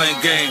ain't playing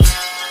games.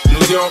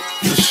 New York,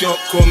 for short,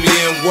 call me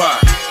NY.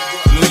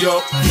 New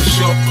York, for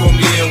short, call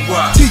me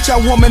NY. Teach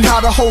our woman how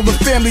to hold the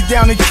family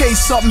down in case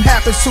something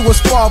happens to us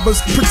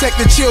fathers. Protect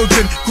the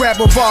children, grab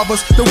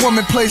revolvers. The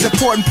woman plays an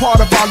important part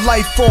of our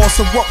life force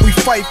of what we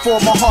fight for.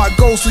 My heart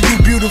goes to you,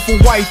 beautiful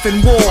wife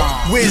in war.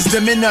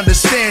 Wisdom and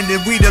understanding,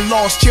 we the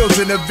lost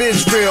children of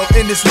Israel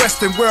in this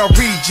Western world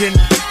region.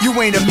 You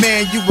ain't a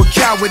man, you a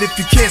coward if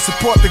you can't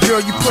support the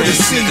girl you put a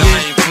seed in. I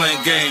ain't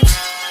playing games.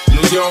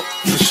 New York,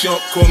 for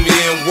short, call me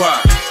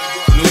NY.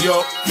 New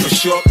York, for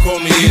short, call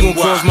me NY. You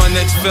gon' cause my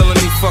next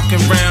felony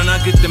fucking round, I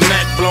get the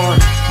Mac blowing.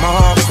 My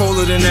heart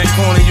colder than that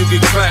corner, you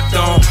get clapped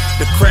on.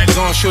 The crack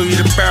gon' show you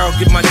the barrel,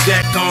 get my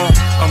jack on.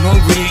 I'm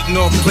hungry, eating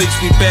off plates,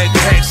 we bag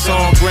hacks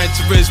on. Gran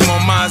Turismo,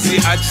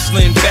 Mozzie, I just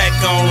lean back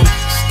on them.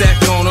 Stack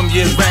on them,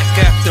 yeah, rack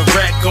after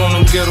rack on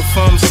them. Get a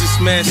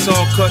pharmacist, man,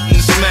 song cutting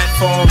the smack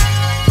for 'em.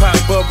 Pop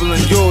bubble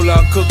and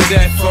Yola, I cook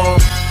that for 'em.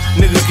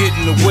 Nigga get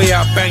in the way,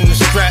 I bang the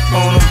strap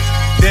on 'em.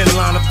 Then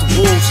line up the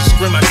wolves and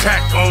scream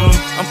attack on them.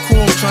 I'm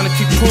cool, I'm trying to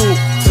keep cool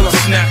till I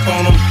snap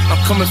on them. I'm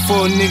coming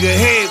for a nigga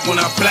head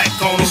when I black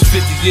on them.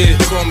 50 years,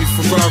 call me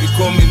Ferrari,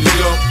 call me New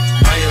York.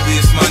 My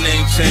alias, my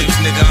name changed,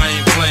 nigga, I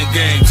ain't playing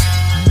games.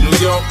 New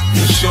York,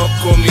 for short,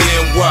 call me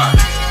NY.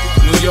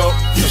 New York,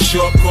 for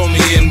short, call me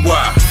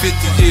NY.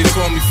 50 years,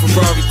 call me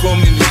Ferrari, call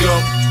me New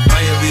York. My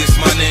alias,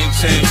 my name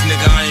changed,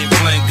 nigga, I ain't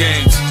playing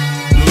games.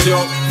 New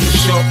York, for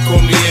short,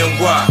 call me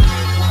NY.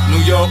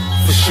 New York,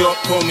 for short,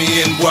 call me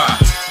NY.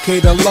 Okay,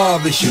 the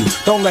love issue,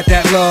 don't let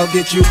that love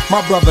get you.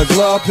 My brothers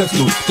love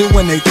pistols, do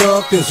when they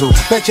thug thistle.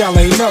 Bet y'all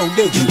ain't know,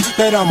 did you?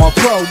 Bet I'm a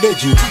pro,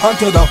 did you?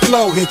 Until the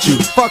flow hit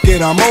you. Fuck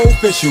it, I'm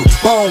official.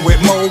 Bone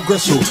with Mo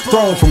Gristle,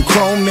 thrown from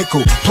chrome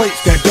nickel.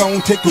 Plates that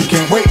don't tickle,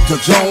 can't wait to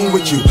zone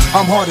with you.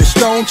 I'm hard as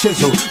stone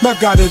chisel. Meth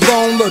got his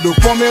own little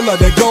formula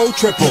that go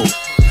triple.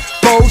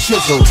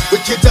 Shizzle.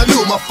 With kids I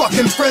knew, my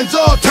fucking friends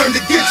all turned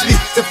against me.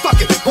 Said fuck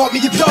it, bought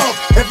me a dog.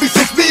 Ever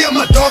since me and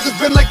my dog has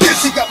been like this.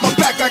 He got my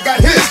back, I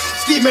got his.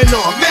 Scheming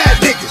on mad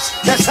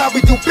niggas, that's how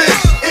we do biz.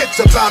 It's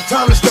about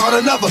time to start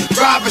another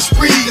robbery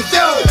spree.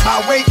 Yo,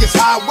 highway gets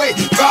highway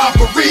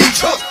robbery.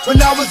 When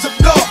I was up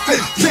north,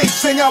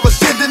 sing I was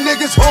sending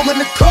niggas home in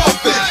the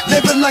coffin.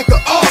 Living like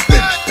an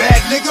orphan.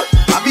 Bad nigga,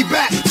 I'll be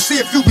back to see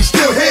if you be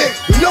still here.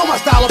 You know my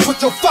style, I'll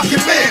put your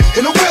fucking man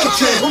in a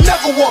wheelchair. He'll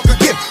never walk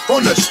again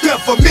on the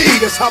strength of me.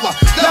 That's how I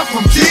left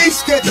from G,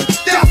 scared to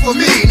death for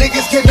me.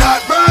 Niggas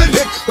cannot run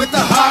with the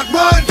hot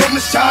run from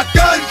the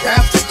shotgun.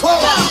 Caps is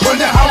closed,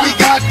 wonder how we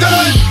got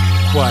done.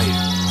 Quiet,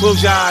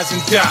 close your eyes and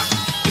die.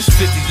 It's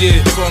 50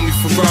 years, call me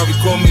Ferrari,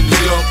 call me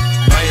New York.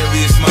 My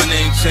alias, my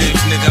name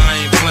changed, nigga, I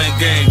ain't playing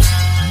games.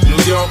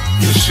 New York,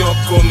 for short,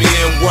 call me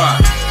NY.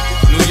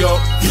 New York,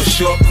 for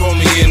short, call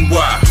me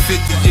NY.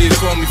 50 years,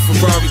 call me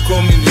Ferrari,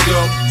 call me New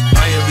York.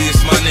 My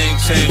alias, my name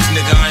changed,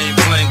 nigga, I ain't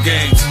playing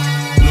games.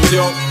 New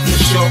York, for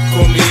short,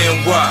 call me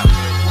NY.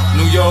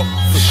 New York,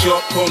 for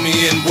short, call me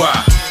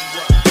NY.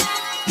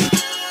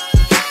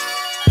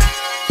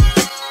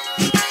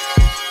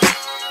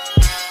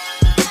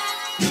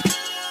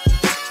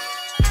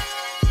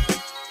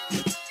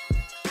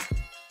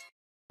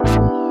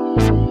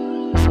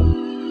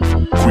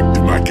 Quick to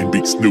knock and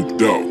beat Snoop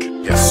Dogg.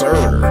 Yes,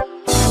 sir.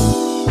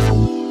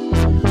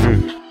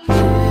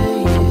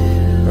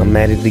 I'm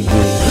at it again.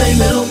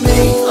 Blame it on me,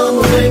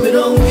 I'ma blame it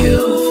on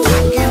you.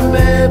 Get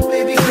mad,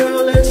 baby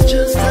girl, that's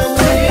just how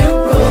we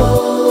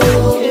roll.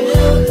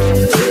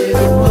 Yeah,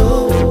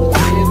 roll.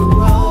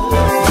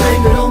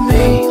 Blame it on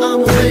me,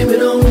 I'ma blame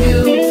it on you.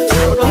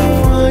 Out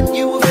on front,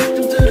 you a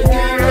victim to the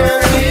game, now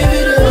give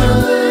it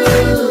up.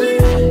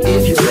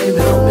 If you blame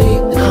it on me,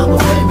 then I'ma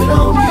blame it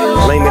on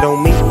you. Blame it on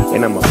me,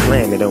 and I'ma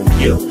blame it on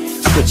you.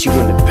 Put you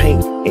in the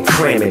paint and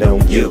cram it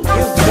on you.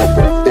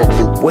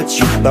 What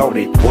you thought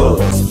it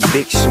was,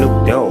 Big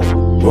Snoop Dogg.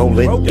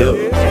 rolling dub.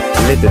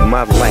 Living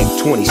my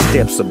life 20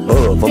 steps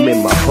above. I'm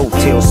in my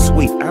hotel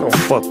suite, I don't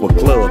fuck with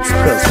clubs,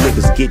 cause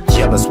niggas get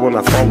jealous when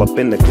I fall up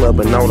in the club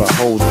and all the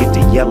hoes get to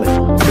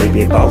yelling.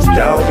 Baby boss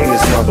dog in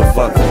this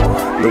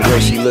motherfucker. The way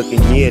she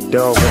looking, yeah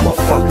dog, I'ma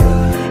fuck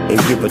her and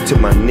give her to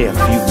my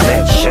nephew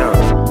Matt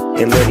Sean,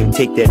 and let him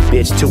take that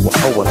bitch to a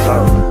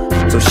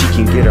hoathon, so she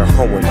can get her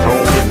hoeing on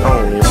and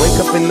on, and wake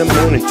up in the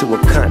morning to a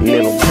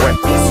continental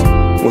breakfast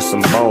with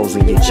some balls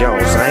in your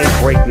jaws. I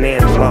ain't breaking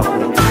that law,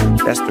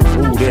 that's the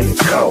rude and the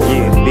code.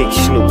 Yeah, big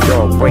Snoop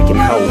Dogg breaking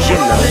hoes, you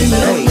know. Blame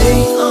it on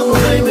me, I'ma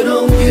blame it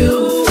on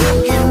you.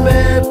 Get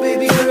mad,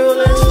 baby girl,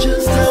 that's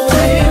just how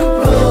it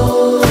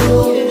rolls.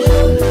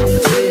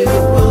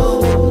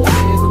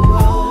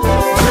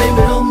 Blame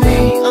it on me,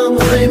 I'ma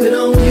blame it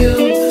on you.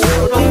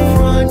 Don't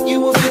front,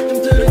 you a victim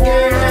to the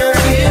game, now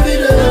give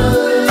it up.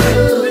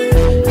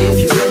 If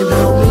you blame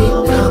it on me,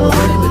 then I'ma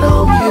blame it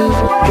on you.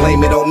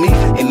 Blame it on me,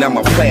 and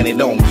I'ma plan it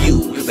on you.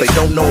 They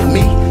don't know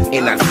me,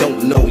 and I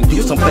don't know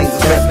you. Some things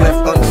is best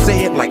left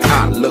unsaid, like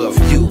I love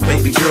you.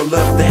 Baby girl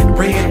love that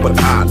red, but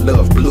I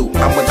love blue.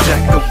 I'm a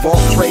jack of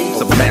all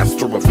trades, a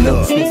master of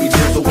none. Snoopy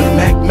Dizzle and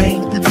Mac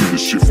Man, we do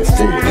this shit for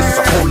fun. It's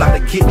a whole lot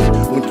of getting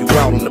when you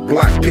out on the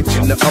block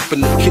pitching. Up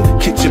in the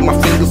kitchen, my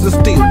fingers are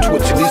still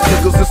twitching. These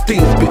niggas are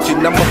still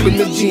bitching. I'm up in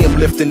the gym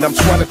lifting. I'm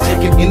trying to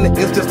take it in the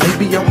instance.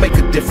 Maybe I'll make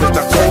a difference.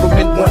 I told them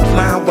in one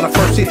line when I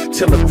first hit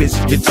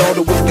television. Your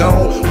daughter was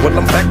gone, well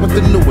I'm back with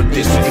the new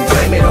edition. You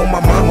blame it on my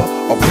mama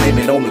or blame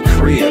it on the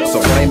crib. So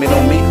blame it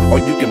on me, or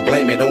you can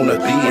blame it on the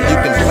beer. You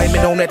can blame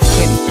it on that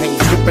candy paint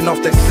dripping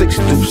off that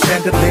 6-2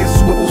 chandelier,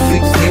 swivel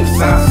seats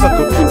inside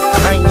sucker roof.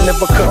 I ain't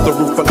never cut the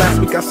roof, but last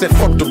week I said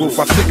fuck the roof.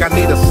 I think I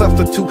need a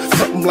substitute,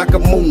 something like a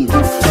moon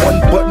roof. One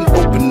button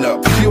open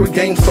up, pure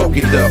game soak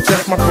it up.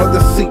 That's my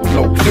brother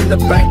C-Loc in the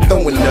back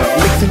throwing up,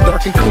 mixing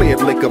dark and clear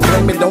liquor.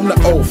 Blame it on the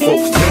old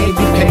folks, man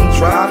you can't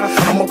drive,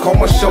 I'ma call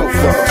my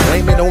chauffeur.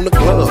 Blame it on the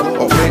club,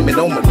 or blame it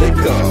on the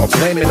liquor, or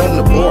blame it on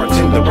the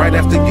bartender right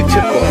after you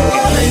tip up.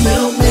 Blame it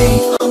on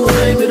me, I'ma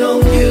blame it on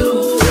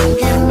you. Don't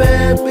get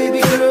mad, baby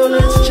girl,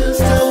 that's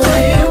just how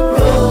it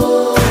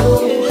rolls.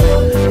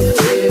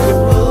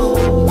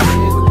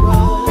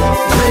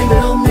 Blame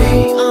it on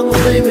me, I'ma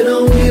blame it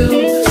on you.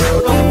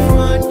 Don't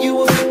front,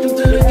 you a victim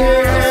to the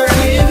game, now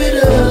give it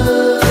up.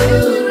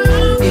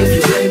 If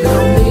you blame it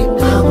on me,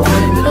 I'ma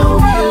blame it on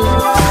you.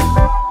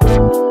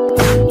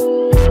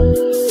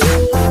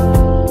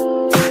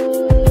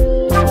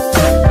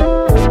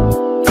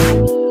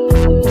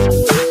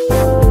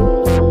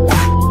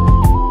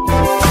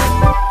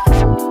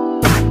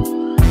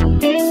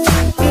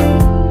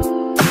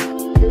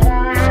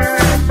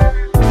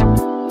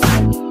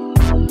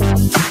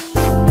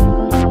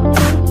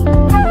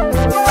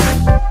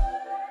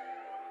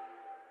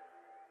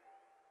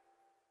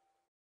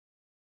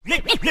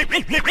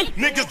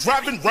 Niggas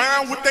driving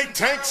round with they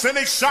tanks and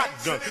they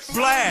shotgun.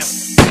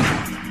 Blast.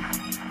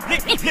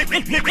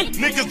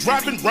 Niggas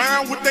driving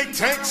round with they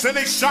tanks and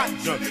they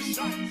shotgun.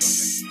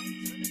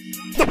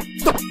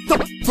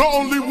 The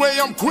only way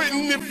I'm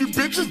quitting if you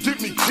bitches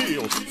get me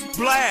killed.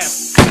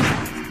 Blast.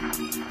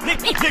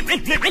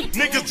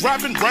 Niggas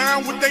driving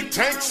round with they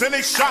tanks and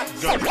they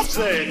shotgun.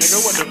 Say,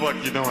 nigga, what the fuck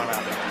you doing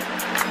out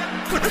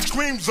there? The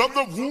screams of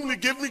the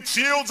wounded give me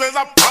chills as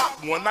I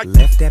pop one.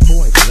 Left that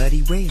boy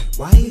bloody red.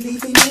 Why he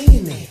leaving me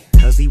in there?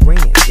 Cause he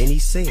ran, then he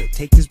said,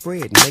 take this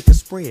bread and make a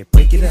spread.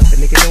 Break it up,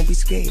 and nigga don't be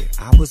scared.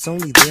 I was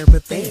only there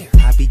but there.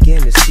 I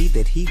began to see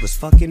that he was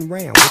fucking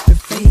round with the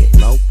Fed.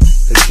 Low,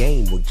 the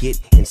game would get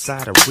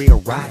inside a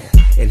real rider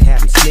and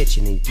have him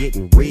snitching and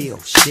getting real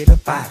shit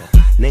about her.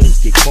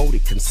 Names get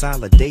quoted,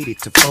 consolidated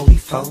to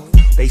 44.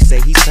 They say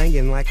he's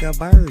singing like a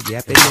bird,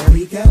 yep, and there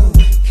we go.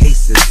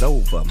 Case is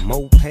over,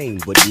 more pain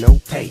with no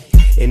pay.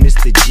 And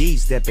it's the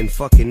G's that been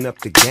fucking up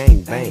the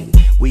gang bang.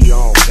 We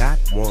all got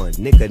one,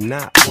 nigga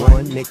not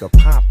one, nigga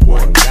pop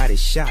one. Got his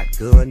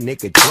shotgun,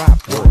 nigga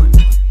drop one.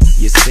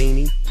 You seen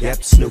him?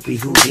 Yep, Snoopy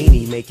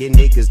Houdini, making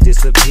niggas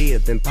disappear,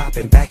 then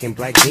popping back in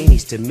black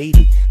beanies to meet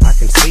him. I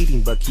concede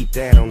him, but keep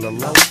that on the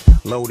low.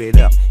 Load it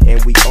up,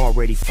 and we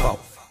already fought,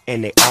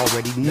 and they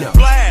already know.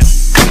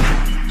 Blast.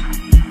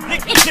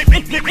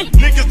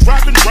 Niggas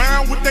driving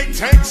round with they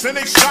tanks and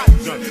they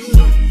shotgun.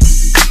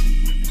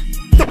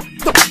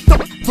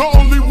 The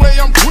only way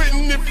I'm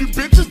quitting if you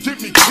bitches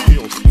get me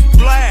killed.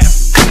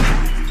 Blast.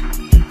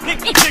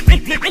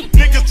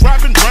 Niggas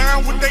driving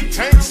round with they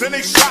tanks and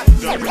they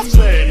shotgun.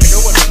 Say,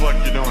 nigga, what the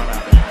fuck you doing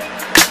out there?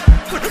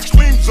 The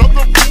screams of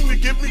the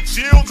wounded give me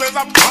chills as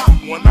I pop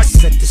one. I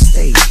set the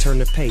stage, turn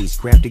the page,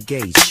 grab the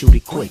gauge, shoot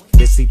it quick.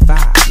 Let's see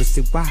vibe, let's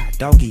see why.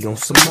 Doggy on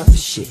some other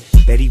shit.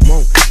 Bet he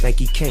won't, think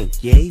he can't,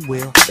 yeah he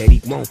will. Bet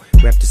he won't,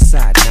 rep the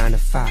side, 9 to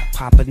 5.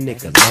 Pop a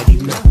nigga, let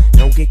him know.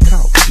 Don't get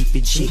caught, keep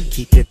it G,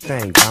 keep that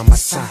thing by my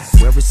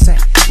side. Where it's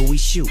at, who we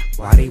shoot,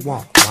 why they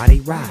walk, why they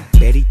ride.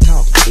 Bet he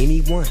talk,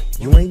 anyone,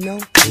 you ain't know,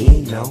 he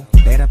ain't know.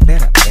 Better,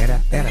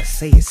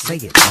 say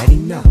it, let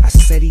him know. I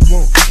said he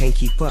won't, can't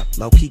keep up,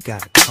 low-key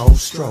got a cold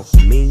stroke.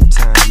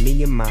 Meantime,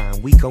 me and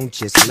mine, we gon'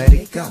 just let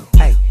it go.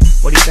 Hey,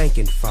 what he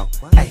thinking for?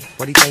 Hey,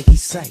 what he think he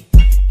say?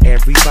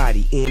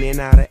 Everybody in and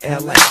out of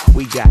LA.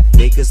 We got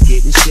niggas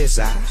getting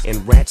shizzy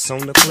and rats on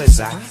the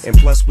blizzy. And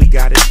plus we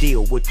gotta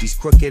deal with these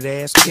crooked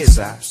ass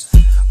kizzers.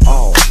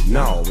 Oh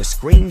no, it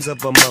screams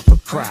of a mother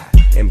cry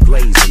and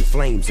blazing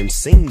flames and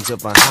scenes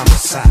of a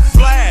homicide.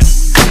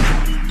 Blast!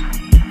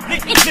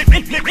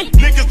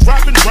 Niggas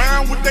driving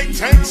around with they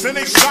tanks and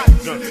they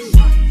shotguns.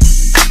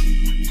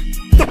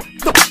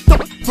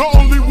 The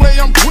only way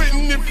I'm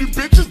quitting if you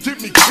bitches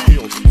get me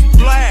killed.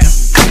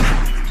 Blast!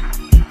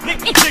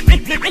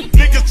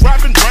 Niggas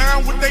driving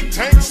around with they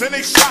tanks and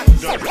they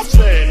shotguns.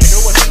 Say,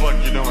 nigga, what the fuck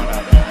you doing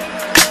out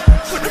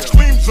there?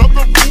 Screams of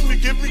the room to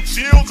give me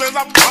chills as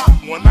I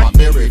pop one. My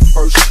very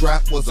first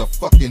strap was a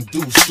fucking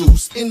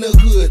deuce. In the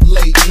hood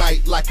late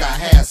night like I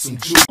had some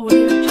juice.